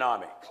Salvation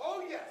Army.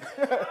 Oh, yes.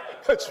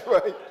 That's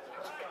right.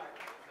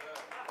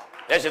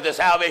 This is the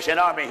Salvation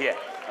Army here.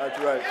 That's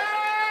right.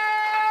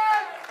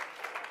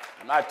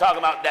 I'm not talking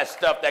about that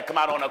stuff that come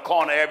out on the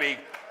corner every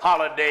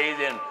holidays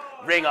and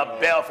ring a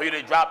bell for you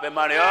to drop your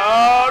money.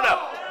 Oh,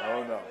 no.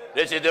 Oh, no.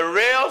 This is the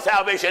real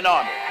Salvation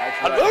Army.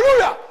 That's right.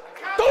 Hallelujah.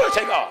 Glory to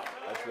God.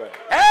 That's right.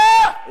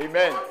 Yeah.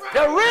 Amen.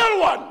 The real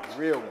one.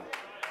 Real one.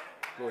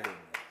 Go ahead.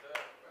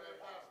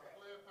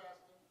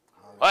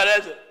 What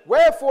is it?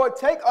 Wherefore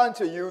take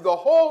unto you the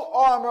whole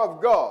armor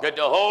of God, Get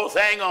the whole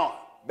thing on.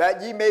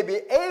 that ye may be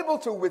able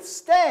to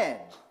withstand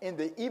in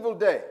the evil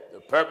day. The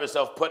purpose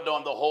of putting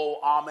on the whole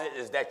armor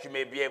is that you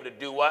may be able to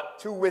do what?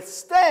 To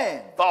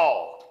withstand.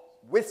 Fall.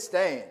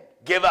 Withstand.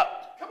 Give up.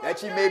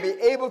 That ye may be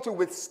able to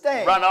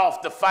withstand. Run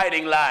off the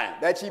fighting line.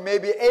 That ye may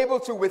be able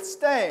to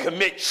withstand.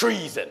 Commit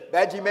treason.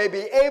 That ye may be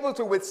able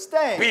to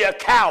withstand. Be a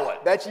coward.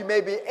 That ye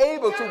may be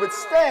able to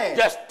withstand.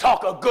 Just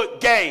talk a good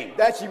game.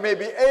 That ye may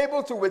be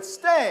able to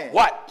withstand.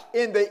 What?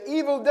 In the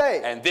evil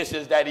day. And this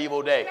is that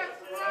evil day.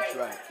 That's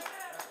right.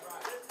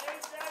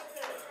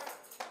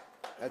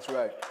 That's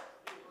right.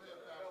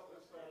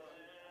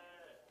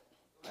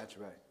 That's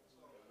right.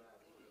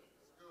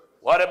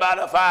 What about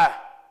if I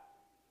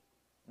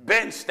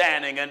been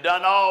standing and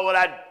done all what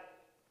I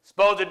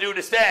supposed to do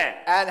to stand?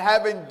 And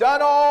having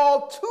done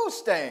all to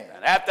stand.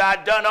 And after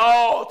I've done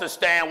all to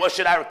stand, what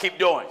should I keep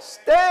doing?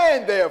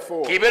 Stand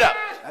therefore. Keep it up.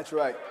 That's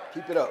right.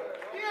 Keep it up.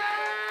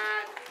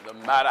 No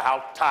matter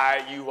how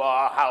tired you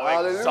are, how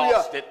Hallelujah.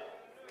 exhausted,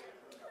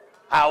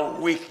 how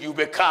weak you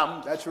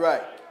become. That's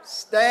right.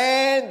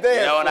 Stand therefore.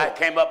 You know, when I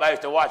came up, I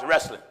used to watch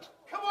wrestling.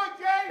 Come on,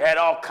 Jay. They had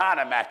all kind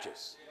of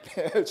matches.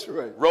 That's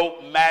right.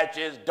 Rope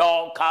matches,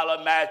 dog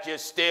collar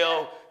matches,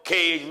 steel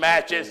cage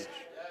matches.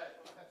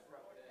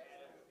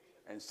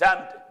 And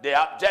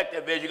the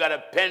objective is you got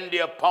to pin the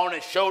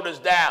opponent's shoulders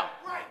down.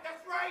 Right,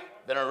 that's right.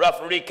 Then a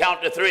referee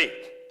count to 3.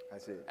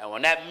 That's it. And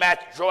when that match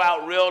draw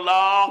out real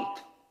long,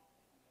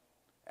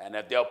 and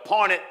if the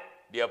opponent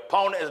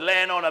is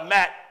laying on a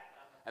mat,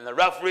 and the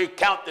referee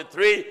count to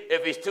 3,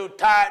 if he's too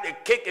tired to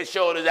kick his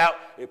shoulders out,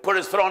 he put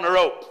his foot on the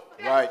rope.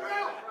 Right. That's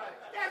true.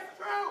 That's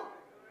true.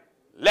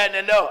 Letting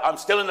it know I'm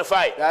still in the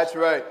fight. That's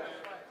right.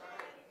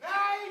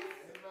 Nice.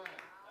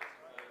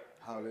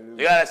 Hallelujah.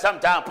 You gotta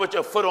sometimes put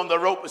your foot on the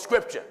rope of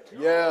scripture.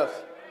 Yes.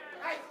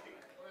 Nice.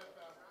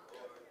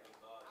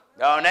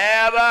 Don't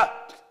ever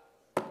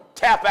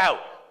tap out.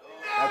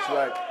 That's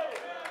right.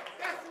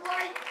 That's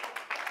right.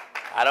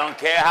 I don't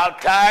care how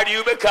tired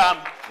you become.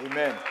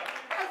 Amen.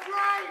 That's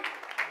right.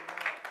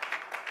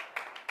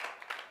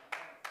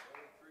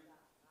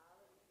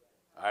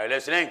 Are you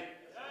listening?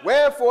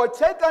 Wherefore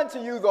take unto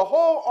you the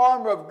whole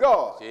armor of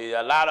God. See,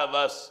 a lot of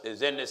us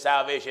is in the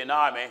Salvation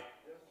Army,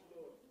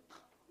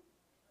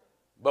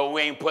 but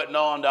we ain't putting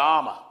on the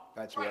armor.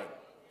 That's right.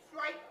 That's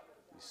right.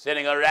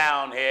 Sitting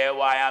around here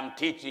while I'm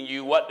teaching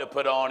you what to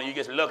put on, and you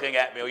just looking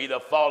at me or either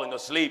falling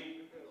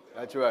asleep.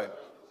 That's right.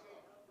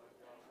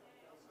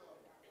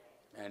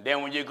 And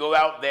then when you go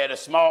out there, the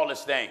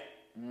smallest thing,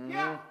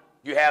 Yeah.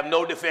 you have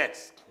no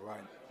defense.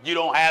 Right. You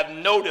don't have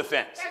no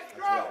defense. That's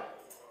true. right.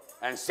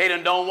 And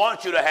Satan don't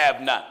want you to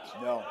have none.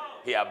 No.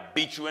 He'll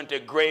beat you into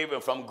grave,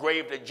 and from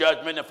grave to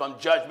judgment, and from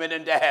judgment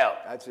into hell.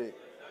 That's it.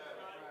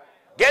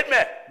 Get me?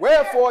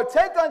 Wherefore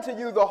take unto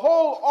you the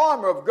whole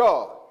armor of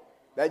God,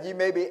 that ye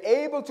may be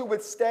able to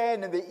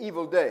withstand in the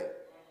evil day,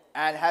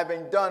 and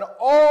having done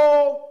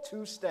all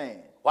to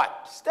stand.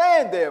 What?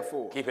 Stand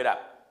therefore, Keep it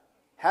up.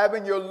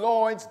 having your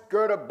loins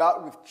girt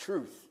about with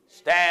truth.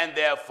 Stand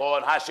therefore,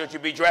 and how should you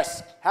be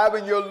dressed?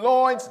 Having your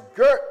loins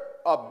girt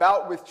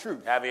about with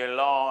truth. Have your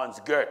loins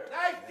girt.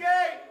 Nice,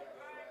 Jay.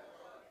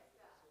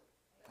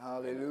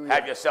 Hallelujah.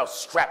 Have yourself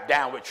strapped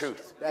down with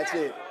truth. That's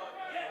it.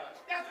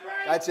 That's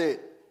right. That's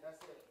it.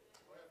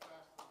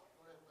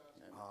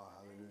 Oh,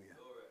 hallelujah.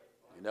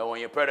 You know,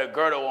 when you put a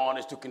girdle on,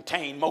 it's to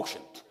contain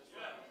motion.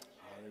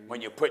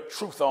 When you put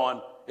truth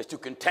on, it's to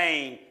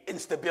contain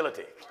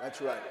instability.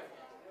 That's right.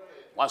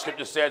 One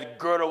scripture says,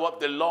 girdle up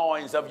the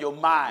loins of your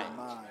mind.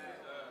 Mind.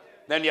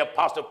 Then the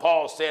Apostle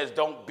Paul says,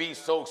 don't be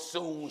so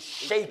soon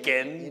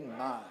shaken In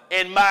mind.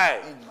 in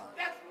mind. In mind.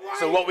 That's right.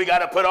 So what we got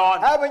to put on?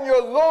 Having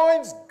your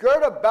loins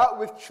girt about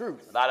with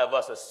truth. A lot of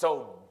us are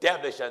so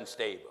devilish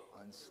unstable.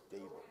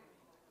 Unstable.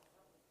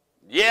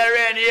 Year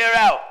in, year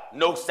out,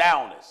 no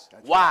soundness.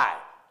 That's Why?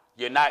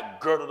 You're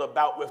not girdled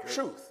about with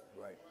truth.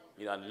 Right.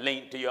 You done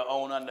lean to your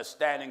own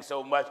understanding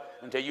so much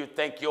until you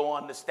think your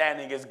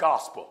understanding is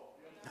gospel.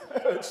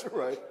 That's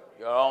right.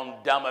 Your own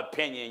dumb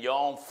opinion, your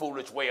own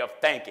foolish way of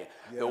thinking.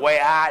 Yeah. The way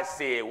I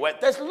see it.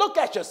 Just look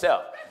at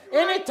yourself.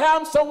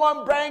 Anytime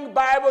someone brings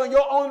Bible and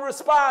your only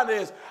response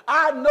is,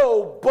 I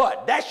know,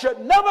 but that should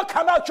never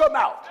come out your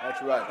mouth.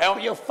 That's right. And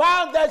when you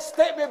find that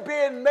statement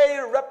being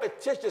made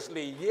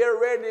repetitiously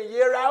year in and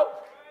year out,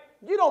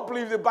 you don't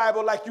believe the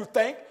Bible like you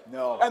think.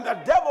 No. And the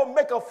devil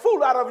make a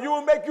fool out of you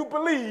and make you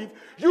believe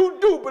you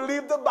do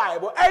believe the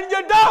Bible, and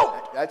you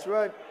don't. That's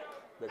right.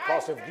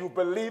 Because if you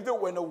believed it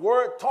when the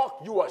word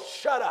talked, you are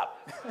shut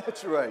up.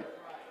 That's right.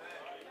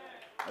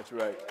 That's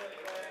right.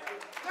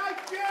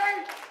 Nice,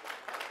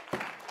 Jay.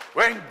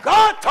 When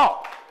God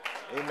talks,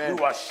 Amen.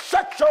 you will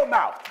shut your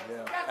mouth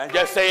Yeah. and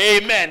just say,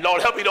 amen.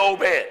 Lord, help me to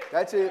obey it.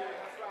 That's it.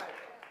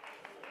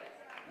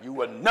 You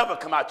will never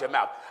come out your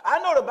mouth. I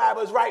know the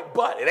Bible is right,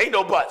 but it ain't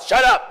no buts.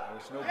 Shut up.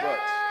 There's no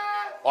buts.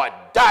 Or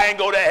die and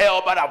go to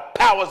hell by the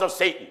powers of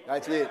Satan.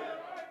 That's it.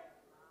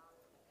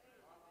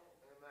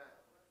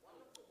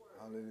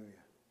 Hallelujah.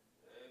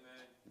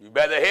 You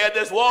better hear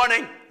this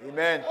warning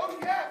Amen. Oh,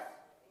 yes.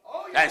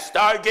 Oh, yes. and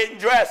start getting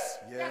dressed.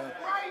 Yeah. That's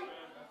right.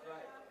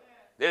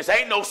 This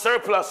ain't no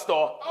surplus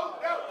store. Oh,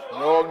 no.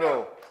 No,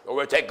 no. So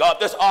we'll take God.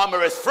 This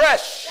armor is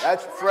fresh.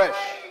 That's fresh.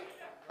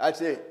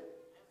 That's it.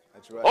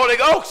 That's right. Holy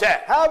Ghost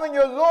said, Having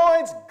your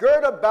loins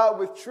girt about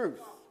with truth.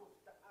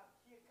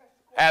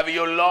 have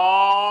your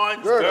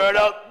loins girded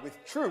up. with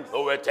truth.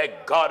 So we'll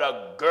take God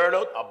a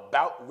girdle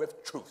about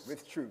with truth.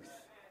 With truth.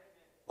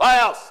 What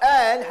else?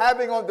 And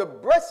having on the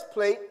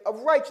breastplate of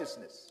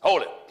righteousness.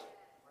 Hold it.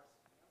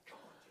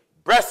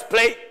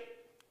 Breastplate,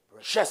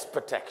 chest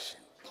protection.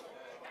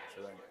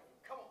 That's right.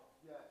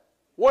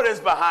 What is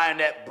behind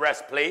that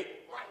breastplate?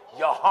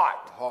 Your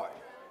heart. Heart.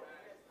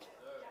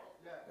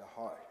 The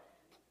heart.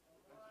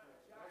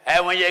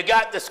 And when you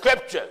got the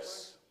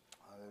scriptures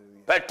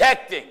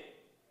protecting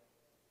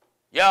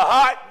your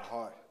heart,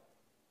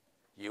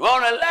 you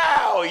won't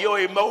allow your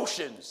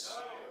emotions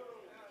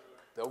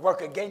to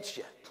work against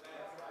you.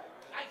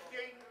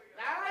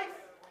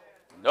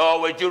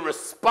 Nor would you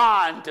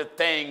respond to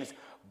things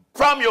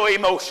from your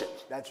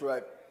emotions. That's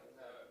right.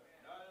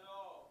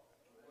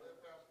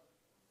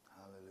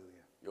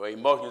 Hallelujah. Your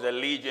emotions that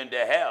lead you into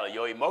hell.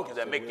 Your emotions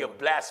that make you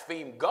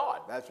blaspheme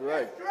God. That's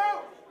right.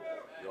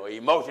 Your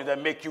emotions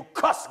that make you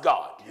cuss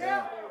God.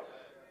 Yeah.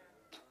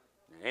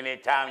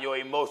 Anytime your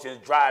emotions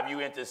drive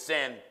you into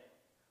sin,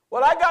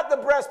 well, I got the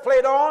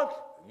breastplate on.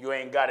 You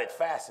ain't got it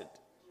fastened.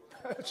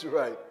 That's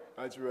right.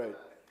 That's right.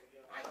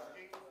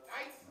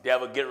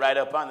 Devil get right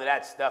up under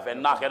that stuff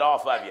and knock it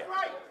off of you.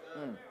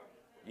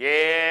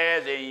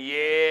 Years and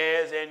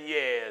years and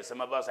years.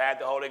 Some of us had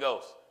the Holy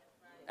Ghost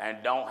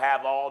and don't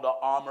have all the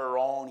armor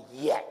on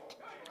yet.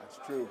 That's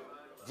true.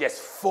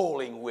 Just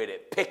fooling with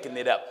it, picking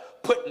it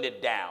up, putting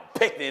it down,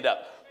 picking it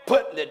up,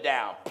 putting it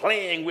down,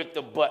 playing with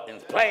the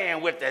buttons,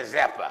 playing with the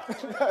zipper.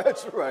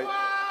 That's right.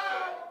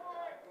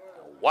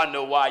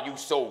 Wonder why you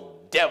so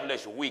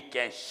devilish weak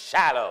and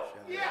shallow.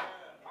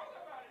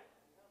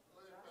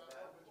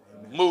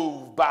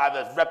 Moved by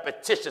the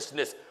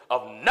repetitiousness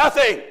of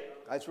nothing.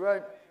 That's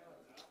right.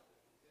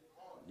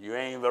 You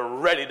ain't even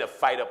ready to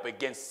fight up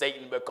against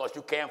Satan because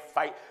you can't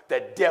fight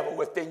the devil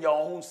within your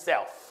own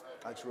self.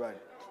 That's right.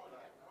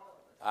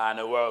 How in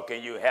the world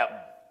can you help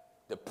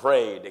to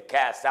pray, to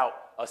cast out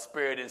a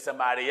spirit in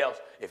somebody else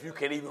if you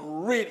can't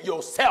even rid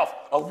yourself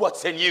of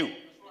what's in you?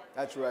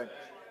 That's right.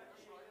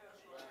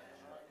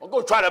 Don't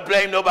go try to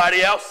blame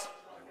nobody else.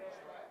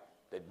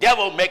 The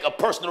devil make a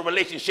personal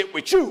relationship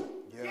with you.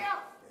 Yeah.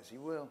 Yes, he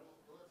will.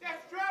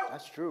 That's true.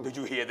 That's true. Did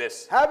you hear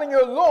this? Having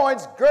your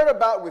loins girt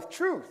about with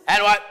truth.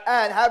 And what?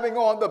 And having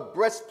on the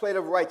breastplate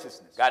of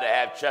righteousness. Got to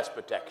have chest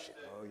protection.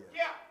 Oh, yeah.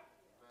 Yeah.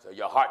 So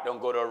your heart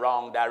don't go the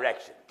wrong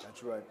direction.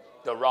 That's right.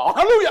 The wrong,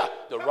 hallelujah,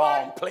 the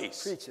wrong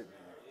place. Preach it,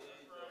 man.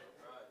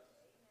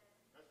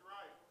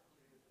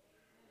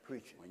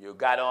 Preach it. When you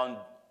got on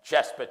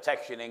chest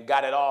protection and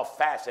got it all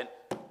fastened,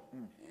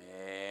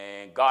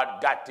 and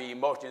God got the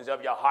emotions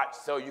of your heart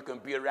so you can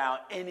be around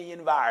any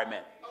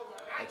environment.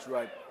 That's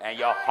right. And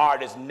your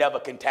heart is never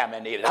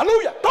contaminated.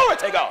 Hallelujah. Glory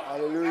to God.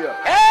 Hallelujah.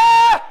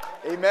 Yeah.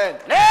 Amen.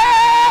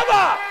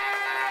 Never.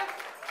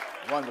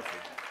 Wonderful.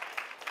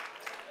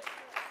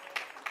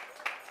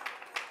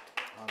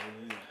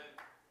 Hallelujah.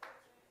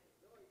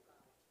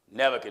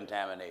 Never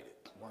contaminated.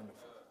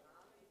 Wonderful.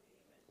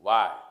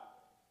 Why?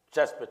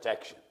 Chest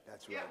protection.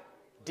 That's right.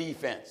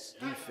 Defense.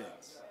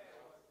 Defense.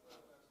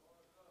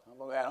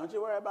 Don't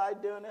you worry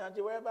about doing that. Don't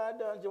you worry about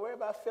doing it. Don't you worry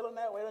about feeling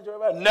that way. Don't you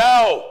worry about it.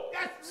 No.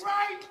 That's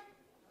right.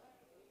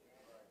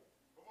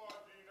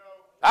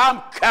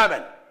 I'm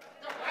coming.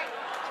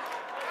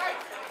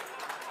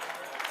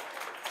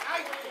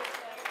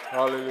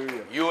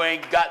 Hallelujah. You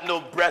ain't got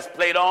no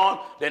breastplate on,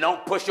 then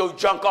don't push your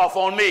junk off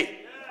on me.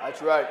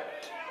 That's right.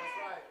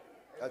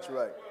 That's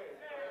right.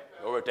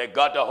 Glory to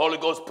God, the Holy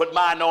Ghost put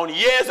mine on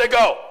years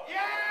ago,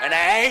 and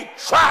I ain't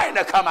trying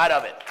to come out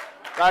of it.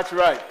 That's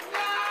right.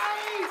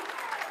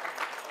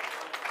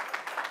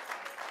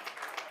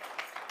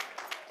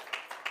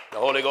 The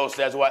Holy Ghost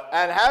says what?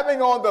 And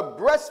having on the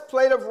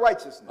breastplate of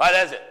righteousness. What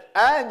is it?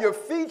 And your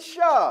feet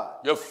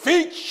shod. Your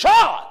feet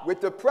shod.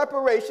 With the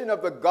preparation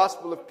of the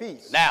gospel of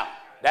peace. Now,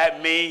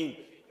 that means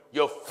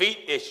your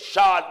feet is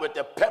shod with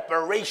the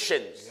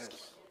preparations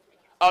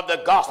of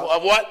the gospel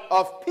of what?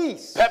 Of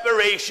peace.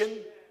 Preparation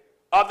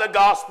of the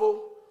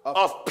gospel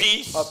of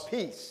peace. Of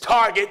peace.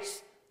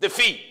 Targets the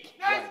feet.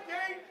 Right.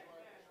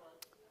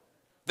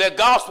 The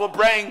gospel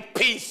brings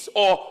peace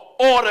or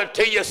order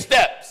to your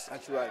steps.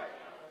 That's right.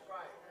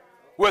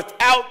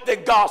 Without the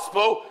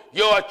gospel,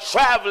 your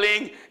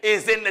traveling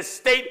is in the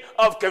state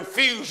of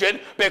confusion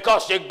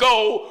because you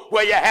go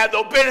where you have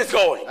no business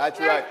going. That's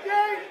right.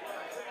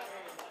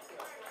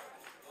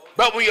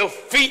 But when your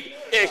feet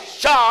is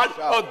shod,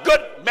 a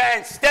good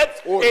man's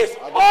steps Ordered. is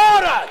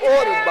ordered.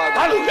 Ordered by the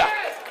Hallelujah.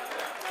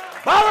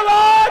 By the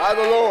Lord. By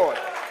the Lord.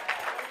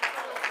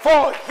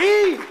 For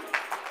he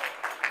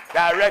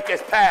direct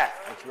his path.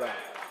 That's right.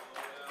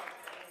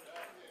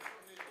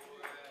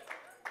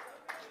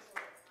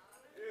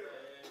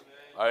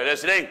 Are you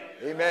listening?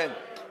 Amen.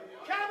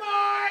 Come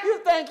on. You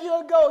think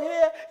you'll go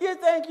here? You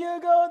think you'll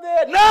go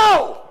there?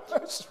 No!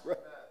 That's right.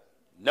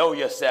 Know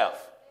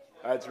yourself.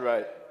 That's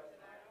right.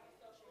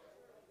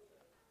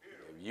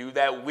 If you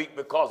that weak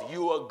because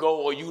you will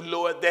go or you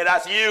lower, then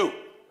that's you.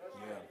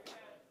 Yeah.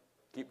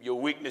 Keep your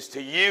weakness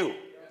to you.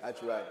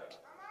 That's right.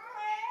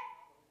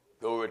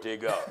 Glory to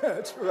God.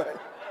 That's right.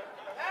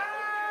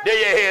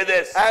 Did you hear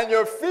this? And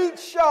your feet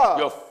shod.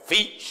 Your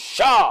feet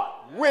shod.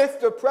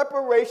 With the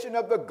preparation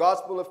of the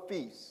gospel of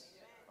peace.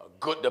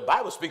 The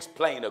Bible speaks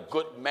plain. A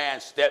good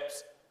man's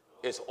steps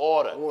is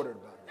ordered Ordered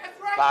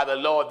by the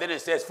Lord. Then it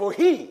says, for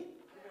he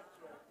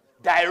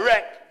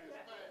direct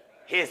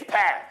his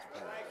path.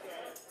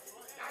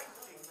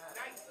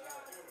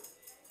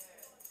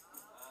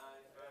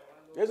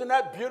 Isn't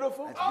that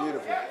beautiful? That's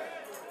beautiful.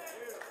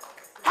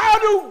 How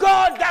do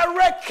God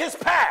direct his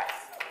path?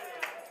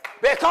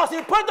 Because he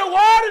put the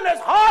word in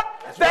his heart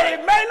that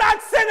he may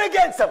not sin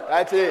against him.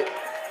 That's it.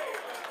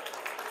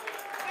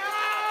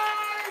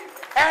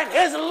 And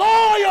his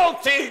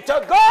loyalty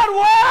to God's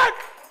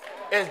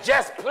word is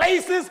just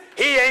places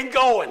he ain't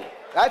going.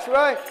 That's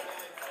right.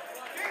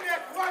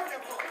 That's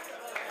wonderful.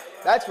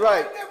 That's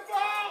right. Wonderful.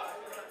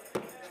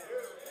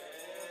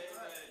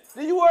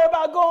 Do you worry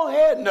about going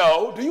here?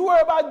 No. Do you worry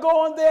about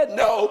going there?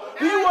 No.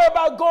 Do you worry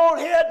about going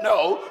here?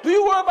 No. Do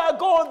you worry about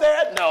going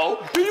there? No.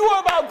 Do you worry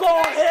about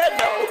going here?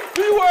 No.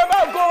 Do you worry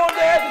about going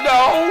there?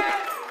 No.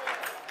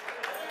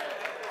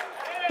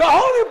 The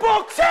Holy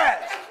Book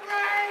says,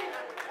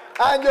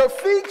 And your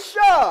feet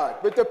shod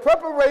with the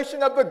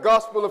preparation of the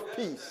gospel of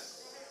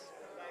peace.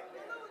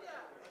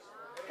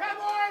 Come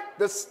on.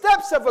 The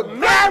steps of a good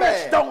marriage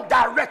man. don't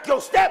direct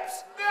your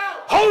steps. No.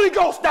 Holy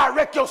Ghost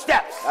direct your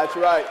steps. That's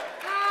right.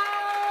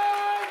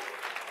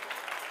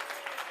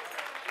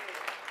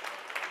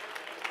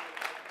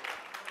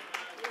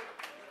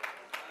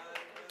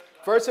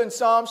 First in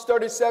Psalms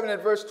 37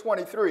 and verse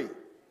 23.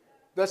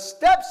 The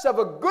steps of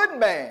a good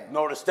man.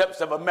 No, the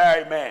steps of a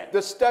married man.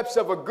 The steps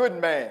of a good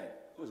man.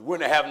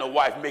 Wouldn't having a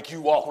wife make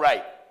you walk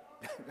right?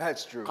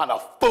 That's true. What kind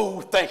of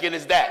fool thinking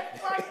is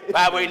that?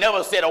 Bible ain't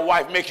never said a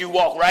wife make you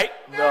walk right.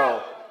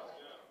 No.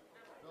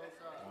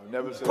 I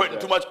never said Putting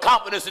that. too much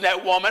confidence in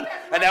that woman,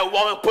 and that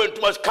woman putting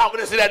too much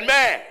confidence in that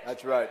man.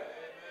 That's right.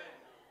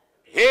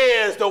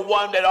 Here's the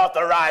one that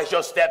authorized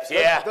your steps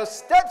here. The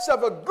steps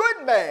of a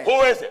good man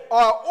Who is it?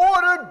 are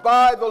ordered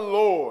by the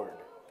Lord.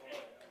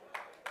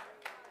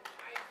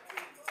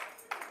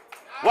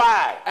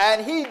 Why?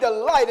 And he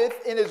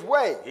delighteth in his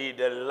way. He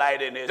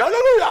delighted in his,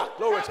 hallelujah,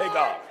 glory to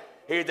God.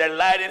 He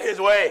delighted in his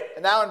way.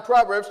 And now in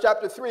Proverbs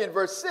chapter 3 and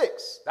verse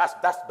 6. That's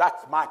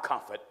my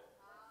comfort.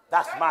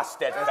 That's my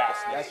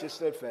steadfastness. That's your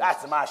steadfast.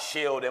 That's my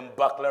shield and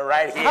buckler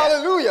right here.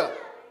 Hallelujah.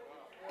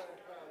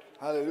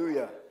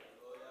 Hallelujah.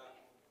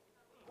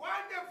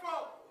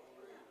 Wonderful.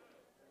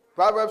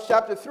 Proverbs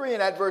chapter 3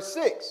 and at verse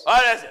 6.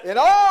 What is it? In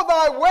all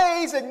thy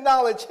ways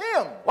acknowledge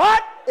him.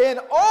 What? In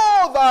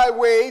all thy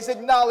ways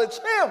acknowledge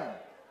him,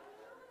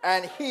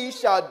 and he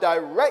shall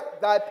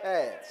direct thy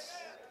paths.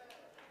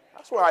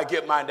 That's where I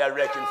get my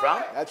direction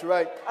from. That's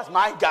right. That's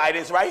my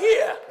guidance right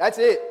here. That's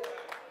it.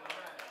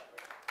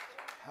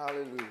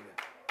 Hallelujah.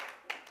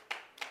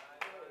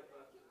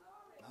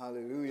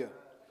 Hallelujah.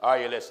 Are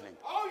you listening?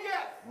 Oh,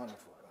 yes.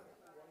 Wonderful.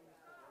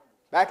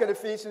 Back in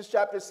Ephesians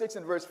chapter 6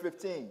 and verse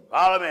 15.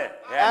 Follow me.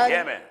 Yeah,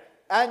 hear me.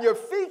 And your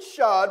feet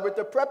shod with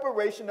the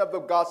preparation of the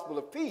gospel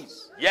of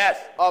peace. Yes.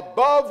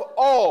 Above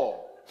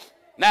all.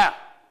 Now,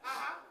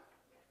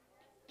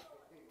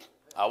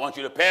 I want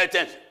you to pay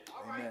attention.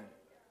 Amen.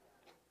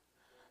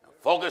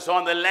 Focus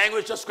on the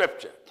language of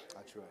Scripture.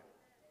 That's right.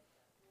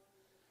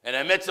 In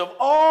the midst of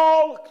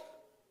all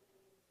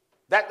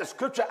that the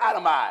Scripture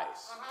itemized,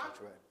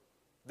 That's right.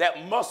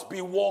 that must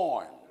be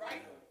worn.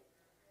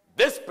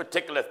 This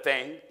particular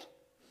thing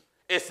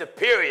is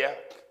superior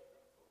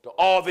to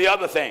all the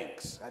other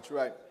things. That's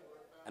right.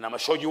 And I'm going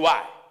to show you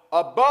why.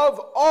 Above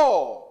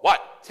all.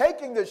 What?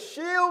 Taking the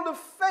shield of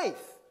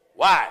faith,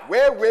 Why?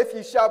 wherewith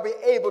ye shall be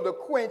able to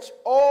quench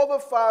all the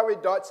fiery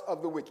darts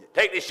of the wicked.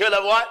 Take the shield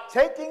of what?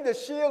 Taking the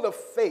shield of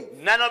faith.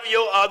 None of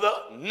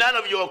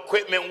your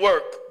equipment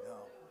work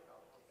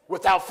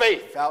without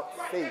faith.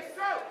 Without faith. That's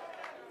true.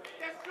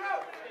 That's true.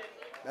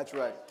 That's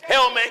right.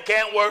 Helmet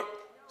can't work.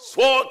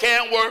 Sword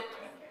can't work.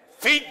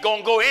 Feet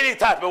gonna go any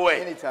type of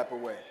way. Any type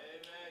of way.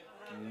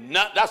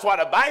 That's why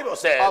the Bible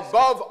says.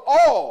 Above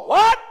all.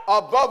 What?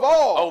 Above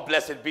all. Oh,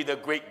 blessed be the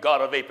great God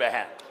of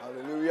Abraham.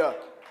 Hallelujah.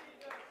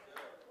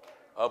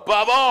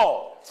 Above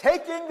all,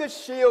 Taking the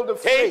shield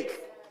of take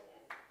faith.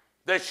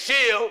 the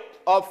shield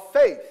Of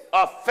faith.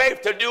 of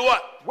faith to do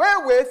what?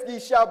 Wherewith ye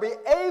shall be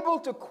able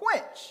to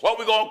quench What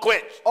we gonna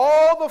quench?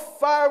 all the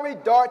fiery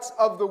darts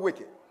of the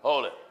wicked.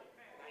 Hold it.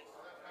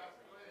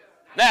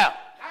 Now,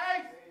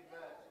 Hey.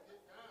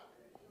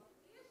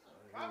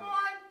 Come on.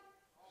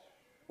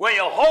 when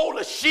you hold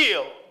a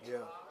shield Yeah.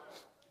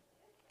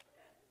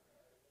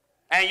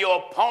 and your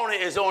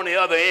opponent is on the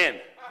other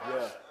end,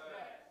 Yeah.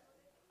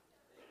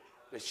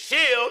 the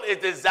shield is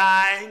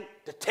designed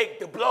to take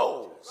the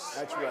blows.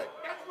 That's right.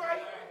 That's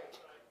right.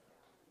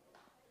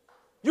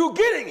 You're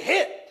getting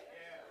hit,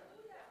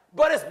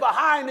 but it's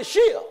behind the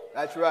shield.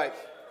 That's right.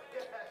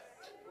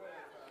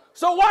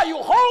 So while you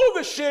hold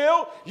the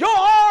shield, your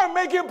arm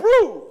may get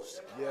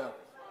bruised. Yeah.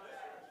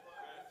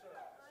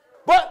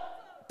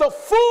 But the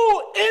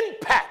full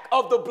impact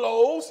of the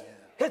blows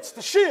hits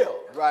the shield.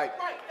 Right.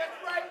 Right. That's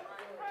right.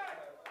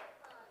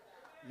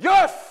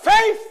 Your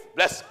faith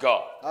Bless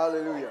God.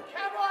 Hallelujah.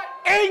 Come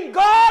on. in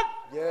God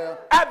Yeah.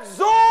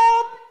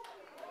 absorb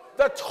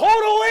the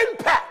total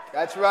impact.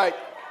 That's right.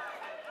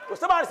 Well,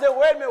 somebody said,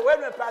 wait a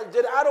minute, Pastor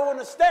Jedi, I don't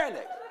understand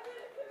it.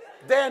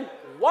 Then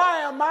why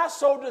am I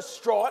so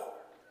distraught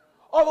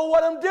over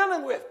what I'm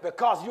dealing with?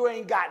 Because you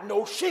ain't got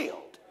no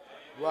shield.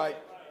 Right.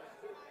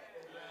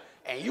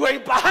 And you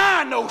ain't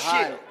behind no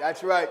Behind shield. it.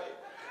 That's right.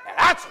 And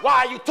that's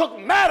why you took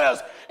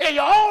matters in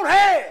your own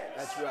hands.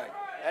 That's right.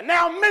 And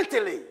now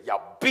mentally,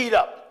 you're beat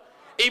up.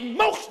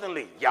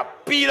 Emotionally, you're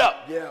beat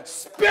up. Yeah.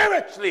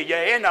 Spiritually,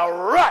 you're in a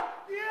rut.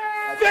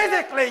 Yeah.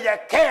 Physically, you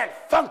can't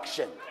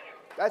function.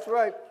 That's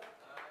right.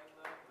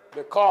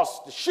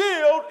 Because the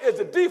shield is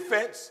a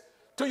defense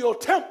to your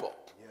temple.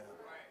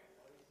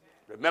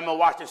 Remember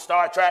watching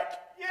Star Trek?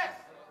 Yes.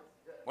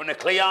 When the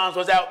Klingons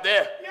was out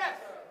there? Yes.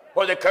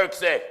 What did Kirk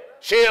say?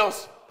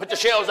 Shields, put your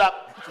shields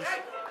up. Nice,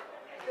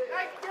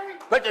 Jerry.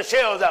 Put your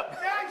shields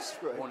up. Nice.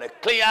 When the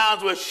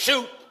Klingons would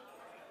shoot,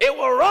 it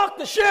would rock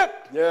the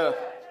ship. Yeah.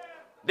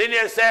 Then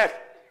they said,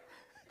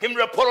 give me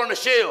a pull on the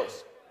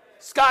shields.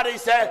 Scotty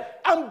said,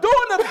 I'm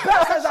doing the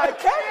best as I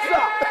can,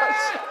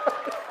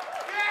 sir.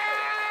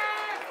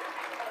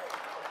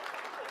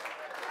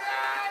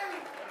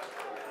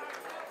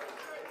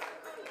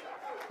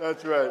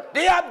 That's right.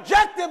 The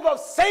objective of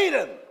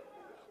Satan,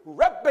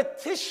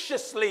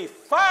 repetitiously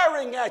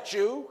firing at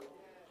you,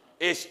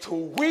 is to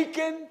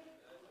weaken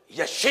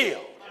your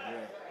shield.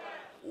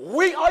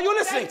 Are you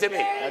listening to me?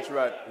 That's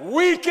right.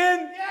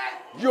 Weaken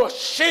your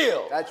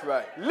shield. That's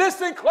right.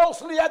 Listen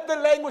closely at the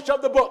language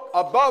of the book.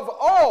 Above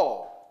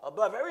all,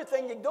 Above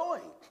everything you're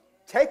doing.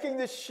 taking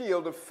the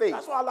shield of faith.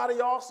 That's why a lot of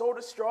y'all so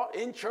distraught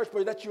in church,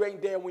 but that you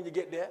ain't there when you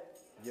get there.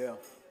 Yeah.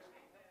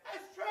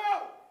 That's true.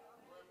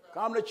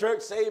 Come to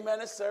church, say amen,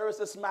 and service,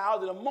 and smile.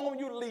 And the moment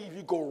you leave,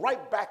 you go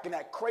right back in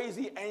that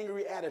crazy,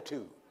 angry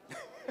attitude.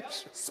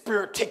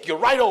 Spirit take you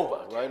right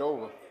over. Right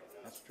over.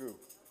 That's true.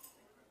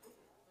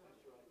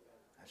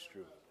 That's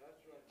true.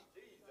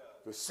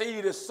 The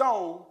seed is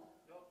sown,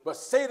 but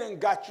Satan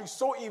got you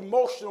so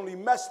emotionally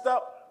messed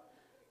up,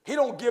 he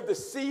don't give the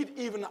seed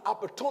even an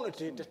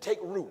opportunity to take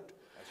root.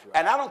 Right.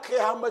 And I don't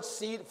care how much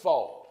seed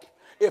falls.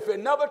 If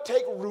it never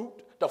take root,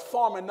 the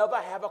farmer never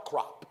have a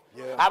crop.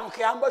 Yeah. I don't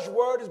care how much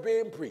word is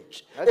being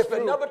preached. That's if true.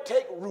 it never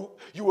take root,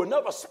 you will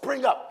never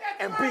spring up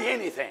and be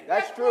anything.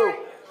 That's true.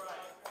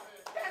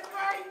 That's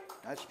right.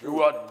 That's You true.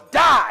 will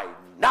die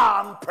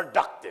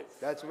non-productive.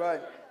 That's right.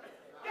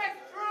 That's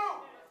true.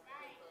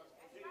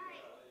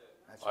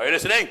 Are you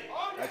listening?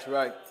 That's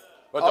right.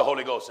 What the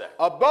Holy Ghost said.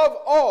 Above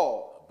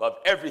all, Above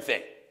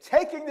everything,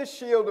 taking the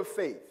shield of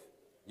faith,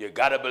 you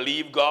got to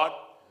believe God,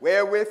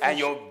 wherewith and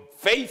your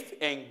faith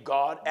in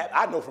God.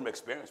 I know from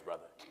experience,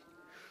 brother.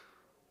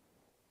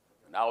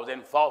 When I was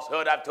in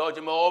falsehood, I've told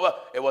you moreover,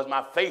 it was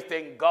my faith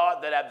in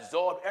God that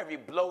absorbed every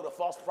blow the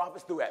false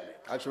prophets threw at me.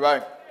 That's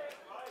right.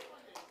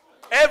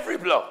 Every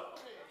blow.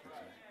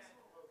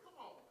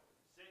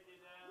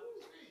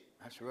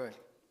 That's right.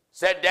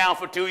 Sat down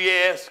for 2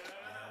 years.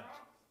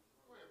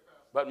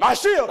 But my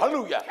shield,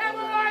 hallelujah,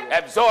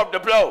 absorbed the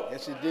blow.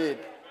 Yes, it did.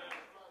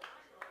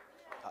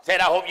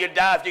 Said, I hope you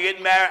die if you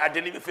get married. I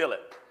didn't even feel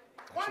it.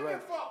 That's right.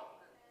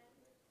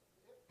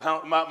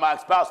 Wonderful. My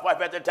spouse wife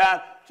at the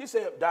time, she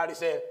said, Daddy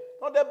said,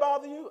 don't that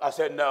bother you? I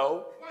said,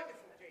 no. Wonderful,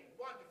 Jane.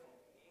 Wonderful.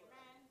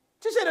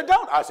 She said, it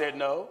don't. I said,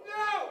 no.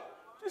 No.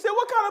 She said,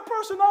 what kind of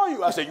person are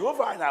you? I said, you'll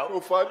find out.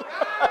 We'll find.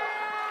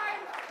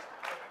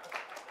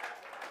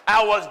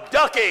 I was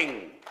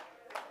ducking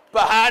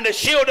behind the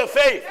shield of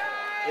faith,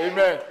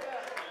 Amen.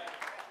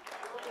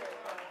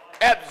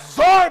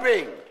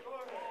 absorbing.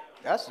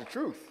 That's the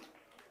truth.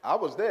 I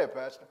was there,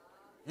 Pastor.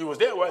 You was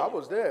there, weren't I you?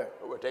 was there.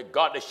 Thank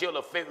God the shield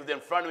of faith was in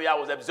front of me. I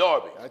was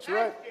absorbing. That's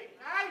right.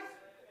 Nice.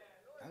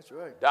 That's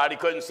right. Daddy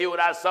couldn't see what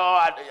I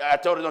saw. I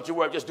told her, don't you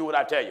worry, just do what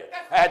I tell you.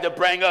 I had to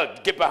bring her,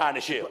 get behind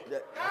the shield.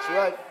 That's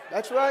right.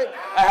 That's right.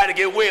 I had to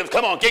get Williams,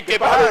 come on, get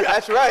behind.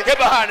 That's right. Get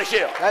behind the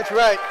shield. That's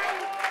right.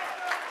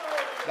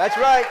 That's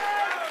right.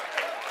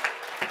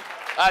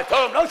 I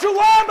told him, don't you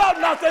worry about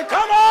nothing,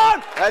 come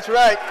on. That's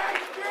right.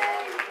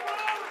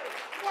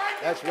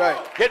 That's right.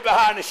 Get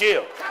behind the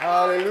shield.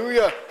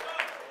 Hallelujah.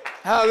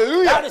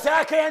 Hallelujah. Daddy said,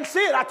 I can't see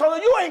it. I told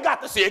her, you ain't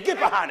got to see it. Get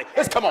behind it.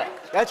 Let's come on.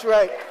 That's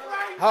right.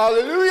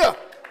 Hallelujah.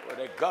 Well,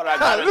 thank God I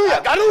got Hallelujah.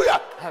 it.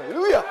 Hallelujah.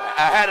 Hallelujah.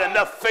 I had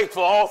enough faith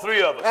for all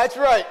three of us. That's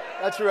right.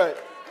 That's right.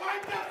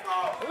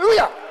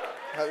 Hallelujah.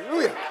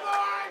 Hallelujah.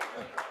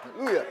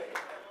 Hallelujah.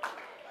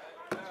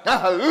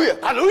 Hallelujah.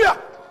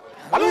 Hallelujah.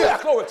 Hallelujah.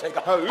 Glory to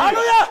God. Hallelujah.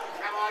 Hallelujah.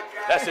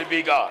 Blessed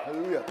be God.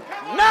 Hallelujah.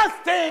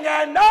 Nothing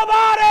and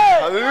nobody.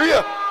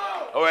 Hallelujah.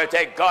 Glory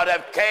to God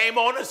that came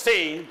on the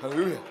scene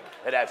Hallelujah.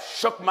 that have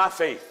shook my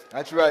faith.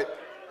 That's right.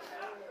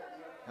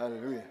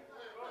 Hallelujah.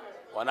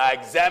 When I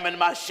examined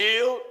my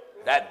shield,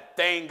 that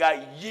thing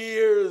got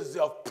years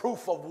of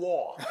proof of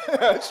war.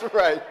 That's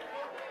right.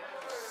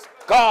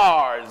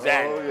 Scars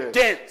and yeah.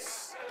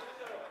 dents.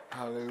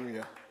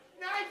 Hallelujah.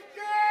 Nice,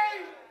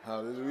 Jane.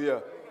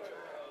 Hallelujah.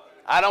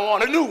 I don't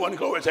want a new one,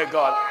 glory to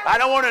God. I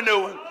don't want a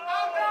new one.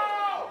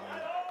 Oh,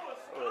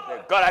 Glory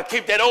to God, I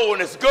keep that old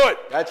one, it's good.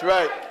 That's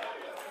right.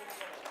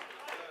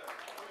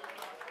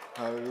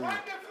 no. Hallelujah.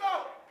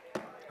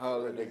 Wonderful.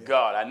 Hallelujah.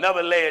 God, I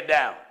never lay it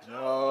down.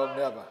 No,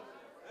 never.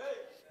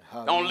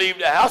 Don't leave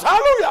the house.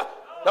 Hallelujah.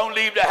 Don't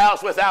leave the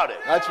house without it.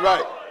 That's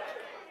right.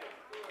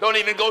 Don't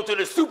even go to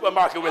the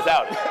supermarket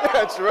without it.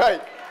 That's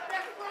right.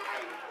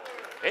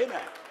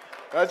 Amen.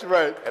 That's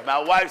right. If my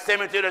wife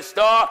sent me to the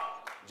store,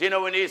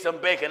 Gino, we need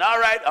some bacon. All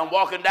right, I'm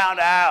walking down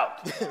the aisle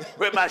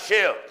with my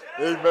shield.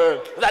 Amen.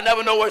 Because I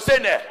never know what's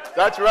in there.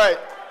 That's right.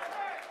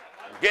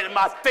 Getting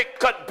my thick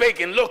cut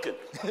bacon looking.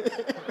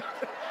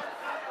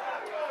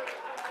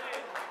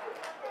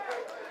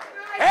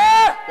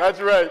 Yeah. That's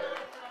right.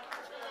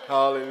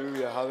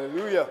 Hallelujah.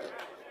 Hallelujah.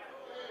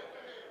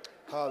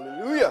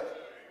 Hallelujah.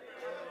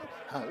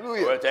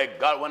 Hallelujah. Well, thank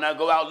God when I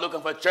go out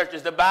looking for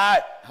churches to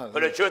buy Hallelujah. for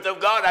the truth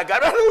of God, I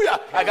got hallelujah.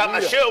 I got my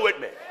shield with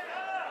me.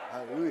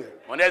 Hallelujah.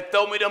 When they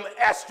throw me them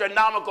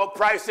astronomical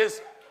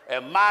prices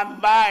and my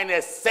mind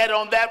is set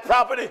on that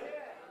property,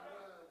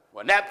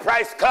 when that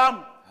price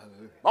come,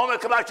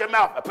 moment come out your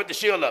mouth, I put the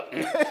shield up.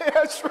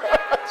 That's right.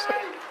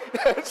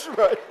 That's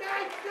right.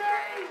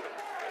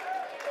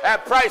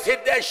 That price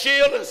hit that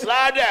shield and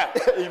slide down.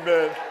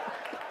 Amen.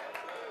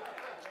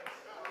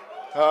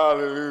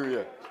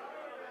 Hallelujah.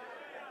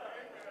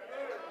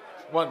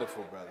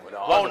 Wonderful, brother. When the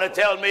owner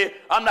tells me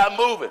I'm not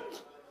moving.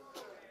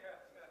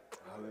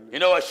 Hallelujah. You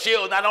know, a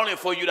shield not only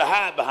for you to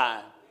hide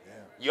behind,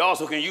 you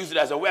also can use it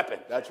as a weapon.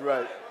 That's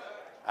right.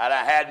 And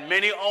I had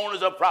many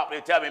owners of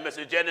property tell me,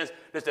 Mr. Jennings,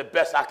 this is the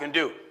best I can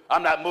do.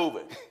 I'm not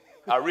moving.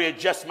 I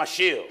readjust my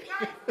shield.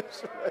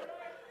 That's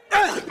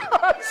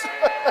right.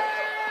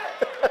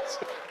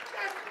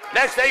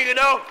 Next thing you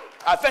know,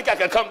 I think I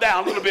can come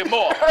down a little bit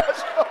more.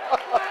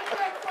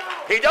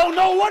 He don't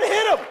know what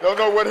hit him. Don't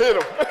know what hit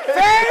him.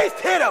 Faith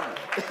hit him.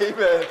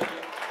 Amen.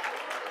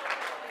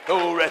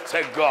 Glory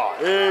to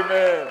God.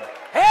 Amen.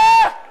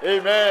 Yeah.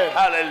 Amen.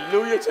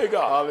 Hallelujah to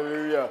God.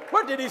 Hallelujah.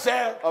 What did he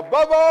say?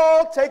 Above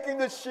all, taking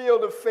the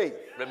shield of faith.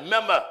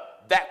 Remember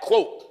that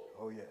quote.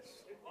 Oh, yes.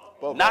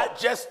 Above Not all.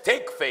 just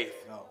take faith.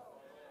 No.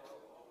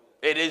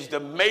 It is the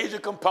major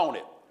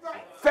component.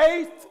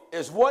 Faith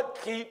is what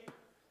keep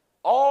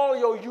all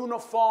your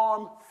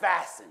uniform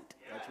fastened.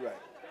 That's right.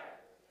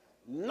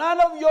 None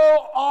of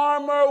your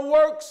armor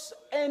works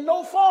in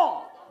no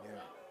form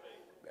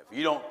if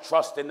you don't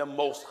trust in the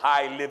most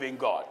high living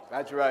God.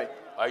 That's right.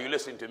 Are you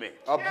listening to me?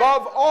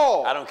 Above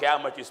all. I don't care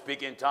how much you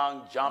speak in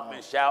tongues, jump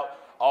and shout,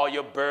 all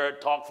your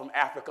bird talk from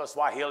Africa,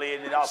 Swahili,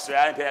 and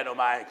Australia. I ain't paying no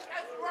mind.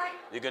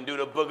 You can do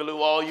the boogaloo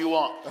all you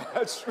want.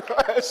 That's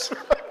right. That's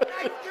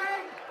right.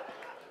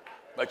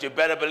 But you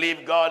better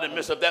believe God in the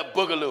midst of that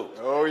boogaloo.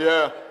 Oh,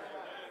 yeah.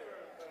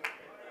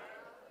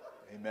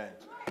 Amen.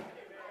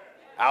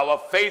 Our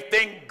faith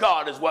in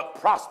God is what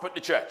prospered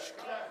the church.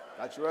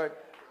 That's right.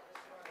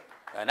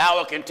 And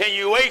our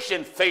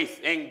continuation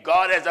faith in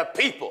God as a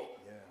people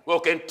will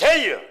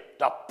continue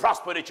to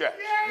prosper the church.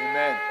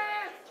 Amen.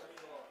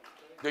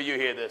 Do you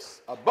hear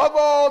this? Above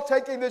all,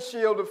 taking the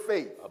shield of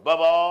faith. Above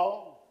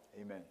all,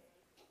 Amen.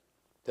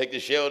 take the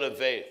shield of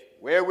faith,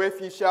 Wherewith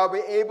ye shall be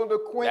able to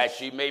quench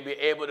that ye may be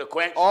able to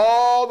quench.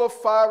 all the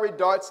fiery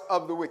darts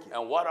of the wicked.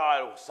 And what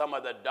are some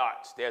of the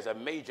darts? There's a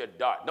major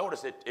dart.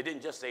 Notice it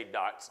didn't just say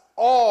darts.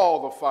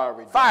 All the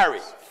fiery darts. Fiery.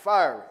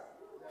 Fiery.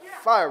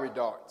 Fiery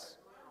darts.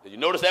 Did you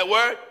notice that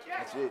word?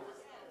 That's it.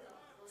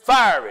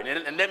 Fiery.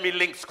 And let me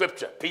link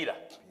scripture. Peter.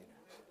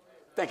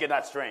 Think it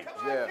not strange.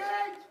 Yeah.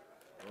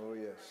 Oh,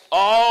 yes.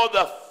 All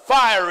the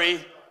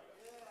fiery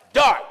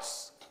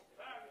darts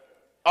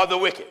of the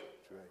wicked.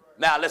 That's right.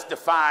 Now let's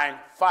define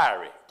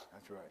fiery.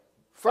 That's right.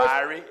 First,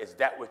 Fiery is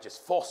that which is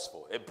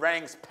forceful. It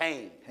brings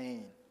pain.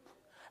 pain.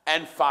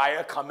 And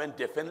fire come in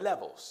different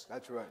levels.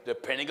 That's right.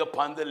 Depending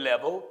upon the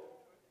level,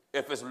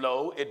 if it's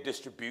low, it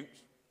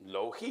distributes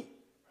low heat.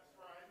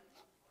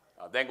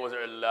 I think it was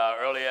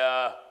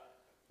earlier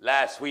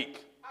last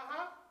week.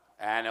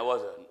 And it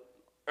was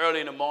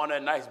early in the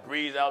morning, nice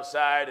breeze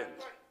outside, and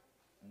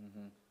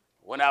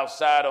went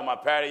outside on my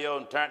patio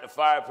and turned the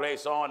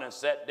fireplace on and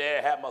sat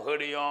there, had my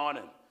hoodie on,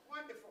 and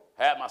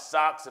had my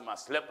socks and my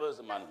slippers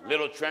and my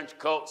little trench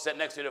coat, sat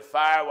next to the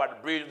fire while the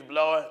breeze was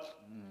blowing.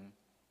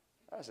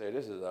 I said,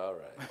 this is all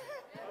right.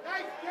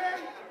 Nice,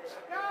 Gary.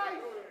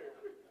 Nice.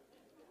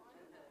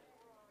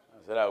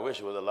 I said, I wish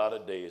it was a lot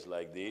of days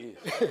like these.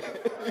 That's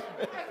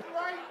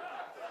right.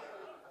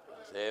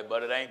 I said,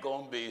 but it ain't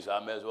going to be, so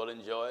I may as well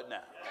enjoy it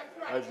now.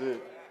 That's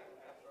it.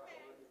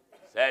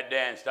 Sat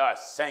there and started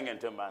singing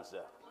to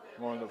myself.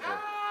 Wonderful.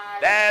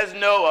 There's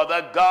no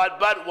other God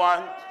but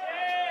one.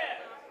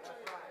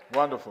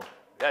 Wonderful.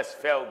 Just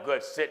felt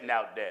good sitting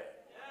out there.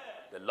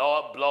 The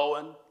Lord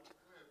blowing,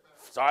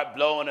 started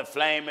blowing and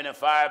flaming in the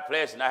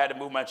fireplace, and I had to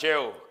move my chair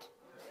over.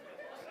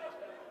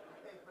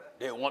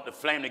 Didn't want the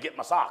flame to get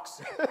my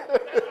socks.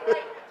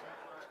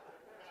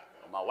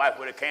 My wife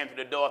would have came to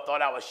the door,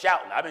 thought I was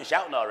shouting. I've been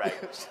shouting all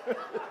right.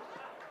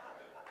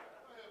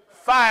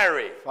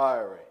 Fiery.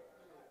 Fiery.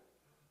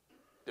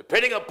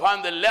 Depending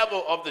upon the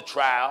level of the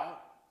trial,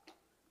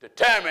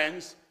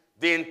 determines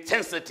the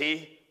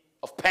intensity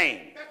of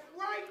pain. That's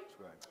right. That's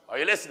right. Are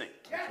you listening?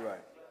 That's right.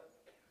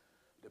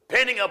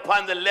 Depending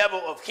upon the level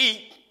of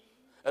heat,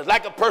 it's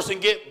like a person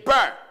get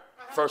burnt.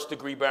 First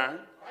degree burn,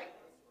 Right.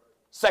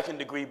 second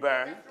degree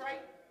burn, That's right.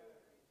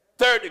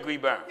 third degree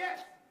burn.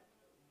 Yes.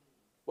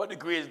 What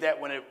degree is that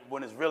when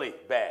it's really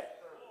bad?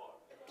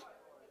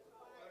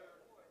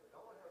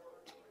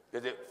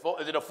 Is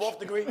it a fourth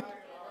degree?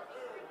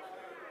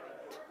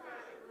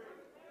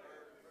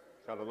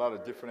 Got a lot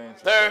of different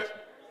answers. Third?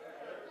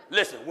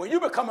 Listen, when you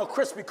become a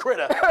crispy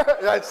critter,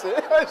 That's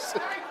it. That's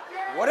it.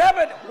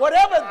 whatever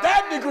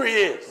that degree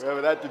is,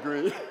 Whatever that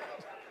degree.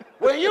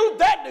 when you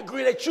that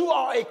degree that you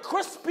are a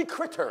crispy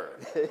critter,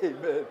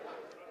 Amen.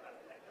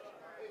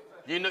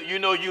 You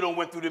know you don't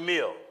went through the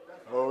meal.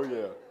 Oh,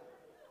 yeah.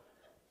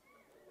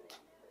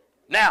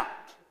 now,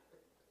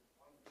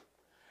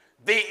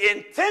 the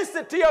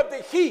intensity of the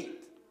heat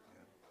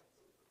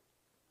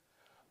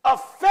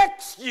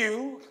affects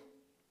you.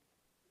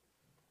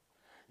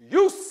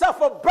 You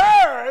suffer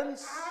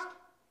burns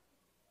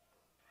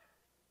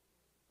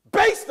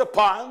based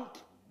upon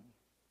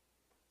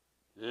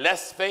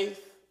less faith,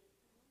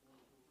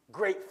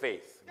 great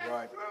faith.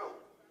 Right.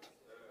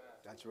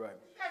 That's right.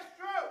 That's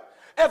true.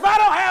 If I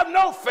don't have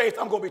no faith,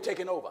 I'm going to be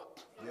taken over.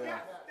 Yeah.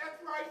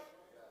 That's right.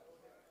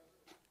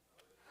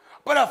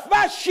 But if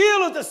my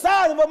shield is the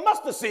size of a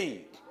mustard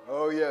seed,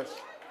 Oh, yes.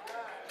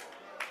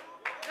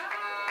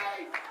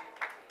 Nice.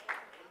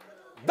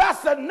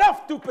 that's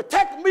enough to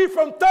protect me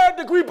from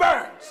third-degree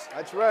burns.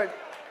 That's right.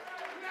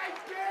 Nice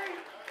game.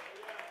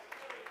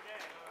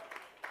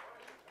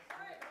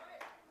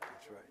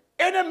 That's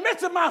right. In the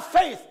midst of my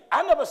faith,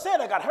 I never said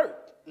I got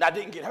hurt. And I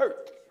didn't get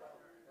hurt.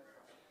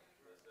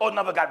 Or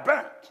never got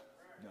burnt.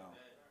 No.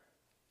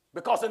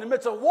 Because in the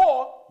midst of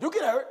war, you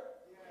get hurt.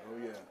 Oh,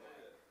 yeah.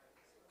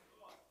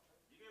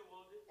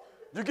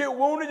 You get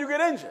wounded, you get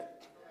injured.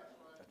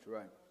 That's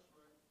right.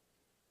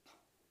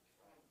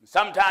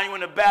 Sometimes you're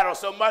in a battle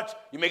so much,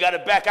 you may got to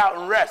back out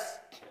and rest.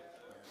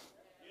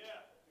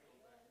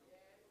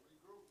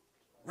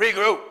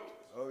 Regroup.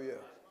 Oh, yeah.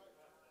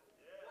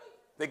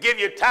 To give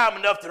you time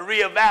enough to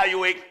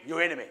reevaluate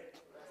your enemy.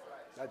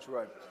 That's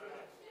right.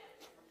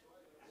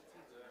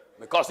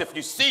 Because if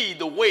you see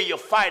the way you're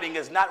fighting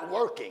is not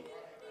working,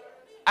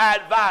 I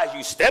advise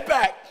you, step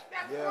back.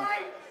 Yeah.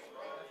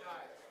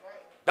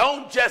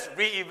 Don't just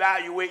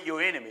reevaluate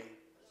your enemy.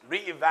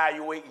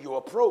 Reevaluate your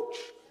approach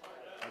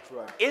That's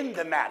right. in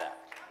the matter.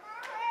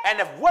 And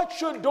if what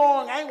you're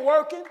doing ain't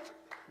working,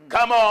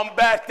 come on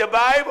back to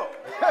Bible.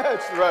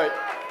 That's right.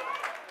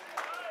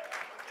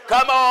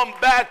 Come on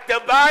back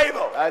to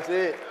Bible. That's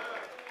it.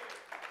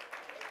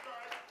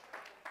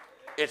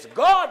 It's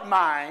God's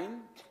mind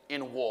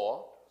in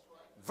war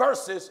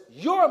versus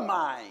your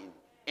mind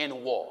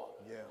in war.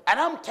 Yeah. And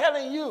I'm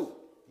telling you,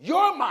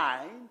 your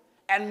mind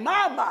and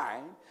my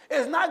mind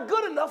is not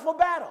good enough for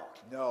battle.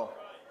 No.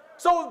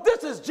 So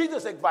this is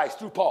Jesus' advice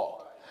through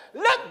Paul.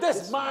 Let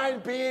this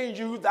mind be in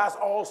you that's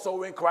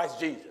also in Christ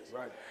Jesus.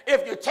 Right.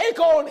 If you take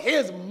on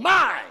his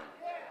mind,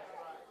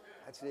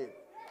 That's it.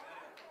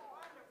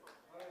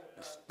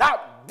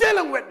 stop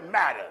dealing with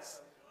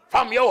matters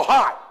from your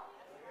heart,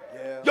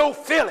 Yeah. your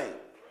feeling.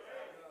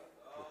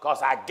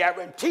 Because I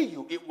guarantee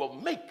you it will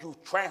make you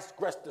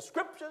transgress the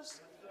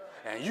scriptures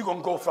and you're going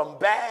to go from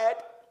bad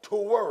to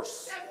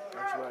worse.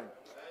 That's right.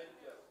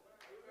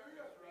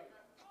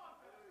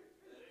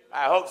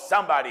 I hope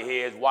somebody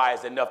here is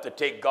wise enough to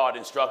take God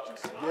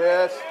instructions.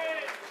 Yes.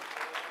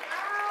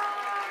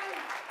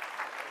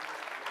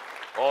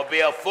 Or be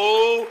a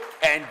fool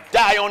and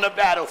die on the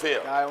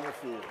battlefield. Die on the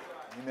field.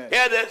 Amen.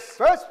 Hear this.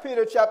 1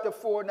 Peter chapter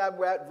 4, now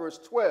we're at verse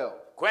 12.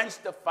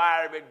 Quench the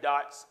fiery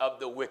darts of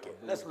the wicked.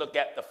 Let's look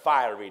at the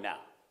fiery now.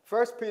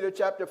 1 Peter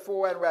chapter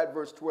 4, and we're at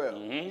verse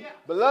 12.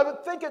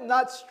 Beloved, think it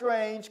not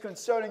strange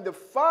concerning the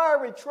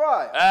fiery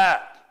trial,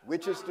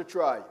 which is to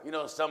try you. You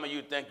know, some of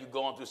you think you're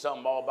going through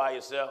something all by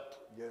yourself.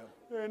 Yeah.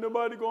 Ain't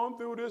nobody going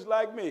through this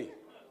like me.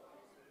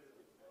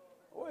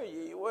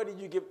 Where did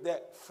you get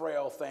that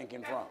frail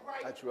thinking from?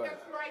 That's right.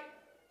 That's right.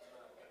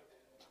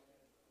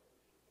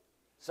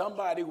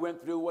 Somebody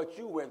went through what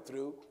you went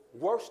through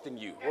worse than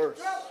you.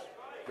 Worse.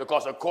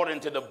 Because according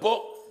to the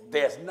book,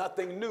 There's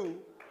nothing new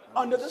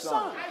under the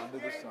sun. Under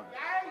the sun.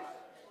 Nice.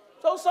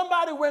 So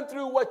somebody went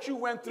through what you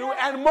went through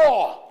and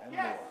more. And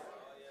more.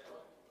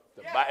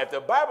 If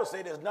the Bible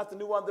says there's nothing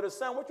new under the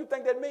sun, what do you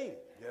think that means?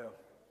 Yeah.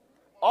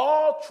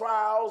 All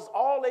trials,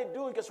 all they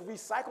do is just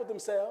recycle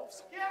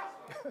themselves.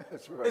 Yeah.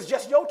 That's right. It's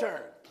just your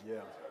turn. Yeah.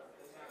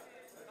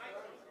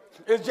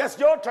 It's just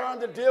your turn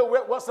to deal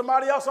with what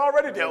somebody else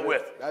already dealt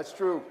with. That's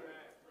true.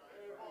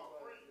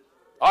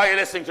 are you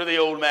listening to the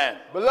old man?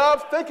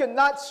 Beloved, think it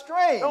not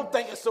strange. Don't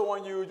think it's so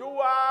unusual.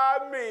 Why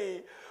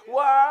me?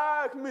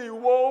 Why me?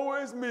 Woe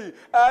is me.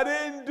 I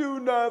didn't do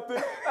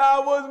nothing. I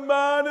was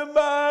minding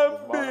my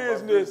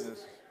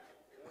business.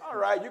 All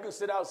right, you can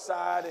sit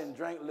outside and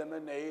drink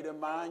lemonade and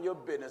mind your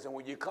business. And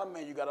when you come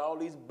in, you got all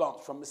these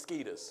bumps from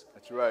mosquitoes.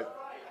 That's right.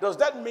 Does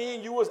that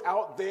mean you was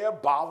out there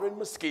bothering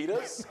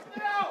mosquitoes?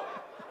 No.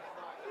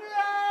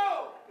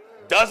 No.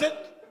 Does it?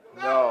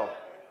 No.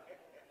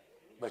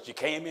 But you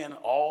came in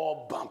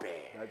all bumpy.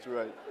 That's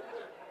right.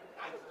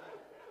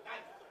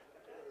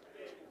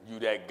 You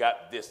that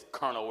got this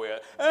kernel where,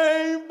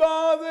 Ain't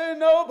bothering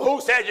nobody.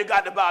 who said you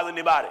got to bother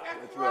anybody?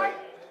 That's right.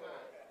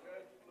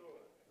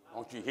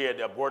 Don't you hear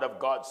the word of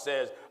God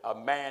says a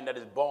man that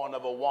is born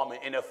of a woman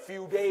in a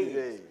few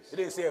days. It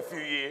didn't say a few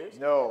years.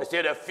 No. It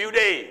said a few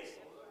days.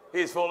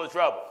 He's full of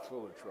trouble.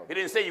 Full of trouble. He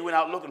didn't say you went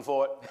out looking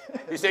for it.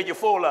 He said you're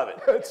full of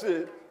it. That's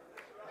it.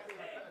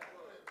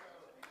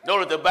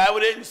 Notice the Bible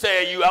didn't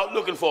say you out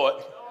looking for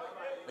it.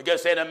 It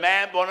just said a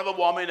man born of a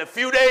woman in a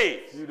few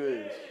days.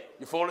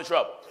 You're full of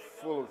trouble.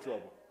 Full of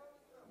trouble.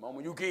 The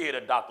moment you get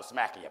a doctor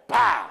smacking you,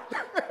 pow!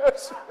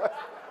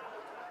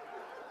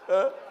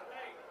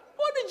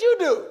 What did you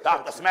do?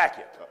 Doctor smack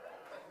you.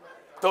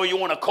 Throw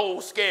you on a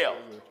cold scale.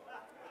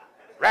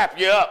 Wrap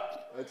you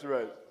up. That's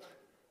right.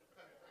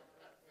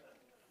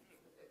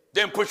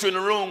 Then put you in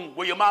the room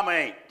where your mama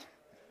ain't.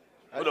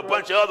 With a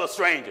bunch of other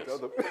strangers.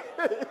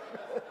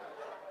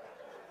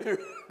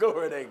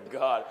 Glory to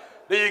God.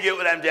 Do you get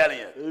what I'm telling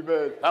you?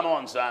 Amen. Come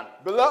on, son.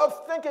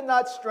 Beloved, think it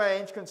not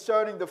strange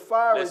concerning the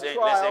fiery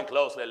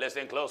trial.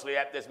 Listen closely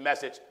at this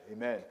message.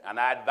 Amen. And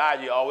I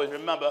advise you, always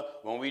remember,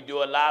 when we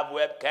do a live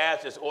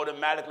webcast, it's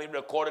automatically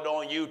recorded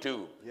on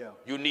YouTube. Yeah.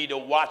 You need to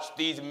watch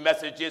these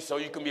messages so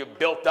you can be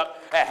built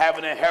up and have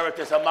an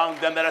inheritance among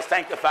them that are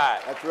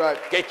sanctified. That's right.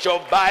 Get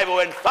your Bible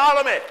and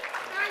follow me.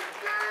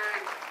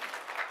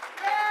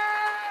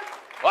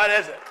 What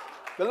is it?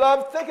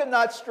 Beloved, think it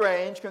not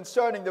strange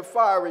concerning the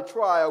fiery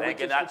trial, which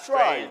is the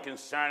trial.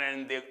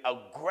 Concerning the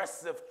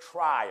aggressive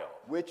trial.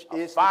 Which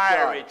is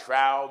fiery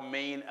trial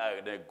mean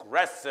an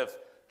aggressive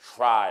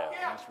trial.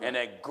 Right. An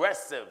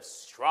aggressive,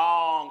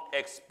 strong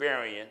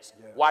experience.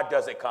 Yeah. Why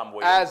does it come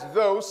with As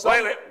though some...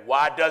 Wait.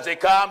 Why does it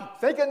come?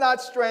 Think it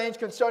not strange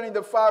concerning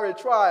the fiery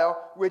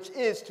trial, which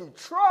is to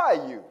try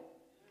you.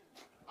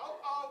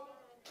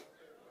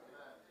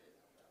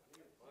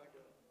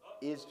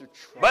 Is to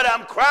try. But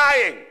I'm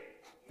crying.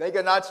 Think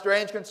it not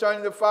strange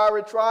concerning the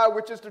fiery trial,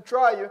 which is to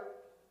try you.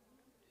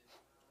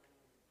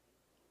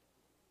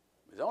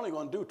 It's only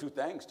going to do two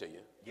things to you.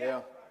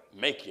 Yeah.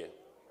 Make you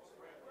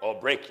or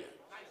break you.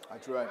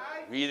 That's right.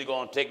 You're either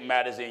going to take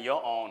matters in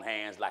your own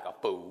hands like a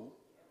fool,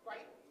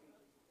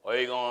 or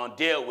you're going to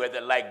deal with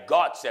it like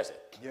God says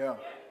it. Yeah.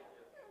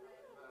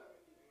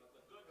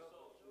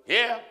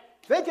 Yeah.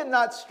 Think it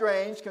not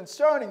strange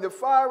concerning the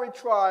fiery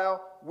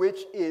trial,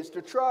 which is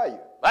to try you.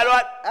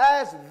 What?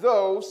 As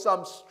though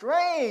some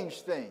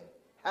strange thing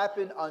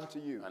happened unto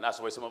you. And that's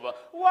the way some of us,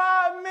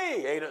 why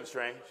me? Ain't nothing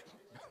strange.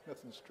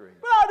 Nothing strange.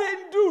 But I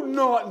didn't do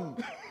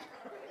nothing.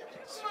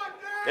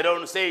 They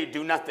don't say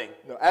do nothing.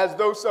 No, as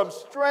though some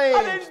strange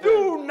I didn't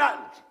do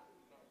nothing.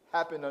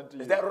 happened unto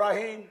you. Is that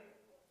Rahim?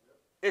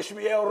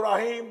 Ishmael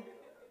Rahim?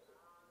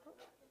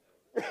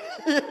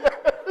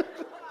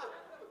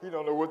 You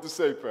don't know what to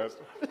say,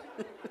 Pastor.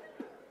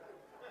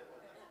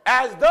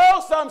 As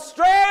though some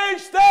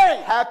strange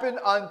thing happened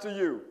unto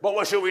you. But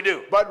what should we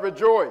do? But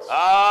rejoice.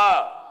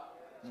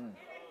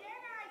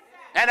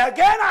 And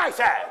again I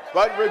said.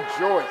 But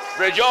rejoice.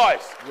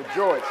 Rejoice.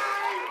 Rejoice.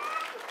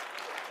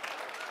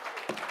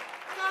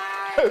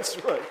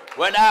 That's right.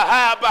 When I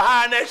hide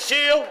behind that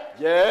shield,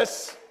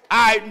 yes,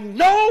 I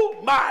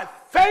know my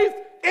faith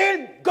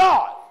in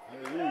God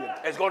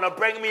Hallelujah. is going to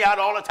bring me out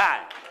all the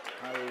time.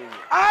 Hallelujah.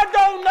 I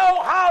don't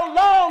know how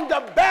long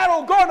the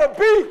battle going to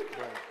be,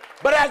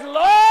 but as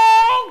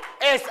long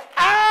as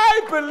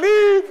I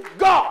believe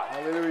God,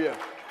 Hallelujah.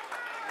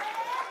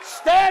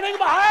 Standing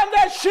behind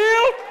that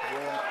shield,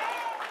 Yeah.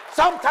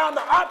 sometimes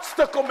the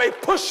obstacle may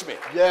push me.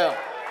 Yeah.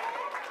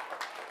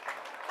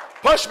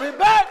 Push me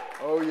back,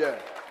 Oh, yeah.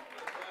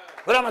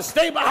 but I'm going to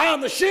stay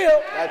behind the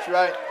shield. That's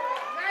right.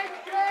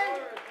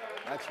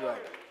 That's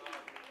right.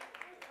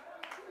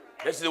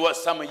 This is what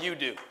some of you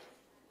do.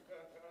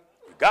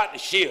 You got the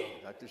shield.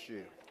 Got the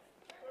shield.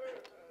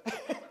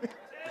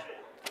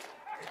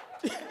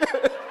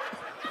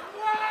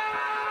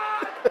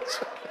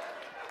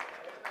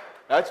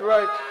 That's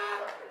right.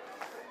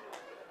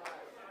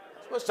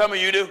 That's what some of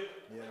you do.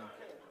 Yeah.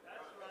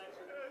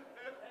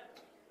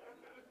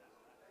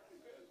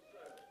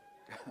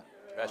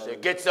 As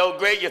it gets so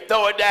great, you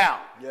throw it down.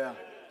 Yeah.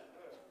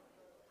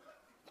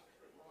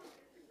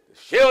 The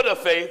shield of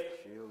faith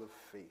Shield of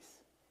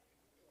faith.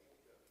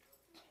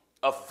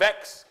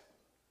 affects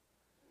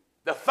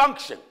the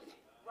function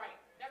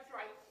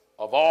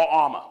of all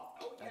armor.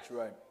 That's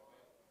right.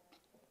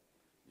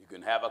 You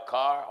can have a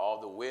car,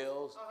 all the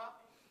wheels,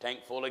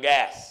 tank full of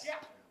gas.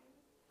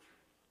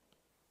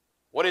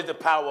 What is the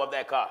power of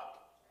that car?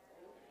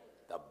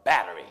 The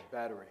battery.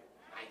 Battery.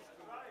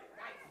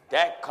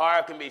 That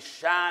car can be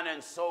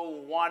shining so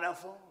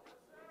wonderful.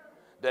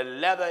 The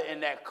leather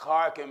in that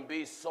car can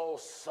be so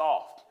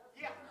soft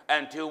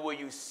until when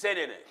you sit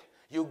in it,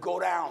 you go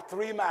down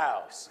 3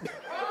 miles.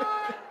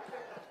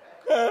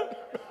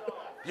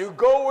 You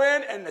go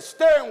in and the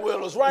steering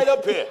wheel is right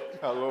up here.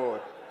 Oh,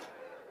 Lord.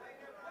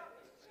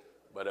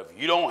 But if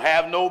you don't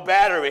have no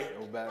battery,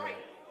 No battery.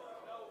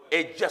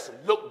 it just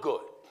look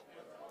good.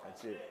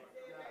 That's it.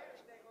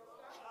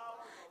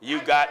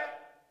 You got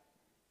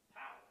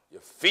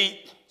your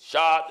feet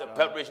shod, the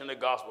preparation of the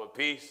gospel of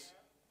peace.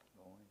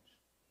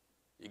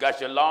 You got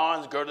your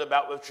loins girded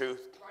about with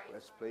truth.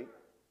 Breastplate.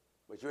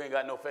 But you ain't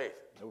got no faith.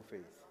 No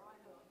faith.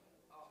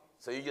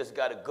 So you just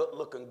got a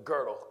good-looking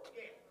girdle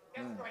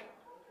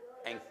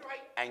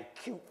and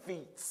cute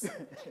feet.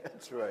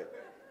 That's right.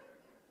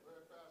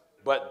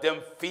 But them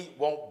feet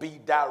won't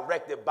be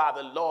directed by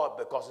the Lord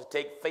because it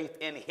takes faith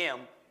in him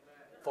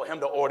for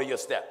him to order your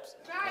steps.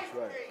 That's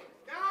right.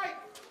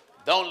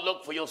 Don't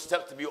look for your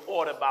steps to be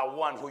ordered by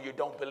one who you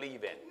don't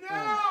believe in.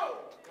 No.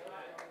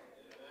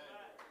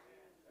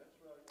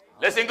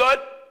 Listen good?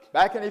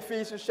 Back in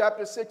Ephesians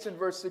chapter 6 and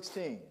verse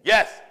 16.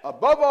 Yes.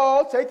 Above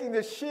all, taking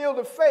the shield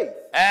of faith,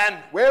 And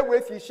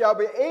wherewith ye shall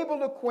be able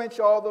to quench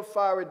all the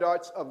fiery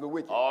darts of the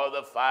wicked. all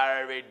the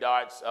fiery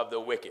darts of the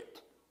wicked.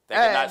 Think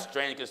it not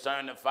strange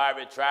concerning the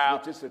fiery trial,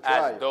 Which is a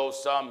trial. as though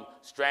some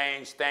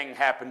strange thing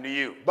happened to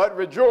you. But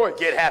rejoice,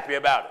 Get happy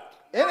about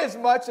it.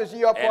 inasmuch as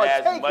ye are And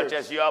as much partakers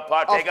as you are of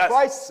partakers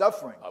Christ's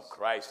sufferings. of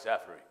Christ's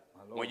suffering.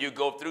 When you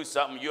go through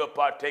something, you're a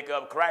partaker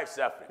of Christ's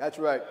suffering. That's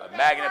right.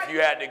 Imagine if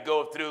you had to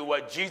go through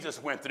what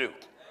Jesus went through.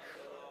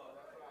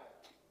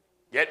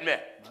 Get me?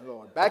 My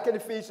Lord. Back in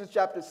Ephesians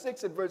chapter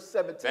 6 and verse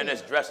 17.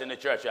 Finish dressing the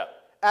church up.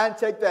 And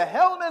take the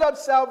helmet of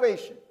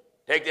salvation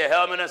Take the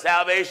helmet of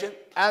salvation.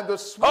 and the Hold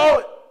sword.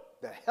 it.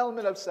 The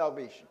helmet of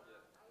salvation.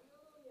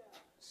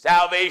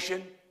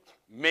 Salvation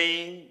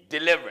means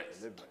deliverance.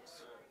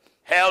 Deliverance.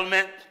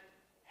 Helmet,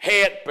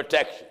 head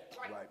protection.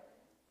 Right.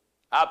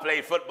 I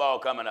played football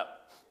coming up.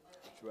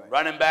 That's right.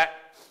 Running back,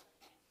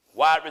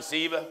 wide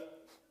receiver,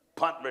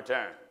 punt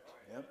return.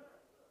 Yep.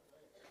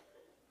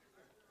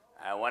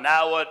 And when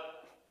I would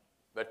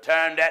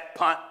return that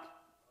punt,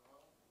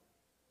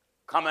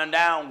 coming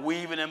down,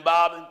 weaving and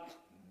bobbing,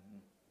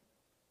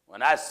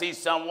 when I see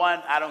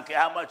someone, I don't care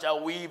how much I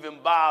weave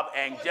and bob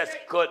and just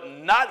could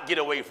not get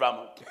away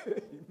from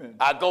them,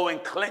 I go in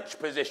clinch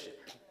position.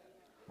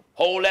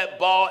 Hold that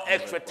ball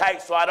extra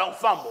tight so I don't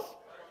fumble.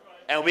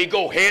 And we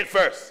go head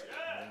first.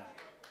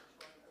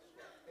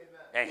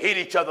 And hit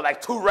each other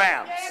like 2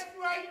 rounds. That's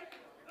right.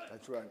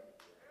 That's right.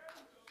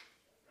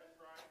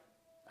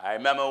 I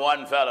remember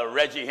one fella,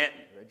 Reggie Hinton.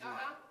 Reggie.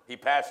 He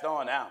passed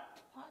on now.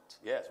 What?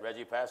 Yes,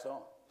 Reggie passed on.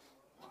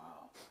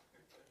 Wow.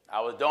 I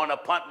was doing a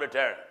punt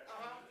return.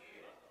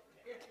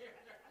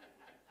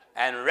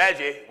 And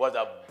Reggie was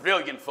a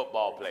brilliant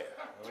football player.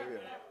 Oh, yeah.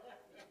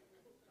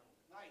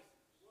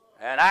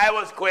 And I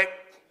was quick.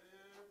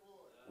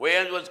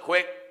 Williams was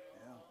quick.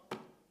 Yeah.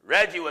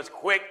 Reggie was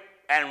quick.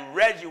 And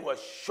Reggie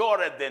was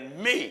shorter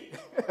than me.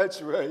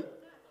 That's right.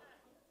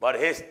 But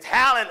his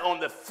talent on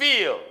the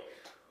field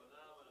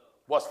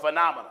was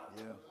phenomenal.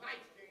 Yeah.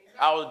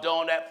 I was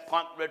doing that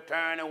punt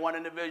return, and one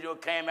individual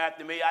came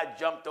after me. I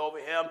jumped over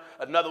him.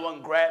 Another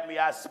one grabbed me.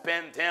 I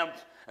spinned him.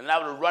 And I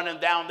was running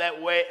down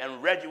that way,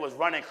 and Reggie was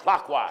running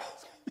clockwise.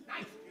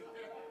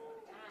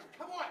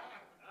 Come on.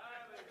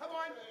 Come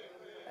on.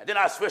 And then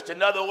I switched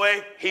another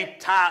way. He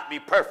timed me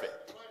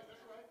perfect.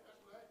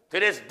 To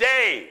this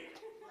day,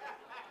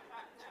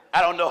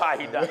 I don't know how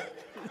he done it.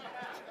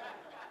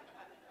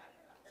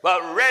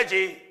 But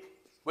Reggie,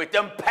 with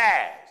them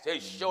pads,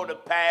 his shoulder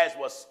pads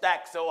was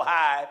stacked so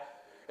high,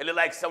 it looked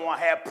like someone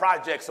had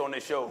projects on their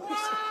shoulders.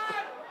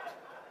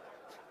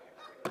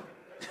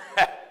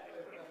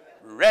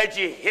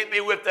 Reggie hit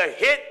me with the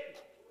hit.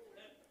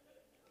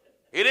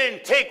 He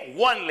didn't take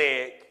one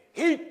leg.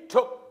 He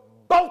took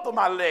both of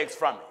my legs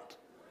from me.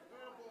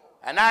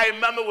 And I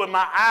remember when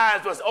my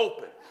eyes was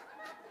open.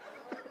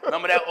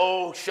 Remember that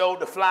old show,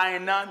 The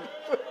Flying Nun?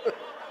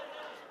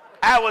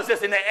 I was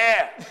just in the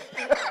air.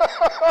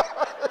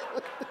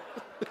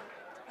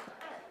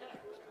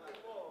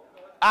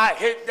 I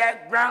hit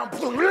that ground.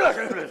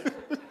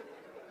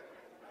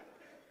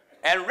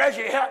 And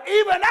Reggie,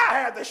 even I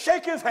had to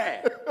shake his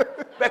hand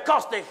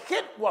because the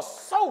hit was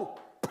so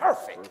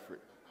perfect.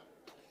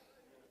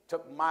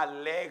 Took my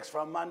legs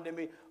from under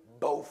me,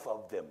 both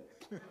of them.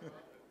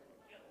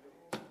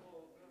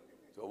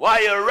 So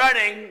while you're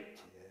running,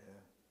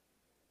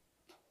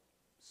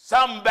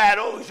 some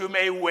battles you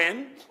may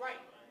win. Right.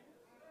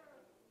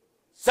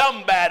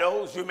 Some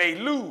battles you may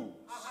lose.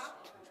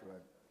 That's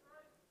right.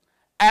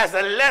 As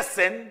a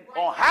lesson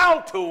on how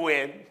to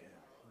win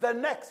the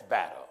next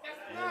battle.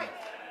 That's right.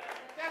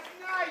 That's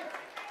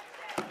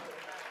right.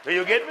 Do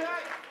you get me?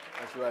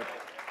 That's right.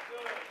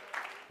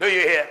 Do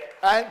you hear?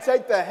 And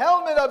take the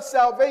helmet of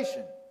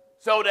salvation.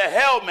 So the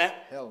helmet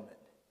Helmet.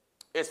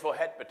 is for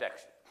head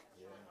protection.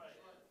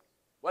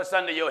 What's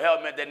under your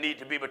helmet that need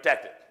to be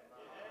protected?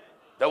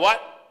 The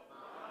what?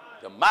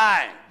 The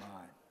mind.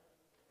 Mind.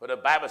 For the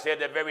Bible said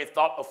that very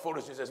thought of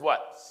foolishness is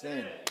what?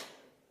 Sin.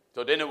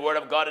 So then the word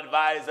of God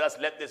advises us,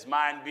 let this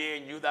mind be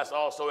in you that's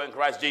also in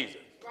Christ Jesus.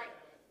 Right.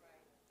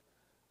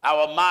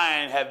 Our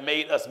mind have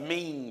made us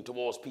mean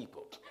towards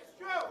people.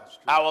 That's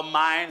true. Our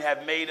mind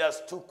have made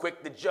us too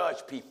quick to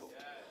judge people.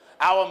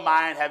 Our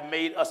mind have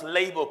made us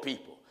label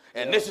people.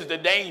 And this is the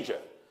danger,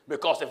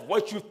 because if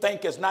what you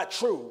think is not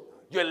true,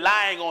 you're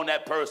lying on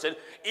that person,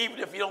 even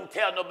if you don't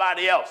tell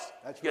nobody else.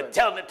 That's you're right.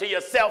 telling it to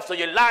yourself, so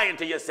you're lying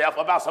to yourself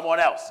about someone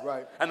else.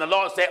 Right. And the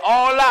Lord said,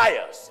 all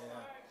liars,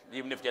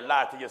 even if you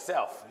lie to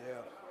yourself, Yeah.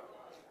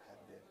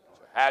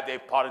 have their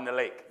part in the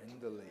lake. In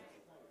the lake.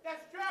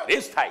 That's true. It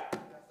is tight.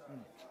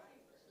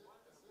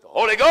 The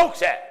Holy Ghost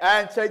said,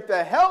 And take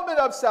the helmet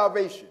of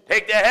salvation.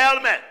 take the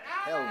helmet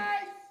Helmet.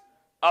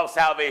 of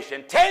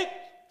salvation. Take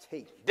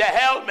Take. the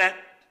helmet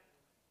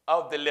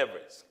of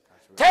deliverance.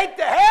 Take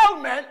the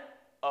helmet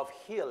of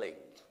healing.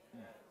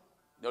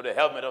 No, the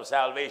helmet of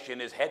salvation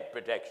is head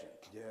protection.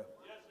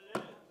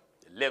 Yeah.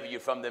 Deliver you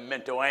from the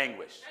mental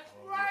anguish. That's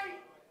right.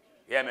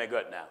 Hear me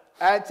good now.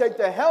 And take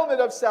the helmet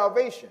of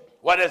salvation.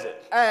 What is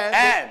it?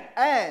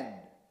 And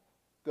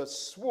the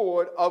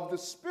sword of the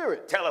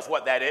Spirit. Tell us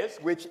what that is.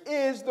 Which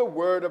is the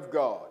word of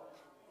God.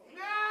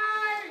 Nice.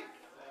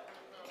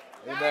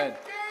 Amen. Nice,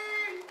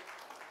 King.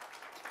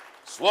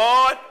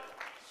 Sword,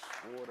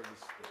 Sword of the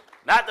Spirit.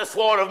 not the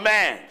sword of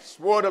man.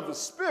 Sword of the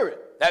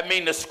Spirit. That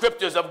means the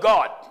scriptures of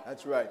God.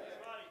 That's right.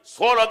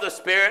 Sword of the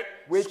Spirit,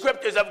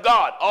 scriptures of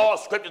God. All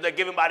scriptures are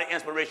given by the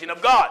inspiration of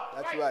God.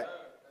 That's right.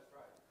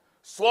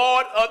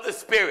 Sword of the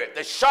Spirit,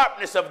 the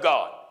sharpness of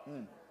God.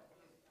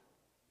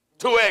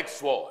 Two-edged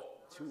sword.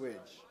 Two-edged.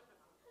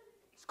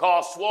 It's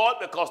called sword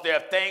because there are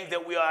things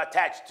that we are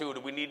attached to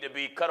that we need to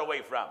be cut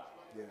away from.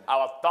 Yeah.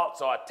 Our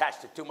thoughts are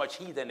attached to too much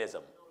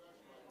heathenism,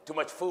 too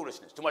much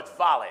foolishness, too much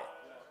folly.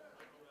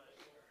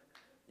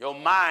 Your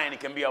mind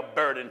can be a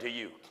burden to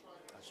you.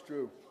 That's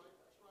true.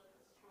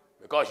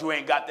 Because you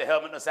ain't got the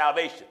helmet of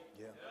salvation.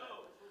 Yeah.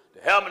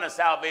 The helmet of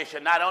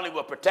salvation not only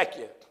will protect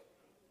you,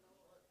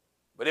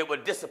 but it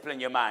will discipline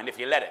your mind if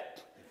you let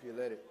it. If you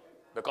let it.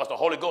 Because the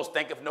Holy Ghost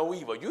thinketh no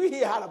evil. You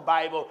hear how the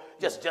Bible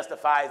just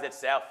justifies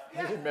itself?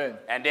 Amen.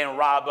 And then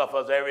rob us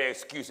of every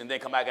excuse and then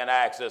come back and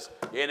ask us,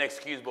 you're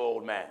inexcusable,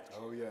 old man.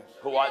 Oh, yes.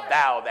 Who art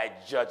thou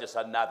that judgest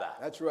another?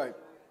 That's right.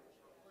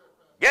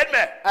 Get me?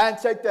 And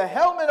take the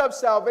helmet of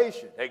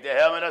salvation. Take the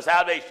helmet of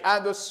salvation.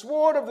 And the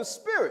sword of the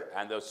Spirit.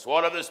 And the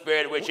sword of the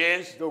Spirit, which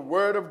is the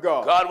word of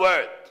God. God's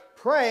word.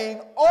 Praying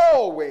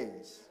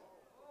always.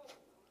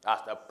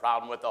 That's the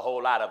problem with a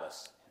whole lot of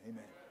us.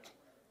 Amen.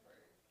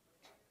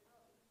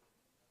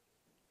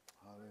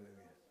 Hallelujah.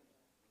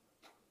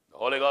 The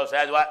Holy Ghost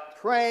says what?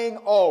 Praying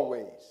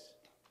always.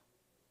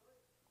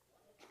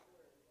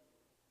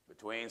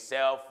 Between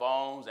cell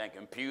phones and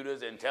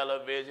computers and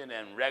television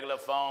and regular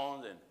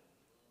phones and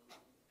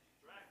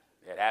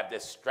that have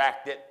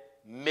distracted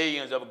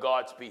millions of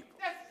God's people.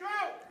 That's true.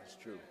 That's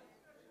true.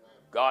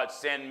 God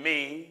sent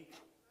me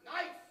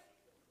Nice.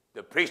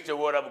 to preach the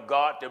word of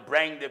God to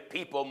bring the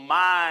people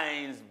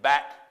minds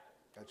back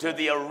to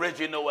the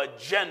original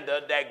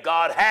agenda that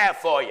God had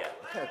for you.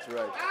 That's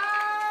right.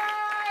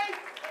 Nice.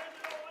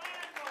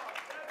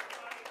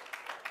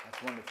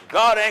 That's wonderful.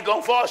 God ain't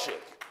going to force you.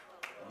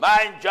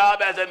 My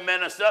job as a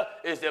minister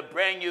is to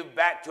bring you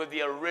back to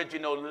the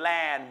original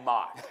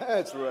landmark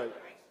That's right.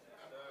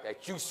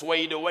 that you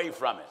swayed away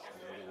from it.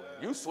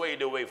 You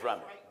swayed away from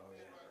it.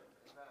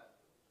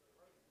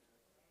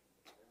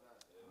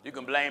 You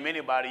can blame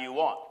anybody you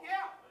want, Yeah.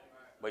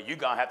 but you're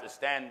going to have to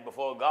stand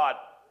before God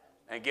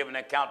and give an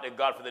account to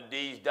God for the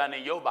deeds done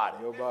in your body.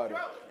 Your body.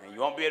 And you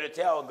won't be able to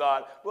tell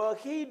God, well,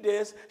 he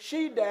this,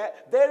 she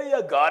that, there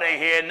you go. God ain't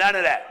hear none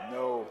of that.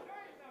 No.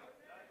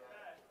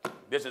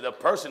 This is a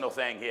personal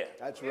thing here.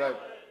 That's right.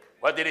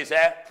 What did he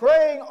say?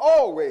 Praying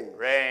always.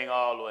 Praying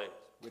always.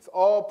 With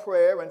all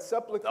prayer and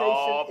supplication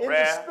All in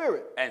prayer the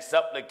Spirit. and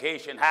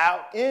supplication,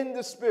 how? In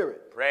the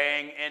Spirit.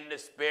 Praying in the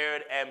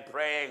Spirit and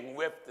praying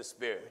with the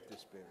Spirit. The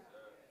Spirit.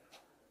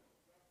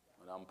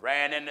 When I'm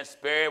praying in the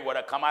Spirit, what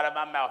I come out of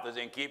my mouth is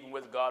in keeping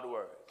with God's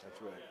word.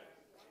 That's right.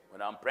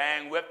 When I'm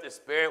praying with the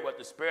Spirit, what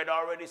the Spirit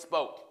already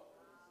spoke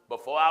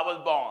before I was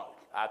born,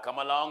 I come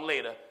along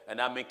later and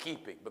I'm in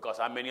keeping because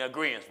I'm in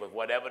agreement with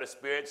whatever the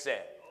Spirit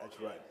said. That's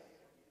right.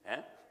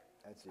 Huh?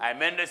 That's it.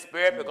 I'm in the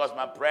Spirit because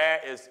my prayer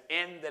is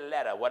in the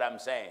letter, what I'm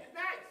saying.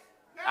 Nice.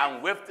 Nice.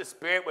 I'm with the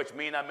Spirit, which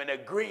means I'm in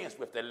agreement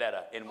with the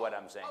letter in what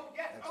I'm saying. Oh,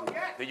 yes. Oh,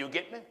 yes. Do you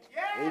get me?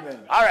 Yeah. Amen.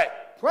 All right.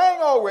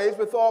 Praying always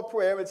with all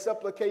prayer and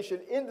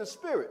supplication in the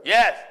Spirit.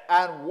 Yes.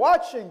 And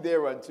watching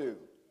thereunto.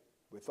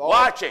 With all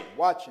Watching.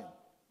 Watching.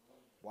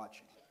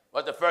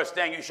 What's the first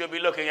thing you should be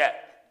looking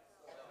at?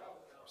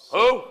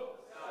 Who?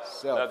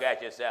 Self. Look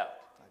at yourself.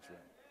 That's right.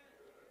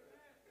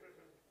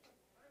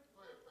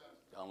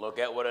 Don't look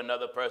at what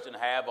another person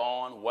have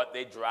on, what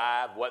they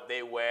drive, what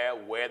they wear,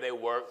 where they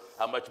work,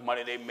 how much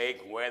money they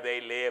make, where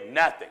they live,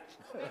 nothing.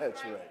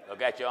 That's right.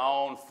 Look at your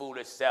own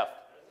foolish self.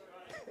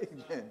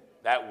 Amen.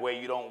 That way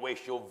you don't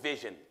waste your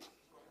vision.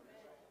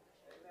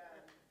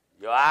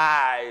 Your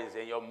eyes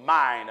and your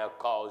mind have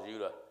caused you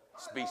to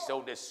be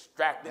so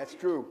distracted. That's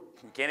true.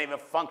 You can't even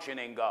function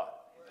in God.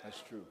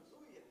 That's true.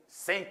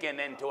 Sinking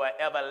into an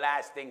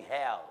everlasting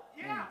hell.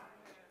 Yeah.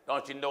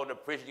 Don't you know the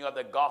preaching of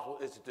the gospel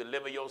is to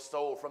deliver your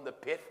soul from the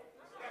pit?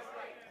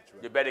 That's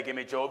right. You better give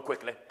me Job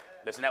quickly.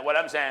 Listen to what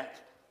I'm saying.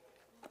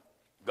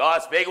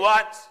 God spake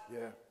once,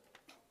 Yeah.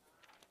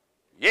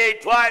 yea,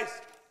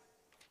 twice.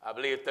 I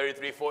believe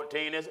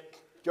 33:14 is it?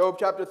 Job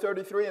chapter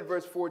 33 and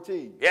verse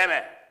 14. Yeah,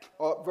 man.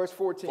 Verse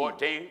 14.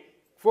 14.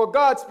 For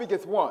God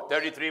speaketh once.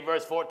 33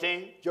 verse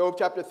 14. Job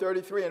chapter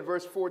 33 and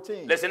verse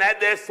 14. Listen at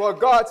this. For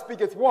God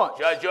speaketh once.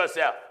 Judge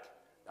yourself.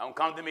 Don't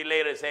come to me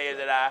later and say, is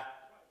it I?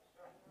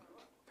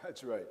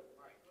 That's right.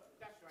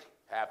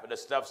 Half of the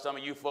stuff some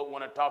of you folk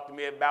want to talk to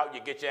me about,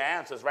 you get your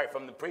answers right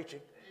from the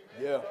preaching.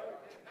 Yeah.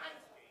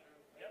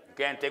 You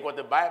can't take what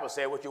the Bible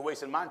says, what you're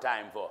wasting my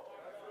time for.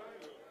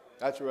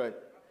 That's right.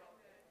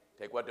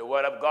 Take what the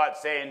word of God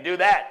say and do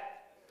that.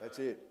 That's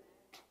it.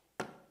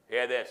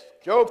 Hear this.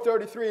 Job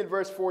 33 and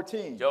verse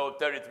 14. Job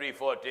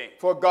 33:14.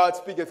 For God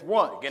speaketh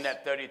once. Again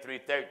at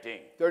 33:13.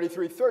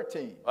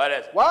 33:13. What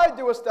is it? Why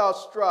doest thou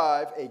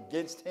strive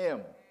against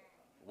him?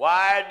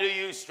 Why do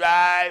you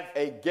strive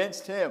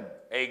Against him.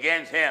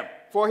 against him?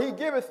 For he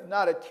giveth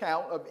not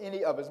account of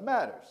any of his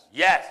matters.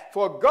 Yes.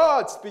 For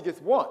God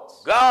speaketh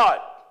once. God.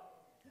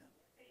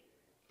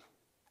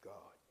 God.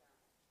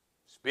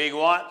 Speak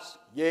once,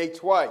 Yea,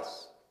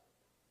 twice.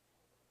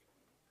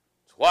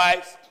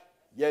 twice.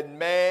 Yet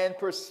man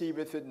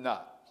perceiveth it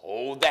not.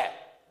 Hold that.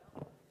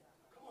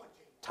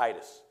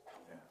 Titus.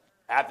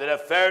 After the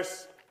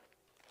first,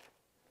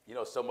 you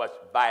know, so much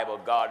Bible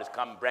God has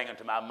come bringing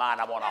to my mind.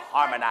 I want to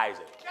harmonize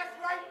it. That's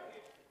right.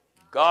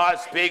 God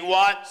speak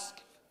once,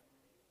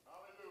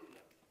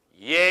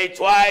 yea,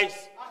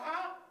 twice,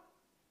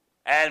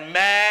 and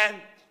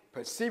man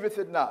Perceiveth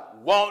it not.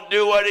 won't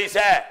do what he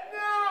said. No.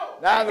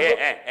 Now in the book,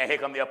 And here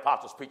come the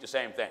apostles preach the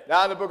same thing.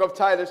 now in the book of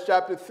Titus,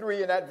 chapter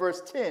 3, and at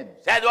verse 10.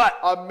 Said what?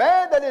 A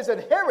man that is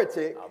an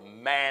heretic A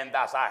man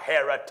that's a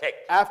heretic.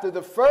 after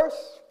the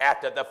first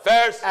After the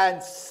first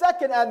and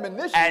second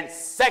admonition, and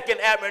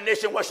second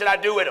admonition, what should I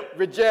do with him?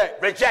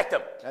 reject. Reject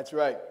him. That's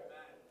right.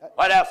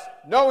 What else?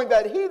 Knowing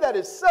that he that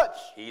is such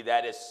He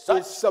that is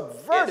such is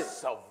subverted is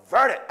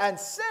subverted. and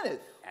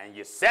sinneth, And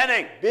you're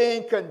sinning.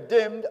 being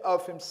condemned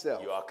of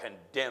himself. You are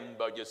condemned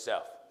by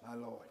yourself. My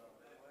Lord.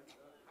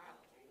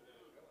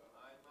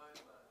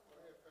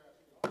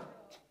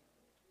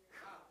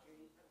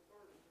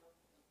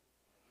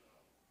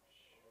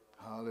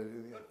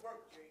 Hallelujah.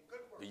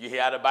 Do you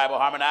hear how the Bible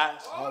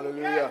harmonizes?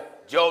 Hallelujah.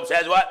 Job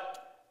says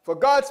what? For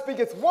God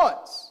speaketh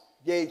once,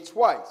 yea,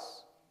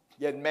 twice,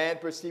 yet man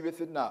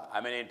perceiveth it not.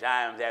 How many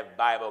times that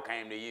Bible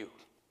came to you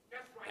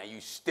and you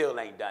still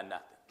ain't done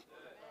nothing?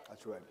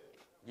 That's right.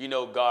 You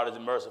know God is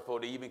merciful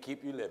to even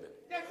keep you living.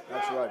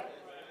 That's right.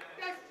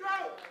 That's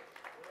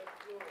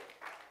true.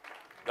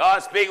 God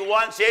speak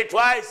once, yea,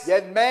 twice.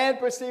 Yet man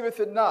perceiveth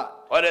it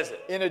not. What is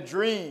it? In a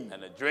dream,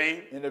 In a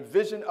dream. in a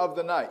vision of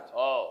the night.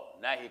 Oh,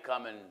 now he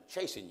coming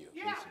chasing you.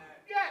 Yeah.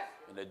 Yes.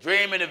 In the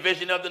dream and the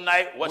vision of the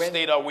night, what When-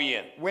 state are we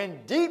in?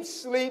 When deep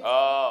sleep,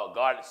 Oh,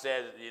 God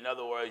says, in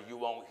other words, you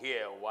won't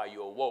hear while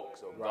you're awoke.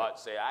 So God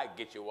say, I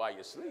get you while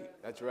you sleep.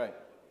 that's right.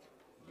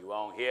 You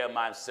won't hear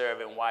my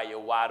servant while you're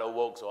wide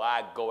awoke, so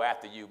I go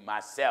after you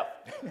myself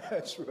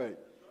That's right.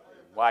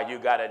 while you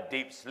got a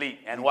deep sleep.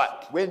 And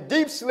what? When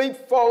deep sleep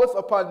falleth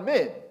upon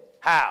men,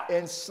 How?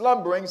 and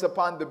slumberings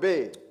upon the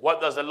bed,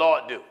 What does the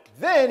Lord do?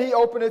 then he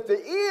openeth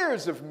the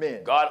ears of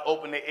men, God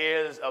opened the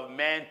ears of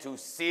men to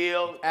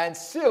seal and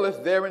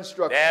sealeth their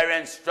instruction, their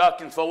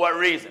instructions for what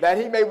reason? that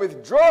he may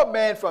withdraw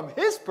man from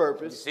his You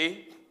purpose.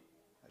 see?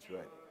 That's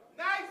right.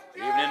 Nice.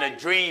 Even in a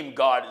dream,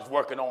 God is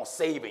working on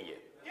saving you.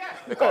 Yes.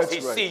 Because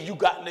That's he right. see you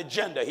got an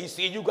agenda. He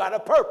see you got a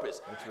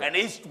purpose. And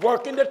he's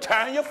working to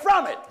turn you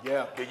from it.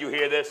 Yeah. Did you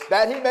hear this?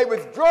 That he may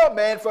withdraw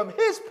man from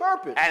his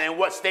purpose, And in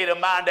what state of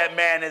mind that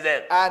man is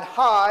in? and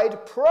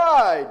hide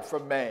pride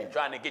from man.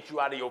 Trying to get you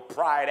out of your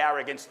pride,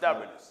 arrogance,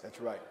 stubbornness. That's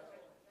right.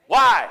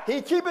 Why?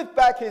 He keepeth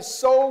back his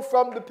soul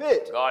from the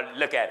pit. God,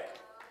 look at it.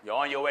 You're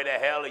on your way to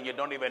hell and you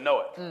don't even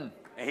know it. And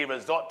he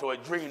resort to a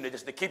dream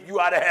just to keep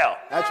you out of hell.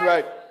 That's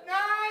right.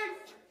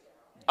 Nice.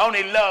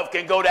 Only love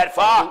can go that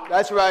far.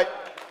 That's right.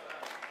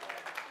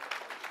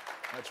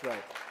 That's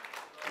right.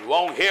 You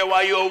won't hear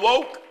while you're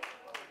awoke.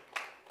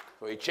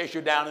 So he chase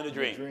you down in a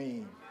dream.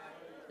 Dream.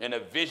 In a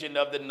vision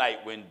of the night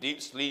when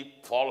deep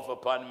sleep falleth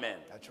upon men.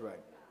 That's right.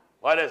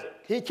 What is it?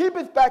 He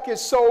keepeth back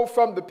his soul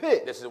from the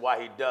pit, This is why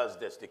he does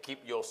this, to keep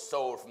your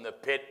soul from the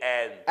pit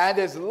and and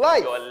his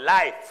life your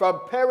life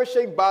from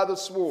perishing by the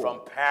sword.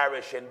 from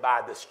perishing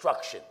by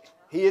destruction.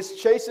 He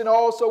is chastened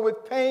also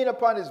with pain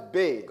upon his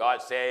bed,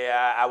 God say,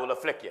 I will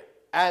afflict you.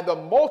 and the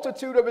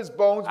multitude of his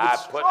bones with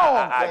strong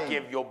I pain.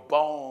 give your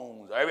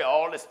bones.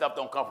 All this stuff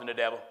don't come from the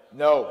devil.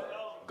 No,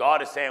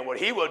 God is saying what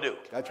he will do.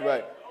 that's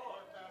right.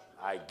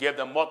 I give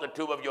the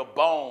multitude of your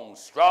bones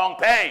strong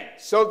pain.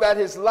 So that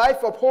his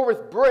life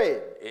abhorreth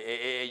bread,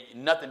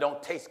 Nothing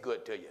don't taste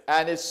good to you.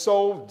 and his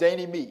soul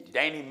dainty meat.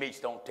 Dainty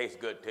meats don't taste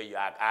good to you.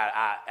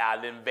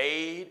 I'll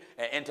invade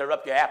and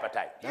interrupt your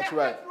appetite. That's Yes,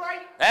 right. That's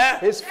right. Huh?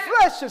 His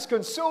flesh is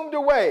consumed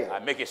away, I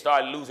make you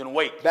start losing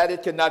weight. that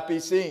it cannot be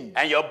seen.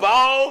 And your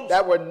bones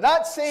That were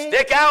not seen,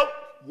 stick out,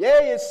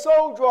 yea, his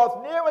soul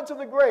draweth near unto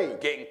the grave,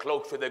 getting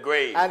close to the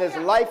grave. and his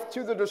life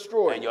to the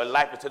destroyer. And your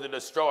life is to the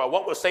destroyer.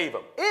 What will save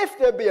him? If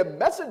there be a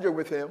messenger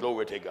with him,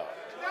 Glory to God.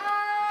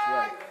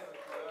 Nice.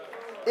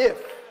 if.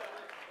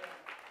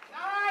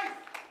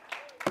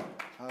 Nice.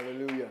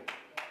 Hallelujah.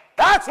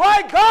 That's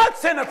why God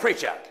sent a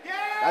preacher. Yes.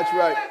 That's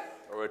right.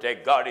 Glory to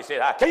God. He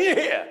said, how can you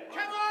hear? Come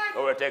on.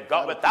 Glory to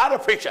God without a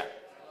preacher.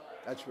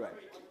 That's right.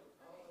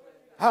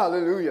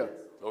 Hallelujah.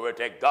 Glory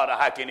to God.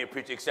 How can he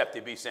preach except he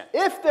be sent?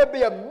 If there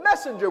be a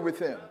messenger with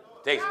him,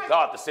 It takes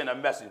God to send a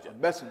messenger.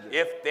 messenger.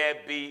 If there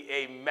be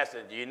a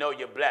messenger, you know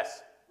you're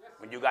blessed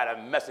when you got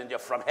a messenger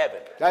from heaven.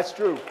 That's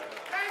true.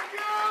 Thank you.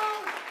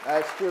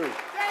 That's true.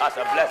 That's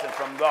a blessing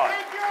from God.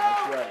 Thank you.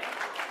 That's right.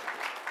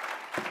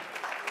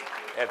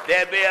 If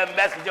there be a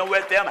messenger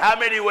with them, how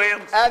many,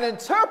 Williams? An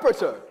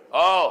interpreter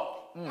Oh,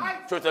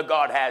 Truth of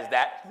God has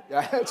that.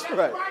 That's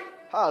right.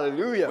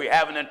 Hallelujah. We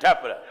have an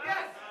interpreter.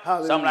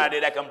 Hallelujah. Somebody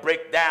that can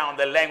break down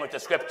the language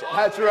of Scripture.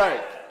 That's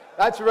right.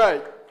 That's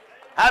right.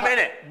 How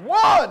many?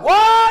 One.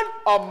 One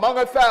Among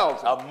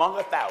 1,000. among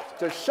 1,000.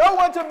 To show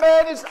unto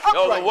man his uprightness.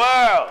 Show the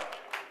world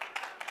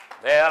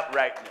their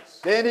uprightness.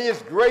 Then he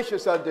is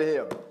gracious unto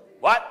him.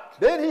 What?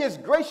 Then he is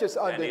gracious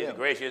unto And he is him.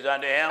 gracious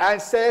unto him. And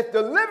saith,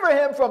 deliver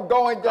him from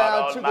going down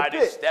God to the Almighty,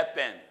 pit. step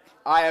in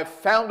I have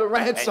found a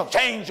ransom. and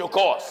change your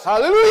course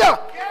Hallelujah.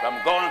 from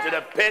going to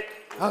the pit.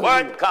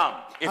 Hallelujah. Word come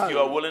if you are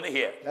Hallelujah. willing to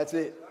hear. That's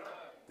it.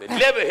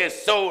 Deliver his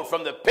soul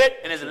from the pit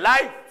and his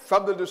life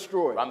From the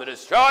destroyer. from the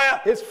destroyer.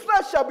 His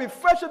flesh shall be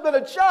fresher than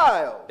a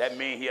child. That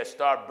means he'll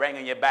start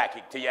bringing you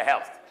back to your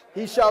health.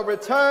 He shall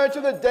return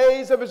to the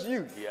days of his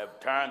youth. He'll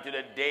turn to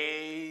the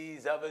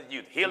days of his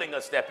youth. Healing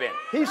will step in.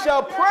 He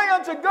shall pray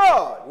unto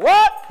God.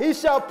 What? He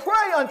shall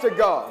pray unto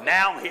God.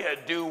 Now he'll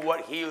do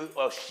what he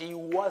or she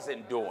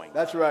wasn't doing.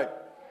 That's right.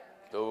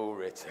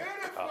 Glory to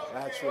God.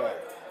 That's right.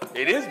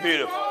 It is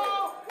beautiful.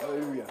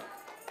 Hallelujah.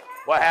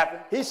 What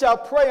happened? He shall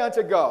pray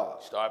unto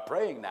God. Start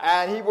praying now.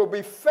 And he will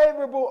be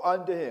favorable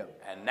unto him.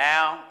 And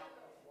now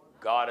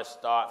God will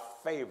start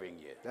favoring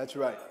you. That's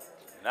right.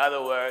 In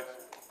other words,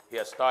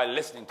 he'll start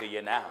listening to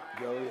you now.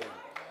 Go ahead.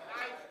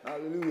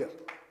 Hallelujah.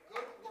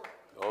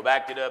 Go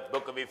back to the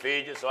book of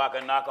Ephesians so I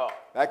can knock off.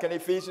 Back in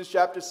Ephesians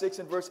chapter 6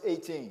 and verse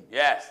 18.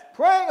 Yes.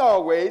 Praying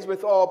always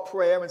with all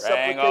prayer and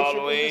Praying supplication in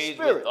the always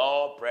Spirit. with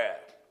all prayer.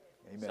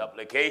 Amen.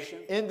 Supplication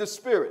In the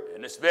Spirit.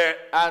 in the Spirit.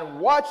 And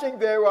watching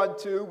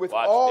thereunto with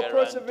Watch all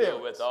thereunto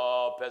perseverance. with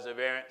all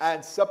perseverance.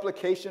 And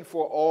supplication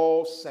for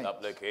all saints.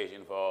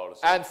 Supplication for all the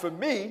saints. And for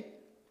me.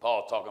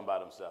 Paul talking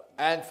about himself.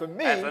 And for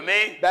me. And for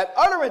me. That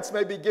utterance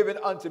may be given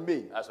unto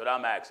me. That's what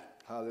I'm asking.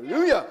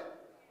 Hallelujah.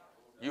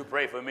 You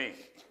pray for me.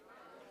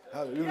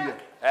 Hallelujah.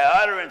 That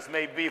utterance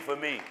may be for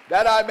me.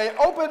 That I may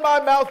open my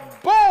mouth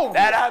boldly.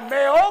 That I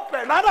may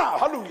open my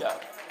mouth. Hallelujah.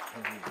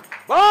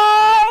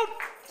 Bold.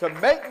 To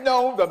make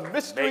known the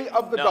mystery Make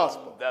of the known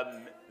gospel.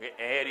 And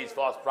here these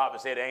false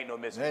prophets say there ain't no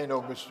mystery. There ain't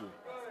no mystery.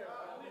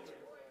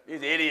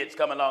 These idiots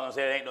come along and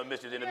say there ain't no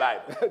mysteries in the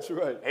Bible. That's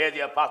right. Here's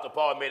the Apostle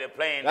Paul made it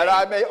plain. That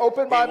I may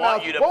open my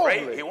mouth you to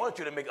boldly. pray. He wants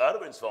you to make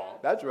utterance for him.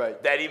 That's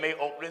right. That he may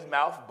open his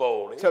mouth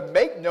boldly. To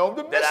make known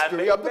the That I mystery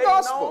may of the make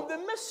gospel. known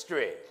the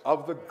mystery.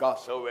 Of the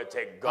gospel. So we'll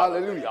take God of the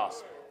Hallelujah.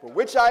 gospel. For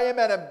which I am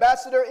an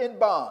ambassador in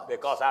bond.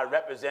 Because I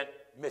represent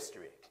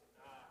mystery.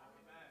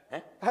 Huh?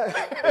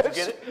 Did you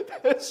get it?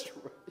 That's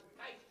right.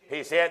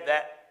 He said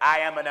that I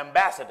am an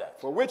ambassador.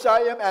 For which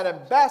I am an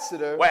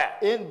ambassador Where?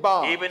 in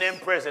bond. Even in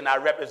prison, I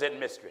represent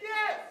mystery.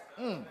 Yes.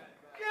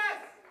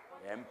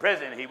 Yes. In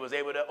prison, he was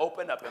able to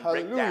open up and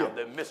break Hallelujah. down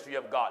the mystery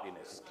of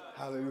godliness.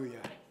 Hallelujah.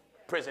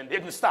 Prison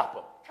didn't stop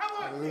him.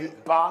 Come on. Hallelujah.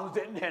 Bonds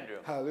didn't hinder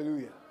him.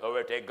 Hallelujah.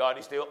 Glory to God,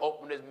 he still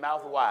opened his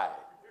mouth wide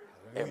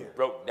and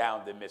broke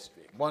down the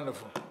mystery.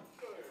 Wonderful.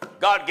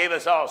 God gave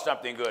us all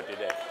something good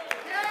today.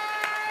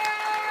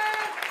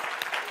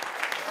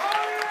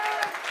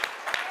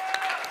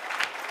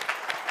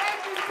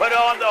 Put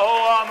on the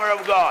whole armor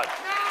of God.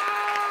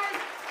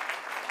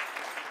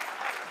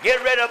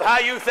 Get rid of how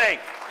you think,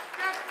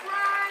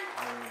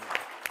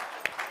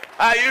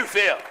 how you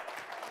feel.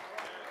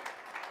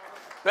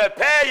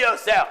 Prepare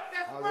yourself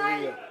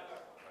Hallelujah.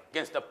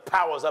 against the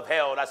powers of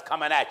hell that's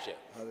coming at you.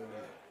 Hallelujah.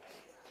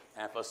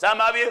 And for some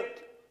of you,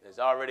 it's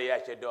already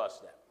at your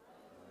doorstep.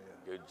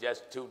 You're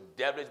just too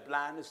devilish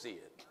blind to see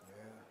it.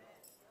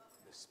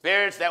 The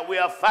spirits that we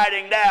are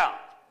fighting down,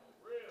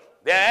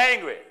 they're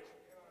angry.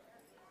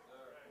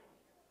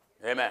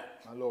 Amen.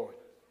 My Lord.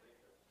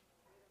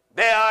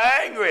 They are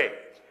angry.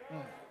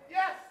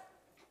 Yes.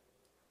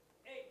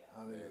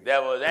 Hallelujah. The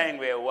devil is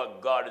angry at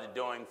what God is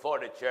doing for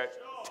the church,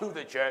 to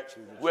the church,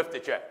 with the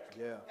church.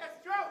 Yeah.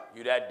 That's true.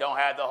 You that don't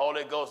have the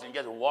Holy Ghost and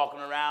just walking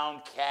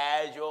around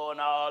casual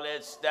and all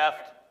that stuff,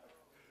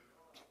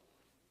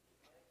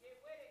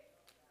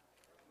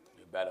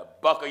 you better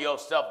buckle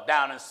yourself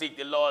down and seek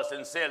the Lord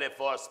sincerely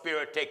for a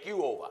spirit take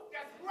you over.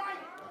 That's right.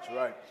 That's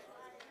right.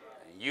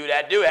 And you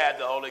that do have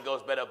the Holy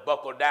Ghost better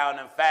buckle down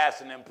and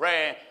fasting and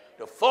praying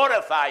to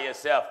fortify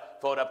yourself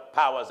for the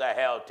powers of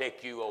hell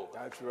take you over.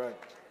 That's right.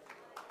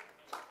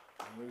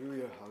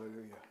 Hallelujah.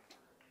 Hallelujah.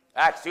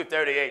 Acts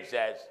 2:38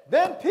 says,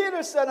 Then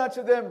Peter said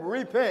unto them,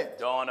 Repent.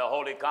 during the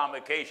Holy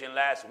Convocation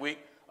last week,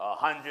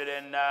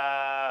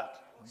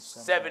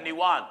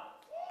 171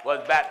 was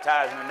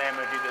baptized in the name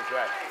of Jesus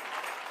Christ.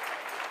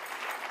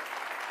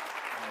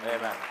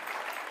 Amen.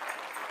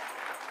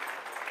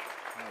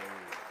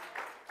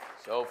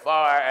 So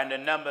far, and the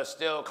number's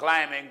still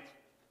climbing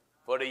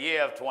for the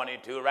year of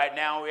 22. Right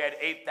now, we're at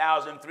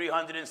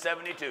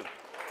 8,372.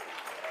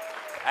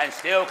 And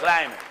still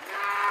climbing.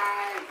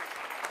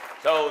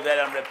 So that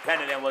I'm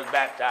repentant and was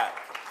baptized.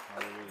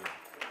 Hallelujah.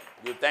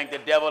 You think the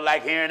devil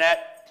like hearing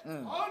that?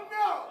 Oh,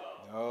 no.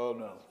 Oh,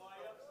 no.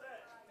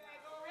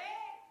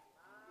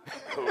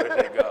 Glory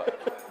to God.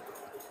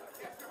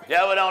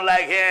 Devil don't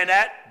like hearing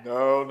that.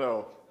 No,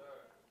 no.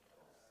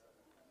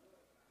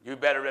 You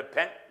better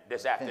repent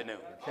this afternoon.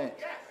 Repent.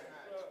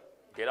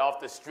 Get off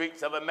the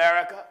streets of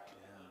America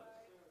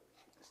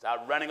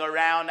Stop running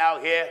around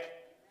out here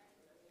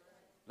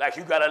like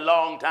you got a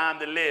long time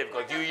to live,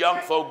 because you young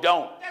folk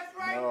don't. That's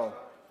right. No.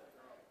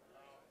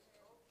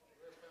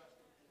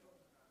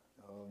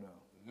 Oh, no.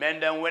 Men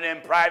done went in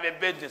private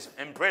business,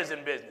 in prison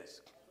business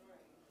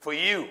for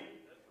you,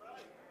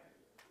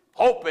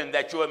 hoping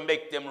that you would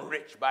make them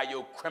rich by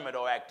your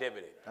criminal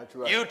activity. That's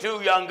right. You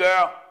too, young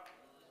girl.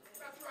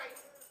 That's right.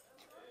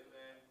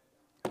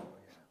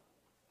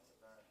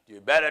 You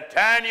better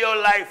turn your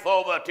life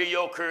over to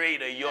your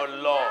Creator, your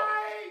Lord, Right.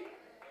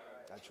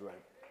 That's right.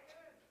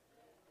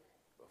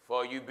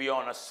 before you be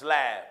on a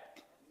slab.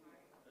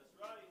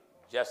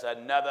 Just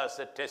another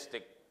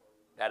statistic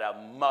that a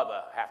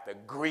mother have to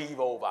grieve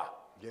over,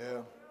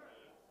 Yeah.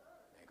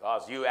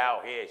 because you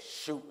out here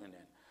shooting and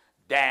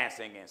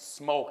dancing and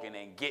smoking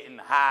and getting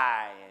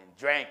high and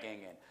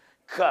drinking and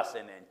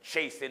cussing and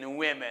chasing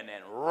women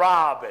and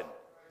robbing.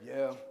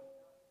 Yeah.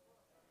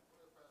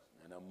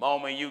 And the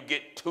moment you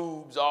get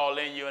tubes all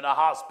in you in the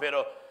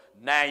hospital,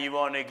 now you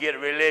want to get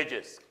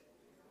religious.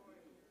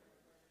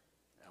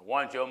 And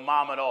want your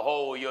mama to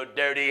hold your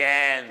dirty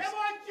hands Come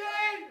on,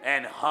 Jay.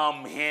 and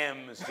hum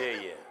hymns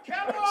to you.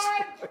 Come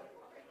on.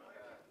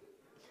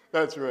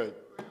 That's right.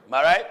 Am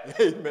I right?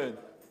 Amen.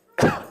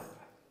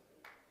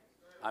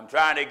 I'm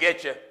trying to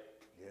get you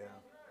Yeah.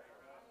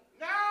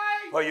 Nice.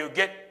 before you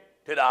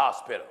get to the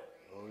hospital.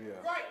 Oh, yeah.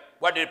 Right.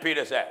 What did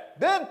Peter say?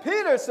 Then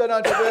Peter said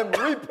unto them,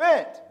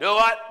 repent. Do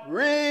what?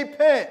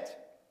 Repent.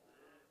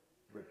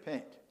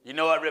 Repent. You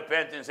know what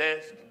repentance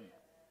is?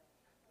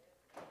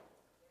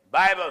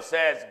 Bible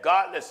says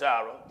godly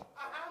sorrow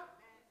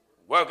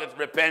worketh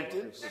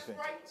repentance That's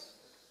right.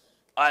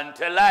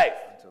 unto life.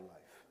 To life.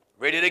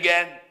 Read it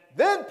again.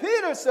 Then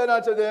Peter said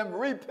unto them,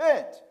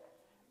 repent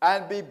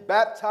and be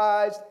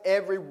baptized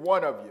every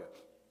one of you.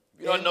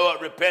 You don't know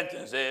what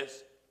repentance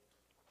is.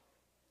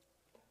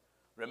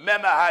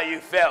 Remember how you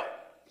felt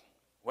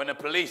when the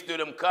police threw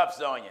them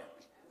cuffs on you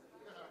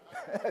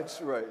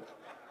That's right.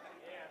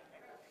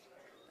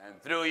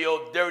 and threw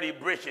your dirty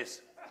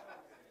breeches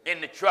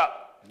in the truck.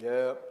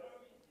 Yeah.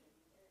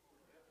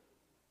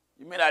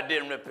 You mean I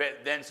didn't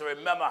repent then? So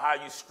remember how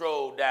you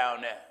strolled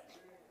down there.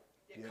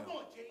 Yeah, come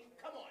on, Jay.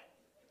 Come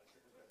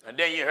on. And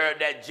then you heard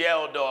that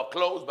jail door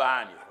close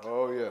behind you.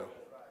 Oh, yeah.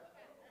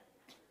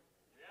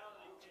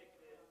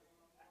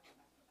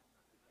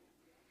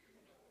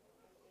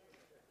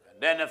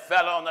 And then the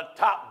fella on the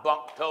top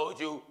bunk told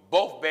you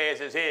both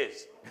beds is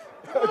his.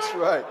 That's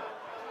right.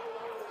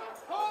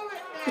 Hold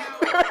it now.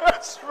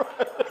 That's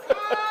right.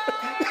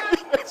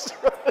 That's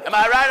right. Am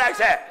I right, I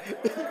said?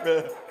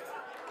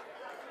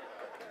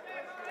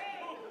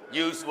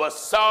 You was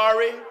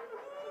sorry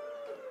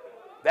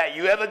that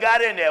you ever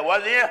got in there,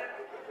 wasn't you?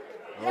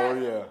 Oh,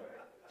 yeah.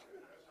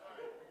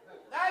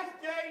 Nice,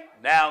 Jay.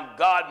 Now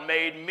God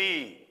made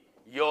me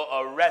your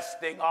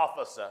arresting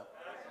officer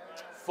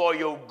for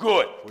your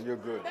good. Well, you're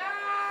good. Nice.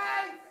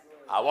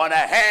 I want to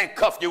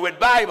handcuff you with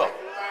Bible.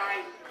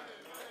 Right.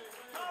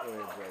 Go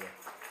ahead, brother.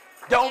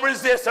 Don't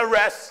resist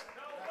arrest.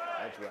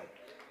 That's right.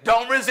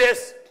 Don't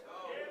resist.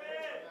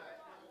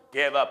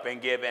 Give up and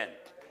give in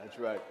That's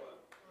right.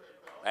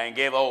 and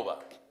give over.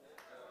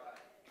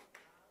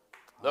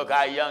 Look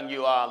how young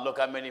you are. Look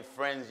how many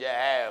friends you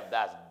have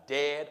that's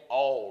dead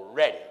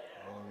already.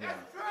 Oh, yeah.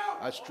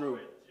 That's true.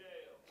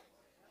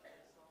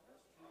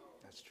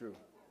 That's true. That's true.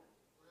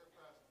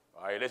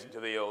 All right, listen to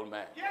the old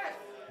man. Yes.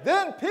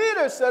 Then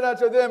Peter said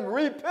unto them,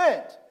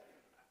 repent.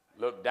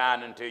 Look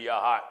down into your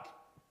heart.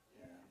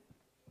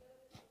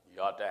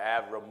 You ought to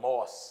have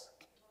remorse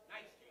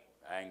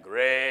and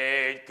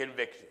great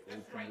conviction.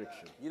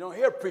 Conviction. You don't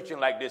hear preaching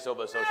like this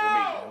over social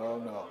media.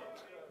 Oh, no.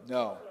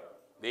 No.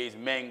 These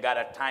men got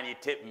a tiny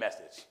tip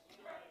message.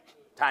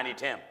 Tiny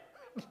Tim.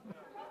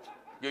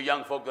 You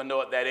young folk don't know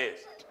what that is.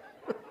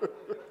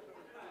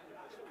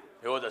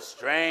 It was a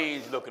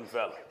strange looking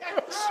fella.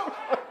 That's true.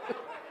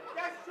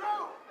 That's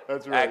true.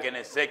 That's Back right. in the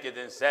 60s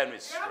and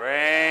 70s.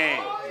 Strange.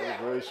 Oh, yes.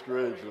 Very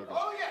strange looking.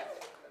 Oh, yes.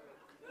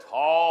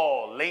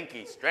 Tall,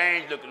 lanky,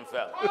 strange looking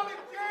fella. Hold it,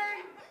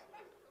 Jay.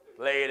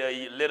 Played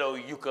a little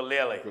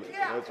ukulele.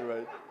 That's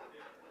right.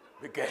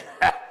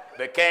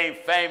 Became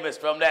famous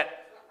from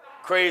that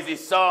crazy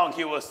song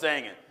he was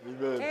singing.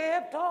 Amen.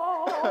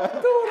 Tiptoe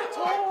through the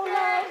tall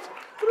lights,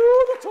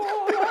 through the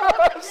tall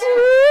lights.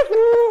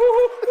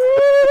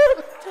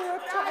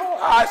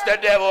 Ask the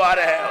devil out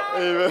of hell.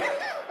 Amen.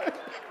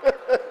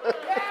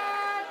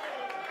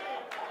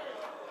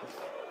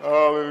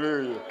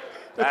 Hallelujah.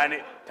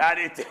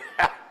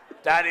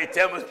 Tiny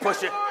Tim was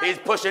he's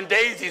pushing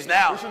daisies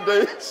now. Pushing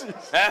daisies.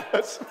 Huh?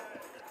 That's,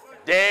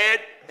 Dead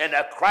in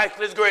a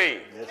Christless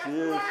grave. yes, he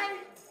is. Right.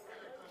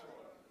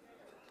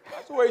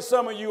 That's the way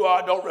some of you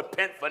are, don't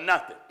repent for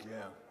nothing.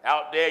 Yeah.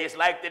 Out there, it's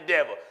like the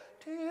devil.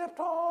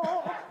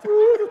 Tiptoe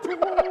through the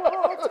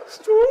tulips,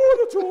 through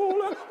the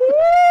tulips.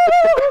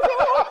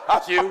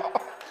 That's you.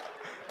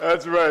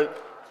 That's right.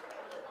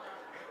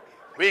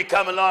 We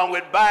come along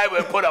with Bible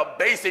and put a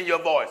bass in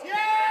your voice. Yeah.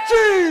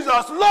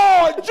 Jesus,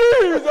 Lord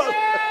Jesus,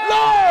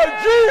 Lord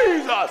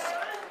Jesus. That's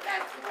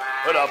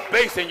right. Put a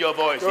bass in your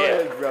voice, Go yeah.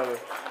 ahead, brother.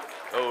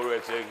 Glory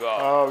to God.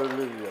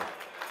 Hallelujah.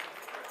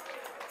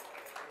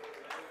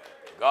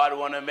 God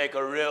want to make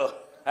a real...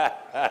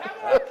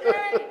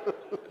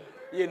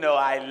 You know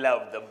I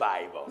love the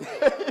Bible.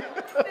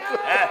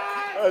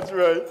 That's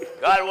right.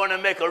 God want to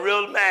make a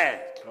real man.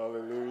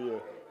 Hallelujah.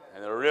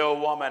 And a real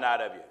woman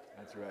out of you.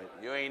 That's right.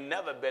 You ain't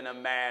never been a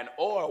man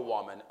or a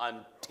woman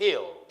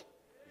until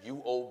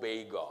you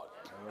obey God.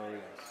 Oh,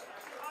 yes.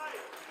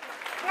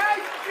 Are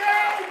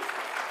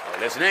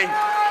you listening?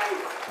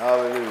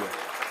 Hallelujah.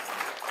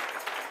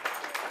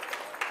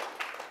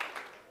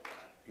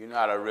 You're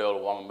not a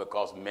real woman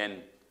because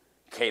men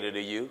cater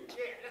to you. Yeah,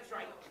 that's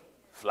right.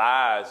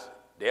 Flies,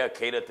 they'll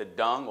cater to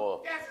dung,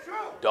 or That's true.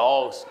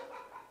 dogs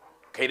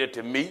cater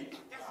to meat.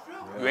 That's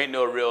true. You ain't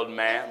no real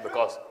man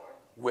because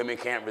women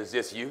can't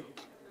resist you.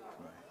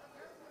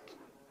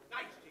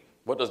 Nice, G.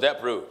 What does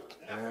that prove?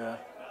 Yeah.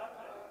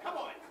 Come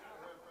on.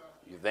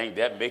 You think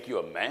that make you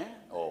a man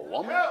or a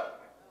woman? Go.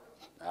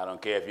 I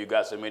don't care if you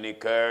got so many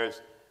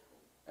curves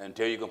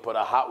until you can put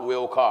a Hot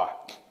Wheel car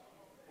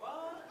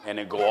and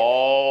it go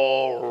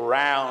all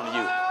around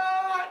you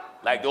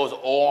like those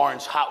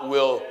orange Hot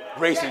Wheel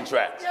racing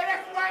tracks. Yeah,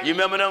 that's right. You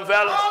remember them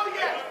fellas? Oh,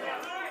 yeah.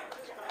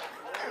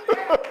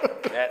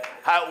 That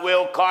Hot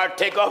Wheel car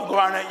take off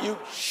going at you.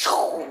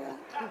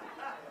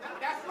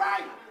 That's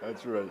right.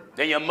 That's right.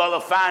 Then your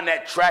mother find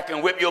that track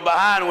and whip your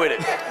behind with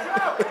it.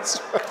 That's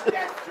true.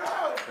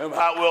 Them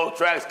Hot Wheel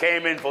tracks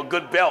came in for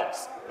good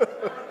belts.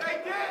 They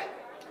did.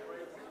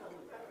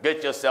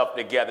 Get yourself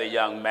together,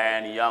 young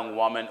man, young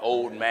woman,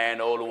 old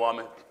man, older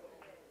woman.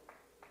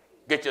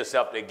 Get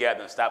yourself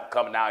together and stop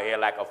coming out here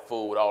like a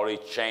fool with all these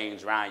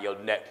chains around your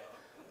neck,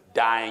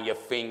 dyeing your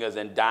fingers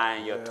and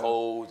dyeing your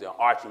toes and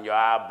arching your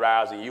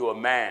eyebrows, and you a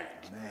man.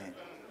 Man.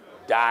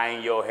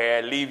 Dyeing your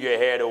hair, leave your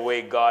hair the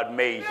way God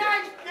made you.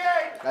 Nice, G.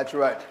 That's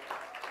right.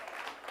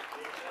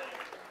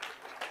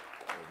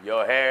 If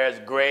your hair is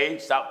gray,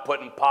 stop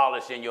putting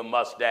polish in your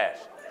mustache.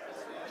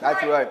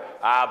 That's right.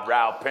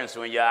 Eyebrow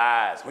pencil in your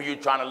eyes. Who you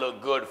trying to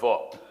look good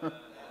for?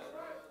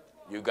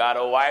 You got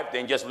a wife,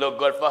 then just look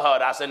good for her.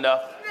 That's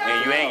enough.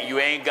 And you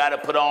ain't got to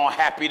put on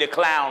Happy the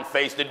Clown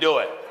face to do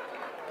it.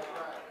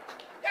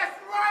 That's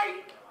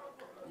right.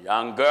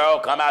 Young girl,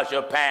 come out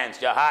your pants,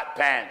 your hot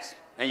pants,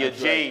 and your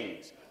That's right.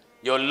 jeans,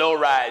 your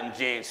low-riding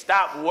jeans.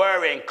 Stop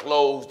wearing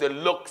clothes that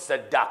look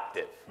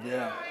seductive.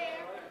 Yeah.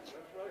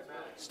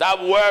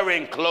 Stop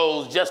wearing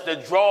clothes just to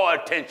draw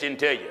attention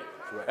to you.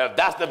 If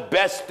that's the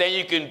best thing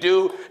you can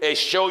do is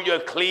show your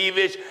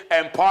cleavage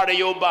and part of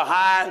your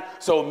behind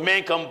so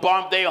men can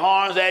bump their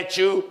horns at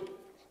you,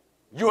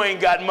 you ain't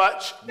got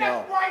much.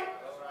 That's right.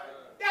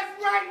 That's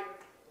right.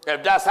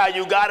 If that's how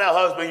you got a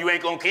husband, you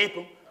ain't gonna keep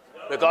him.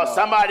 Because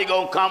somebody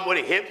gonna come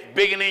with hips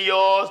bigger than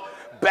yours,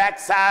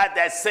 backside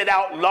that sit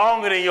out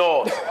longer than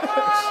yours. Come on.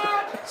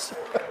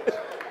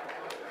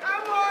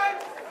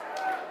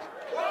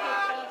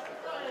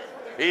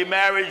 He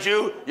married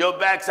you, your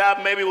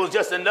backside maybe was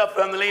just enough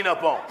for him to lean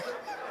up on.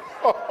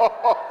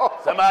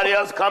 Somebody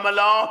else come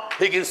along,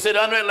 he can sit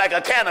under it like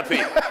a canopy.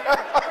 Come on,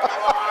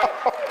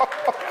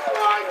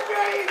 G.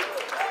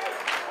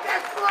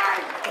 That's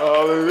right.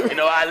 Hallelujah. You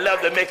know, I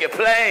love to make it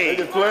plain. Make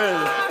it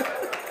plain.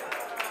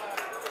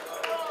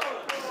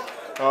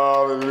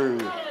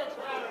 Hallelujah.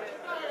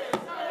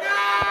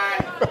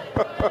 Nice.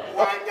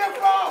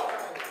 Wonderful.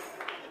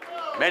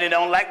 Many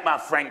don't like my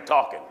frank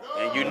talking,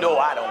 and you know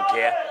I don't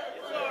care.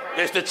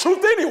 It's the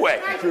truth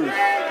anyway.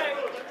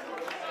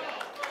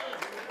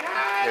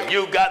 If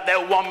you got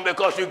that woman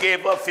because you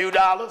gave her a few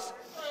dollars,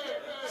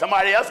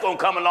 somebody else gonna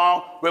come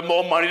along with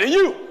more money than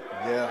you.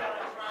 Yeah.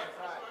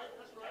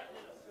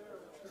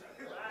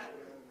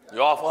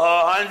 You offer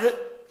her 100,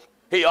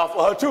 he offer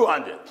her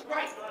 200.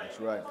 That's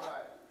right.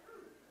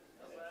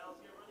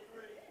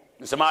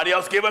 And somebody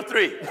else give her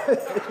 3.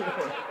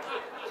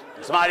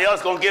 And somebody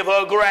else gonna give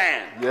her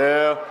 $1,000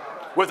 Yeah.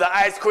 with an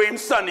ice cream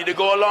sundae to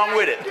go along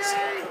with it.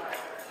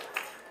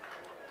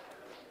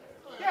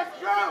 That's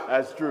true.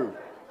 That's true.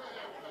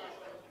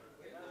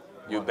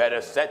 You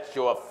better set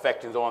your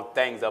affections on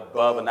things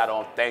above and not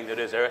on things of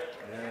this earth.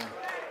 Yeah.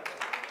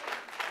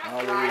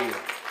 Hallelujah.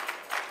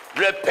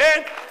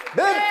 Repent.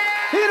 Then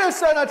Peter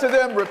said unto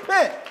them,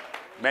 repent.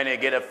 Many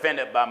get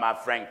offended by my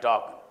frank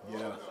talking.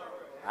 Yeah.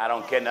 I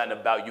don't care nothing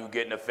about you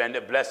getting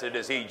offended. Blessed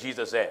is he,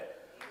 Jesus said.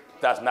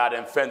 That's not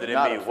offended in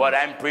Not me. offended. What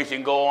I'm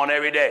preaching go on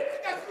every day.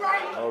 That's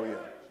right. Oh, yeah.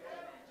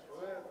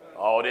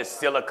 All this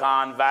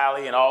Silicon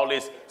Valley and all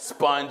this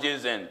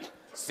sponges and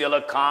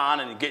silicone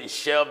and getting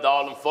shoved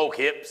all them folk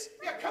hips.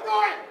 Yeah, come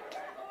on.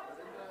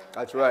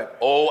 That's right.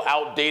 Old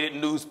outdated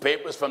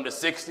newspapers from the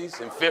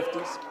 60s and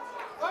 50s.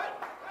 What?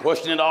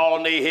 Pushing it all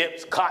in their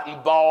hips, cotton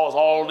balls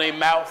all in their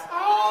mouth.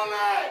 Hold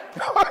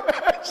it.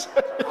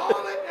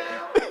 Hold it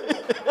now.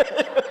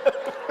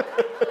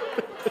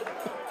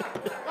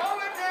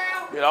 Hold it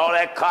now. Get all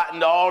that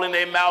cotton all in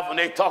their mouth and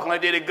they talking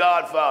like they're the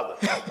Godfather.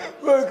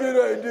 What can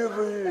I do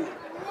for you?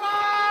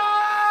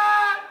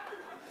 What?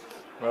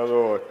 My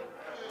Lord.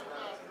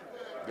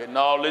 Getting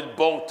all this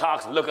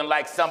Botox looking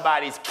like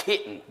somebody's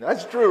kitten.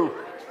 That's true.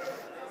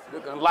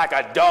 Looking like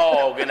a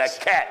dog and a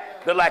cat.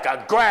 Look like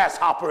a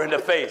grasshopper in the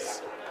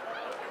face.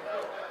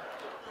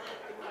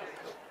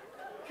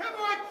 Come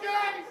on,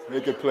 Johnny.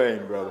 Make it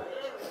plain, brother.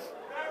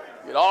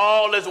 Get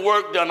all this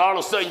work done, all of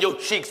a sudden your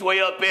cheeks way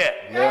up there.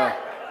 Yeah.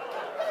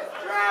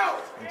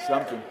 It's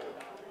something.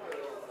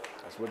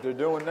 That's what they're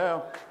doing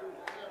now.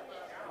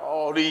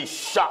 All these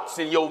shots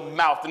in your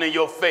mouth and in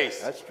your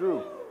face. That's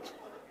true.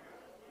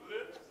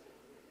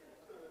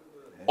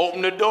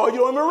 Open the door, you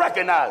don't even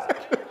recognize it.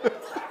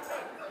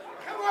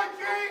 Come on,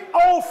 James.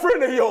 Old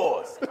friend of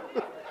yours.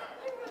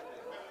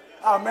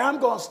 Oh, man, I'm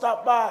going to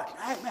stop by.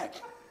 Hey, man.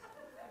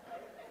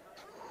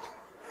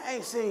 I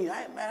ain't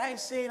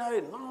seen her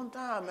in a long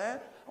time,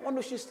 man. I wonder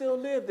if she still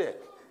lived there.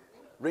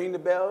 Ring the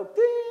bell.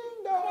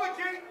 Ding Come dong. on,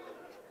 James.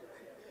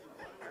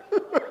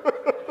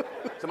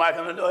 Somebody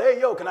come to the door. Hey,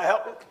 yo, can I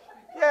help you?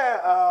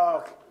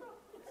 Yeah,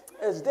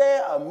 is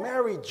there a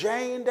Mary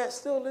Jane that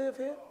still live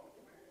here?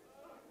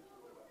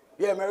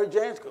 Yeah, Mary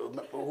Jane.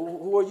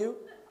 Who are you?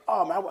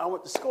 Oh, man, I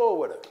went to school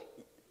with her.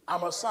 I'm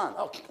her son.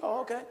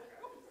 Oh, okay.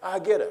 I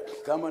get her.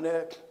 Come in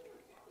there.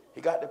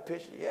 He got the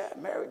picture. Yeah,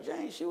 Mary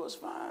Jane, she was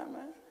fine,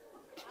 man.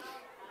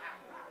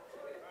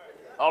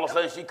 All of a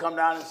sudden, she come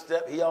down the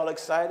step. He all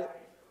excited.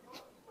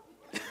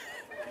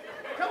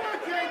 Come on,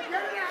 James.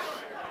 Get it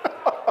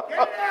out.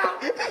 Get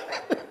it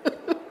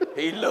out.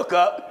 He look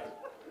up.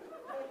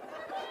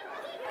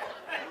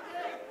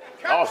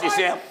 All she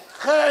see him.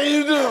 How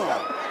you doing?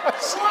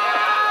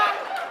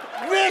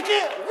 Ricky,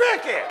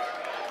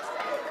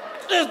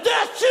 is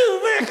that you,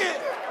 Ricky?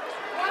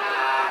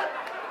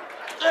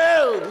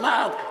 Oh,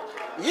 my,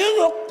 you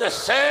look the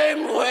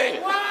same way.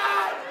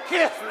 What?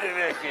 Kiss me,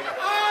 Ricky.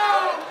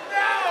 Oh,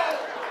 no.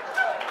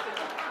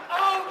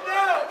 Oh,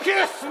 no.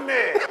 Kiss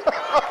me.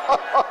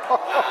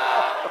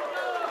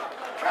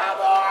 Come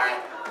on.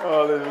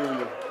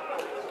 Hallelujah.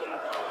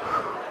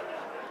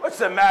 What's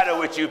the matter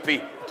with you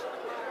people?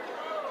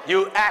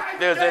 You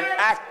actors and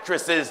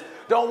actresses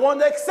Don't want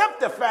to accept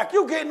the fact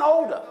you're getting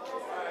older.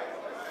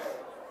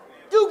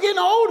 You're getting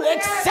older.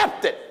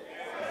 Accept it.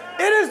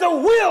 It is the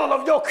will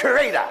of your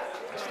Creator.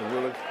 That's the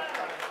will of...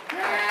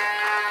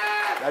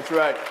 That's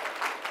right.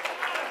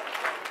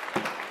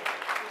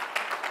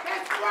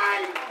 That's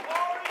right.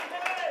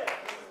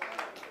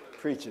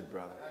 Preach it,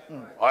 brother.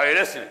 Are you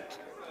listening?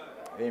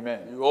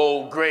 Amen. You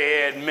old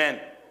gray-haired men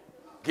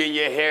getting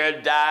your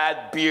hair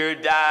dyed,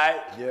 beard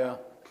dyed. Yeah.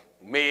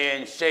 Me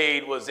and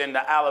Shade was in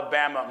the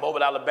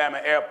Mobile, Alabama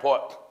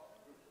airport.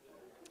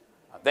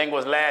 I think it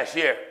was last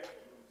year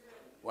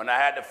when I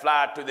had to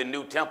fly to the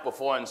new temple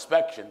for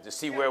inspection to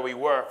see where we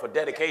were for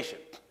dedication.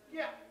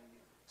 Yeah.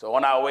 So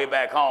on our way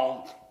back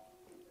home,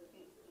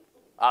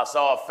 I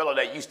saw a fellow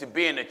that used to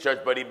be in the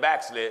church, but he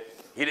backslid.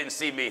 He didn't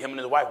see me. Him and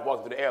his wife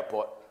walking through the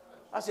airport.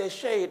 I said,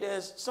 Shade,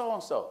 there's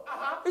so-and-so.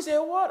 He said,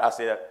 what? I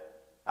said,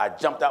 I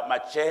jumped out my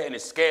chair and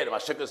it scared him. I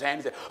shook his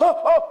hand. He said,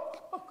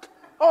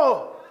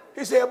 oh.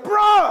 He said,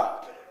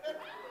 bruh.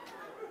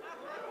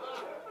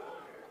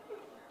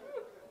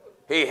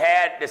 He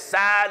had the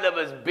side of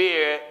his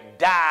beard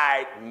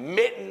dyed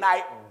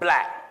midnight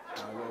black.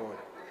 My Lord.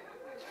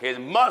 His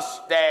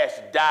mustache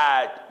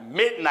dyed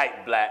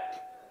midnight black.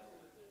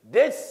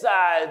 This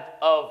side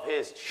of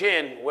his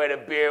chin, where the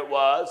beard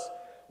was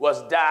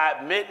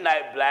dyed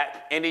midnight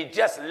black, and he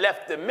just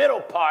left the middle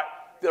part,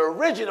 the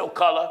original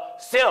color,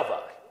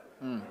 silver.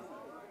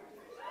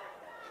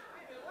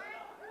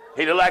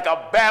 He looked like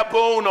a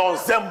baboon on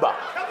Zimba.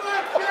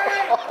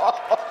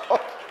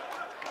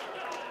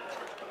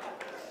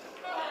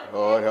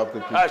 Lord, help the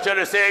people. I should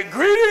have said,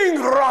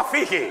 greeting,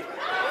 Rafiki.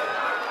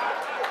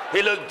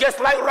 He looked just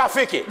like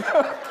Rafiki.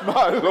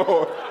 My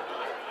Lord.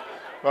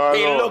 My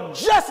He Lord. looked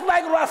just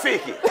like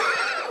Rafiki.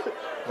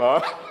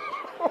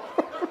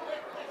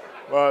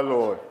 My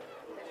Lord.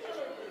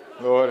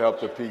 Lord,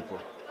 help the people.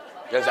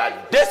 There's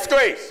a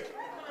disgrace.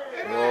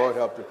 Lord,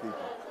 help the people.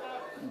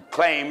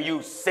 Claim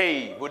you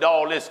saved with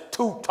all this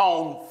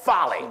two-tone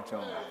folly.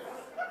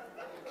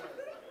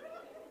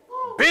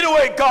 Be the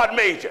way God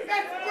made you.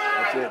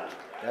 That's it.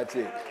 That's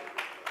it.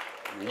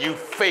 You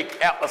fake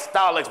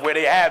apostolics where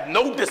they have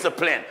no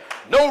discipline,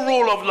 no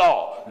rule of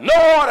law, no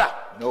order.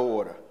 No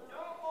order.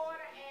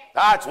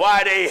 That's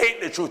why they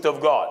hate the truth of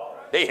God.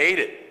 They hate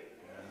it.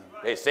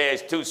 They say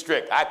it's too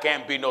strict. I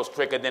can't be no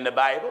stricter than the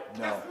Bible.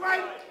 No.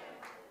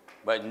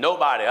 But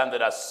nobody under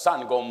the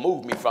sun gonna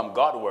move me from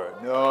God's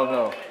word.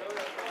 No.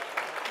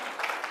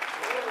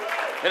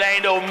 It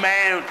ain't no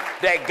man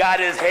that got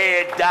his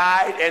head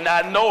dyed, and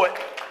I know it,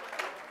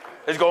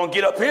 is gonna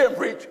get up here and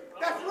preach.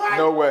 That's right.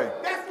 No way.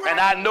 That's right. And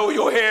I know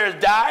your hair is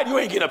dyed, you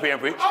ain't getting up here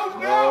and preach. Oh,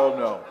 No.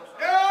 no.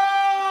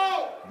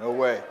 No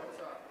way.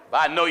 If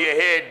I know your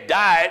hair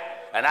dyed,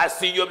 and I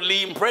see you up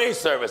leading praise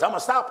service, I'm gonna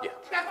stop you.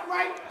 That's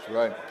right. That's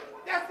right.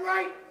 That's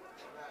right.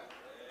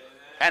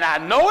 And I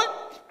know it.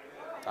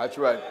 That's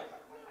right.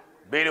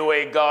 Be the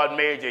way God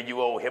made you, you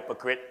old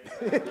hypocrite.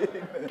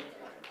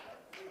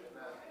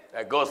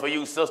 That goes for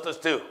you sisters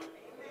too.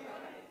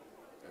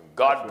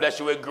 God bless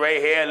you with gray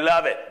hair,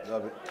 love it.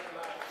 Love it.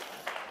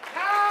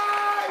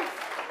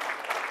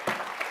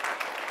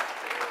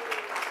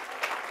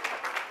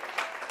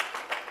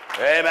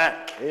 Amen.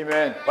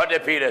 Amen. What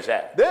did Peter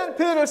say? Then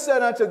Peter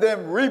said unto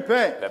them,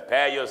 repent.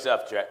 Prepare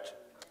yourself, church.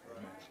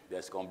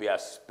 There's going to be a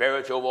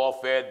spiritual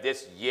warfare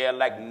this year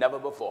like never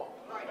before.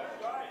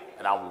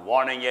 And I'm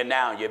warning you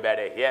now, you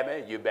better hear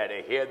me. You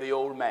better hear the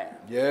old man.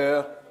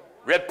 Yeah.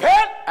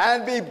 Repent.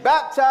 And be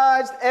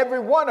baptized, every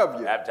one of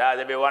you. Baptize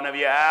every one of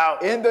you how?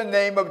 In the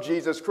name of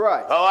Jesus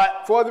Christ. For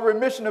what? For the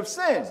remission of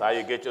sins. That's how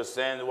you get your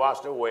sins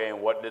washed away.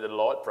 And what did the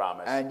Lord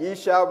promise? And ye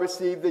shall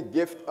receive the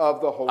gift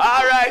of the Holy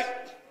All Ghost. right.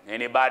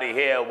 Anybody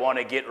here want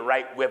to get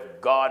right with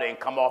God and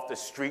come off the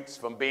streets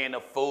from being a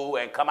fool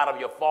and come out of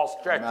your false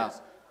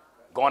churches?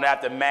 Going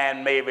after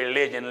man-made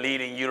religion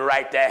leading you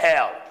right to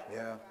hell.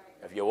 Yeah.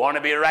 If you want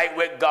to be right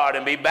with God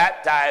and be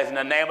baptized in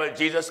the name of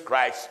Jesus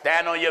Christ,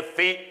 stand on your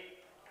feet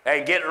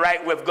and get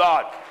right with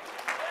God.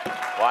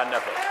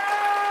 Wonderful.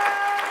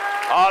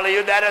 All of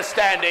you that are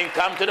standing,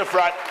 come to the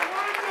front.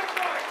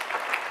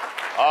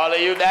 All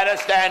of you that are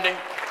standing,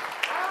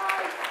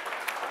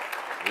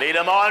 lead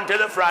them on to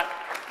the front.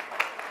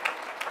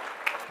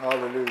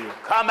 Hallelujah.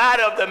 Come out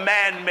of the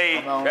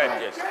man-made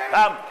churches.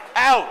 Come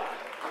out.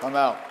 Come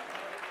out.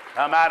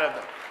 Come out of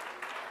them.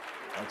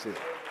 That's it.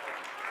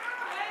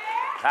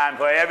 Time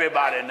for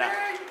everybody now.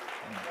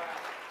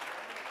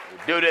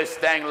 Do this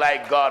thing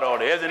like God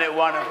ordered. Isn't it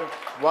wonderful?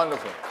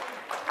 Wonderful.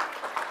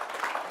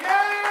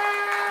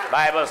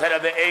 Bible said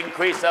of the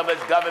increase of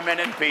his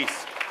government and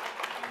peace,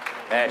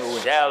 there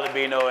shall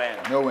be no end.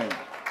 No end.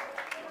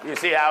 You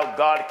see how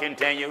God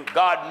continued?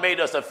 God made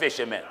us a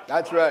fisherman.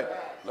 That's right.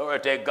 Glory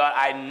to God.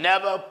 I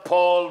never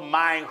pull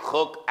my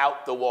hook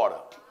out the water.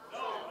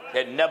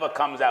 It never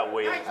comes out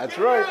with it. That's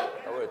right.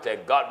 Glory to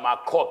God. My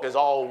cork is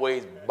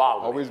always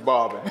bobbing. Always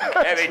bobbing.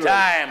 Every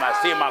time I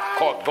see my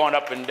cork going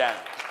up and down.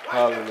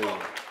 Hallelujah.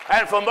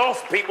 And for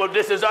most people,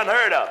 this is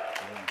unheard of.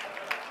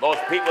 Most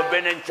people have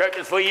been in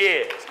churches for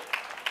years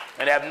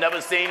and have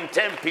never seen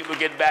 10 people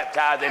get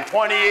baptized in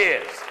 20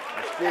 years.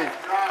 That's true.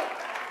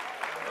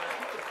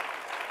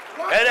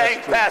 It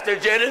ain't Pastor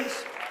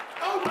Jennings.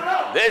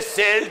 This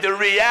is the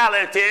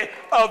reality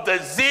of the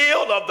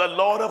zeal of the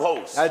Lord of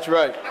hosts. That's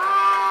right.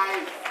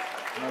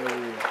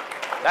 Hallelujah.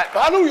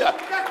 Hallelujah.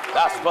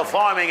 That's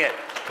performing it.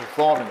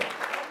 Performing it.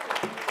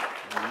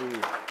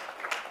 Hallelujah.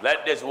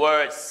 Let this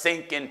word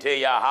sink into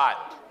your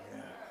heart.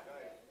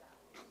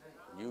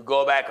 You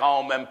go back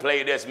home and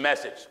play this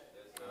message.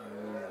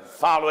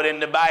 Follow it in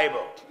the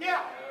Bible.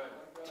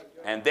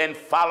 And then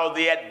follow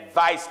the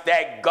advice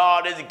that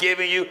God is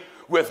giving you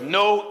with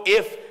no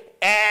ifs,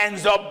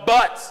 ands, or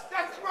buts.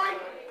 That's right.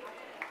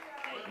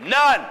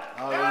 None.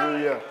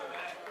 Hallelujah.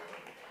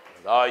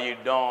 All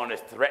you're doing is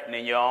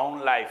threatening your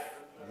own life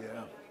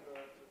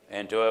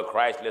into a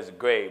Christless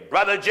grave.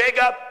 Brother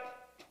Jacob,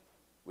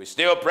 we're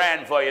still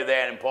praying for you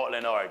there in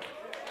Portland, Oregon.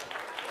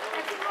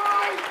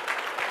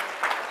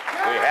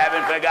 We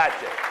haven't forgot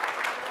you.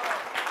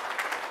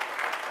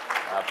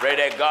 I pray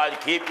that God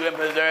keep you and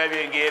preserve you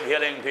and give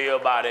healing to your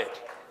body.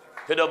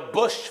 To the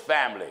Bush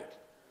family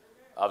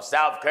of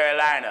South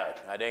Carolina,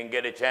 I didn't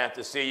get a chance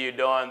to see you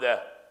during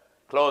the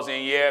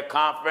closing year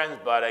conference,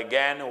 but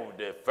again,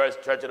 the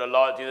First Church of the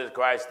Lord Jesus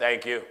Christ,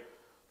 thank you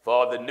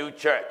for the new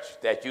church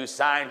that you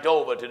signed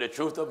over to the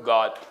truth of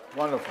God.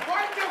 Wonderful.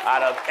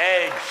 Out of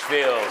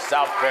Edgefield,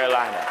 South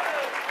Carolina.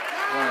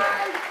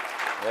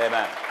 Wonderful.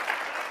 Amen.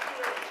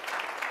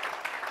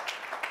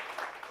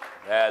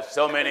 There's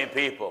so many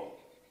people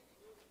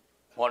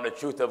want the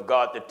truth of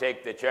God to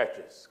take the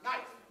churches.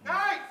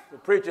 Nice. The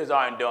preachers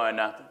aren't doing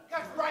nothing.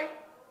 That's right.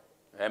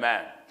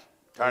 Amen.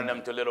 Turn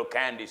them to little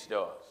candy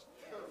stores.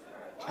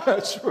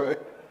 That's right.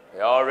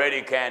 They're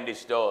already candy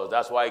stores.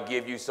 That's why I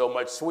give you so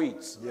much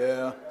sweets.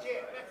 Yeah.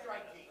 Yeah, that's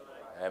right, King.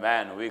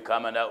 Amen. We're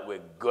coming up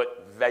with good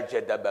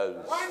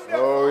vegetables. Wonderful.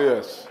 Oh,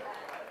 yes.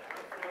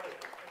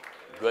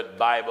 Good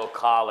Bible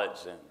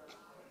collards and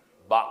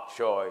bok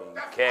choy and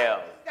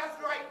kale.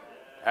 That's right.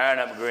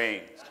 Turnip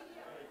greens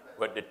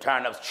with the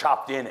turnips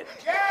chopped in it.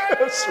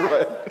 That's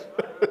right.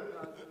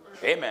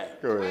 Amen.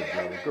 Go ahead,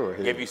 brother. Go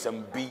ahead. Give you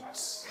some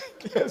beets.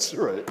 That's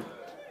right.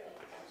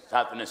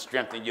 Something to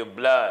strengthen your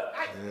blood.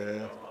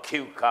 Yeah.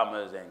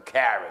 Cucumbers and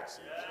carrots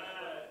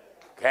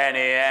and candy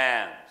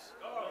yams.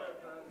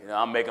 You know,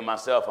 I'm making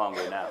myself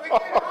hungry now. We're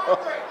getting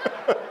hungry.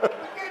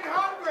 We're getting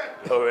hungry.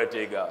 Glory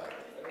to God.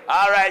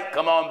 All right,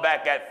 come on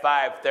back at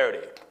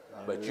 5:30.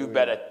 But you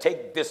better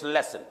take this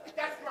lesson.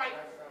 That's right.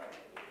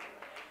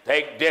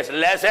 Take this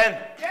lesson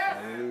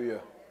Yes.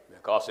 Hallelujah.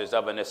 because it's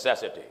of a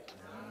necessity.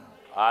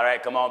 All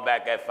right, come on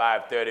back at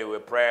 5:30 where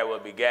prayer will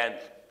begin.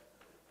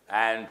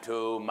 And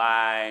to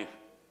my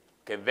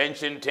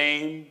convention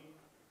team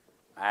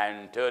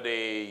and to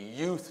the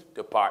youth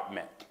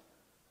department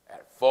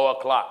at 4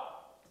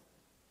 o'clock.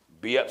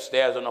 Be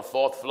upstairs on the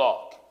 4th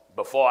floor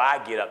before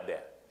I get up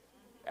there.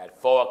 At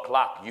 4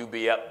 o'clock, you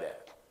be up there.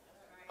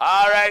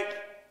 All right,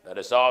 let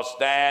us all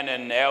stand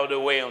and Elder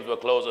Williams will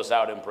close us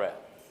out in prayer.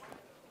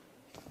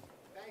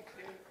 Thank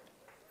you.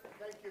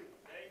 Thank you.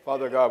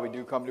 Father God, we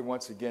do come to you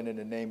once again in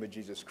the name of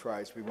Jesus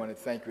Christ. We want to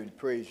thank you and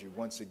praise you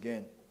once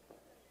again.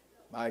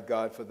 My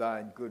God, for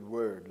thine good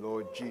word.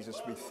 Lord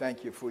Jesus, we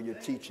thank you for your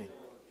teaching.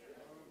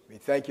 We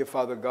thank you,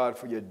 Father God,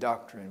 for your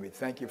doctrine. We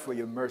thank you for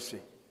your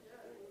mercy,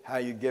 how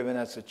you've given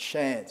us a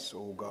chance,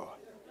 oh God.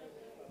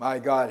 My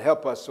God,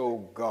 help us,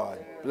 oh God.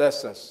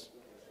 Bless us,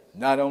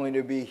 not only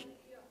to be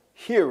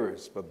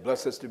hearers, but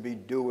bless us to be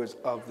doers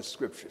of the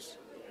scriptures.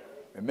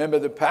 Remember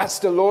the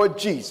pastor, Lord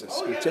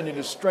Jesus. Continue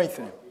to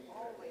strengthen him.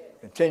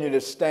 Continue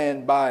to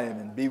stand by him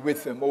and be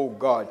with him, oh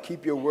God.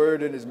 Keep your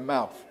word in his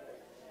mouth.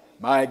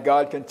 My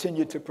God,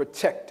 continue to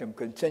protect him.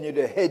 Continue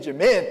to hedge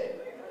him in.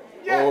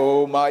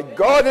 Oh, my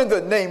God, in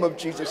the name of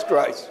Jesus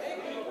Christ.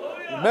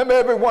 Remember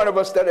every one of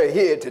us that are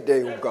here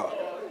today, oh God.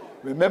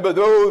 Remember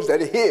those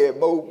that are here,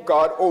 oh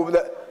God, over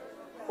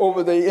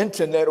the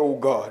internet, oh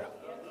God.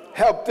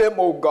 Help them,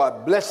 oh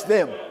God. Bless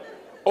them.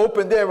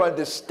 Open their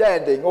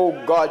understanding,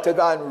 oh God, to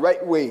thine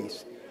right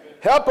ways.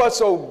 Help us,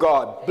 oh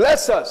God.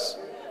 Bless us.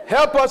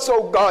 Help us,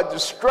 oh God, to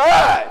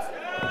strive.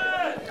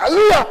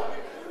 Hallelujah.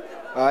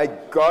 My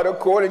God,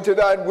 according to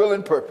thine will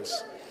and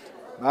purpose.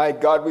 My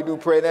God, we do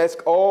pray and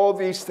ask all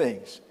these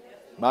things.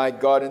 My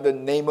God, in the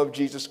name of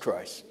Jesus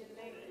Christ.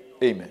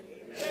 Amen.